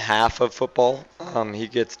in one half of football, he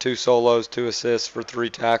gets 2 solos, 2 assists for 3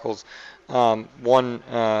 tackles, 1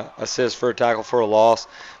 assist for a tackle for a loss.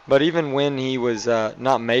 But even when he was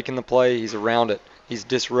not making the play, he's around it. He's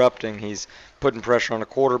disrupting. He's putting pressure on a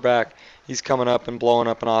quarterback. He's coming up and blowing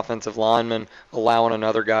up an offensive lineman, allowing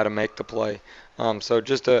another guy to make the play. So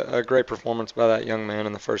just a great performance by that young man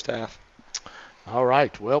in the first half. All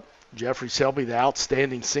right. Well, Jeffrey Selby, the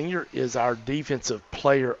outstanding senior, is our Defensive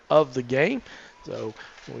Player of the Game. So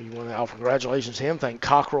We want to offer congratulations to him. Thank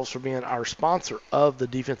Cockrells for being our sponsor of the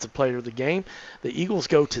Defensive Player of the Game. The Eagles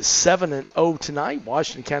go to 7-0 tonight.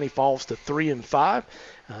 Washington County falls to 3-5.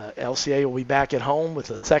 LCA will be back at home with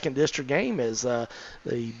a second district game as the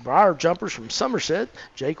Briar Jumpers from Somerset,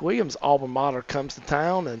 Jake Williams' alma mater, comes to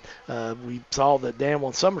town, and we saw that Danville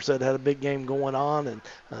and Somerset had a big game going on,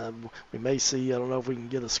 and we may see, I don't know if we can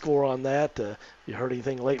get a score on that. You heard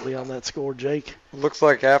anything lately on that score, Jake? Looks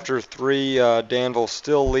like after 3, Danville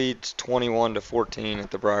still leads 21-14 at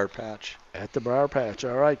the Briar Patch. At the Briar Patch.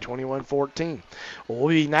 All right, 21-14. Well,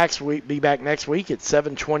 we'll be back next week at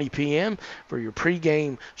 7:20 p.m. for your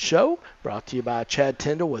pregame show, brought to you by Chad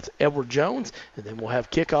Tyndall with Edward Jones. And then we'll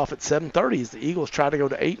have kickoff at 7:30 as the Eagles try to go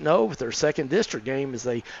to 8-0 with their second district game as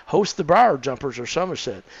they host the Briar Jumpers or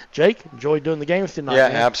Somerset. Jake, enjoyed doing the game tonight. Yeah,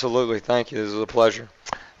 man. Absolutely. Thank you. This was a pleasure.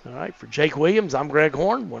 All right, for Jake Williams, I'm Greg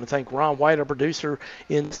Horn. Want to thank Ron White, our producer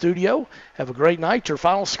in the studio. Have a great night. Your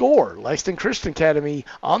final score, Lexington Christian Academy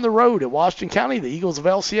on the road at Washington County. The Eagles of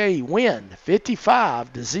LCA win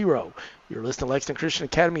 55-0. You're listening to Lexington Christian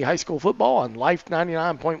Academy High School Football on Life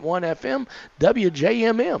 99.1 FM,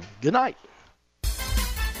 WJMM. Good night.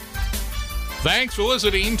 Thanks for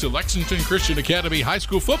listening to Lexington Christian Academy High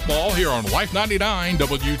School Football here on Life 99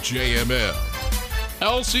 WJML.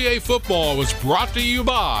 LCA football was brought to you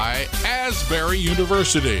by Asbury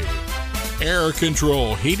University, Air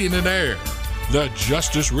Control Heating and Air, the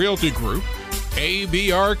Justice Realty Group,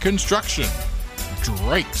 ABR Construction,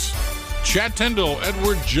 Drake's, Chad Tyndall,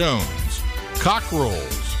 Edward Jones,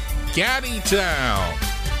 Cockrells, Gaddytown,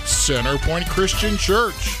 Centerpoint Christian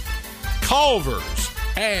Church, Culver's,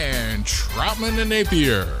 and Troutman and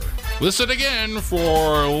Napier. Listen again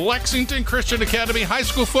for Lexington Christian Academy High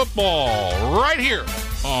School Football right here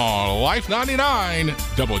on Life 99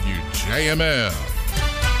 WJML.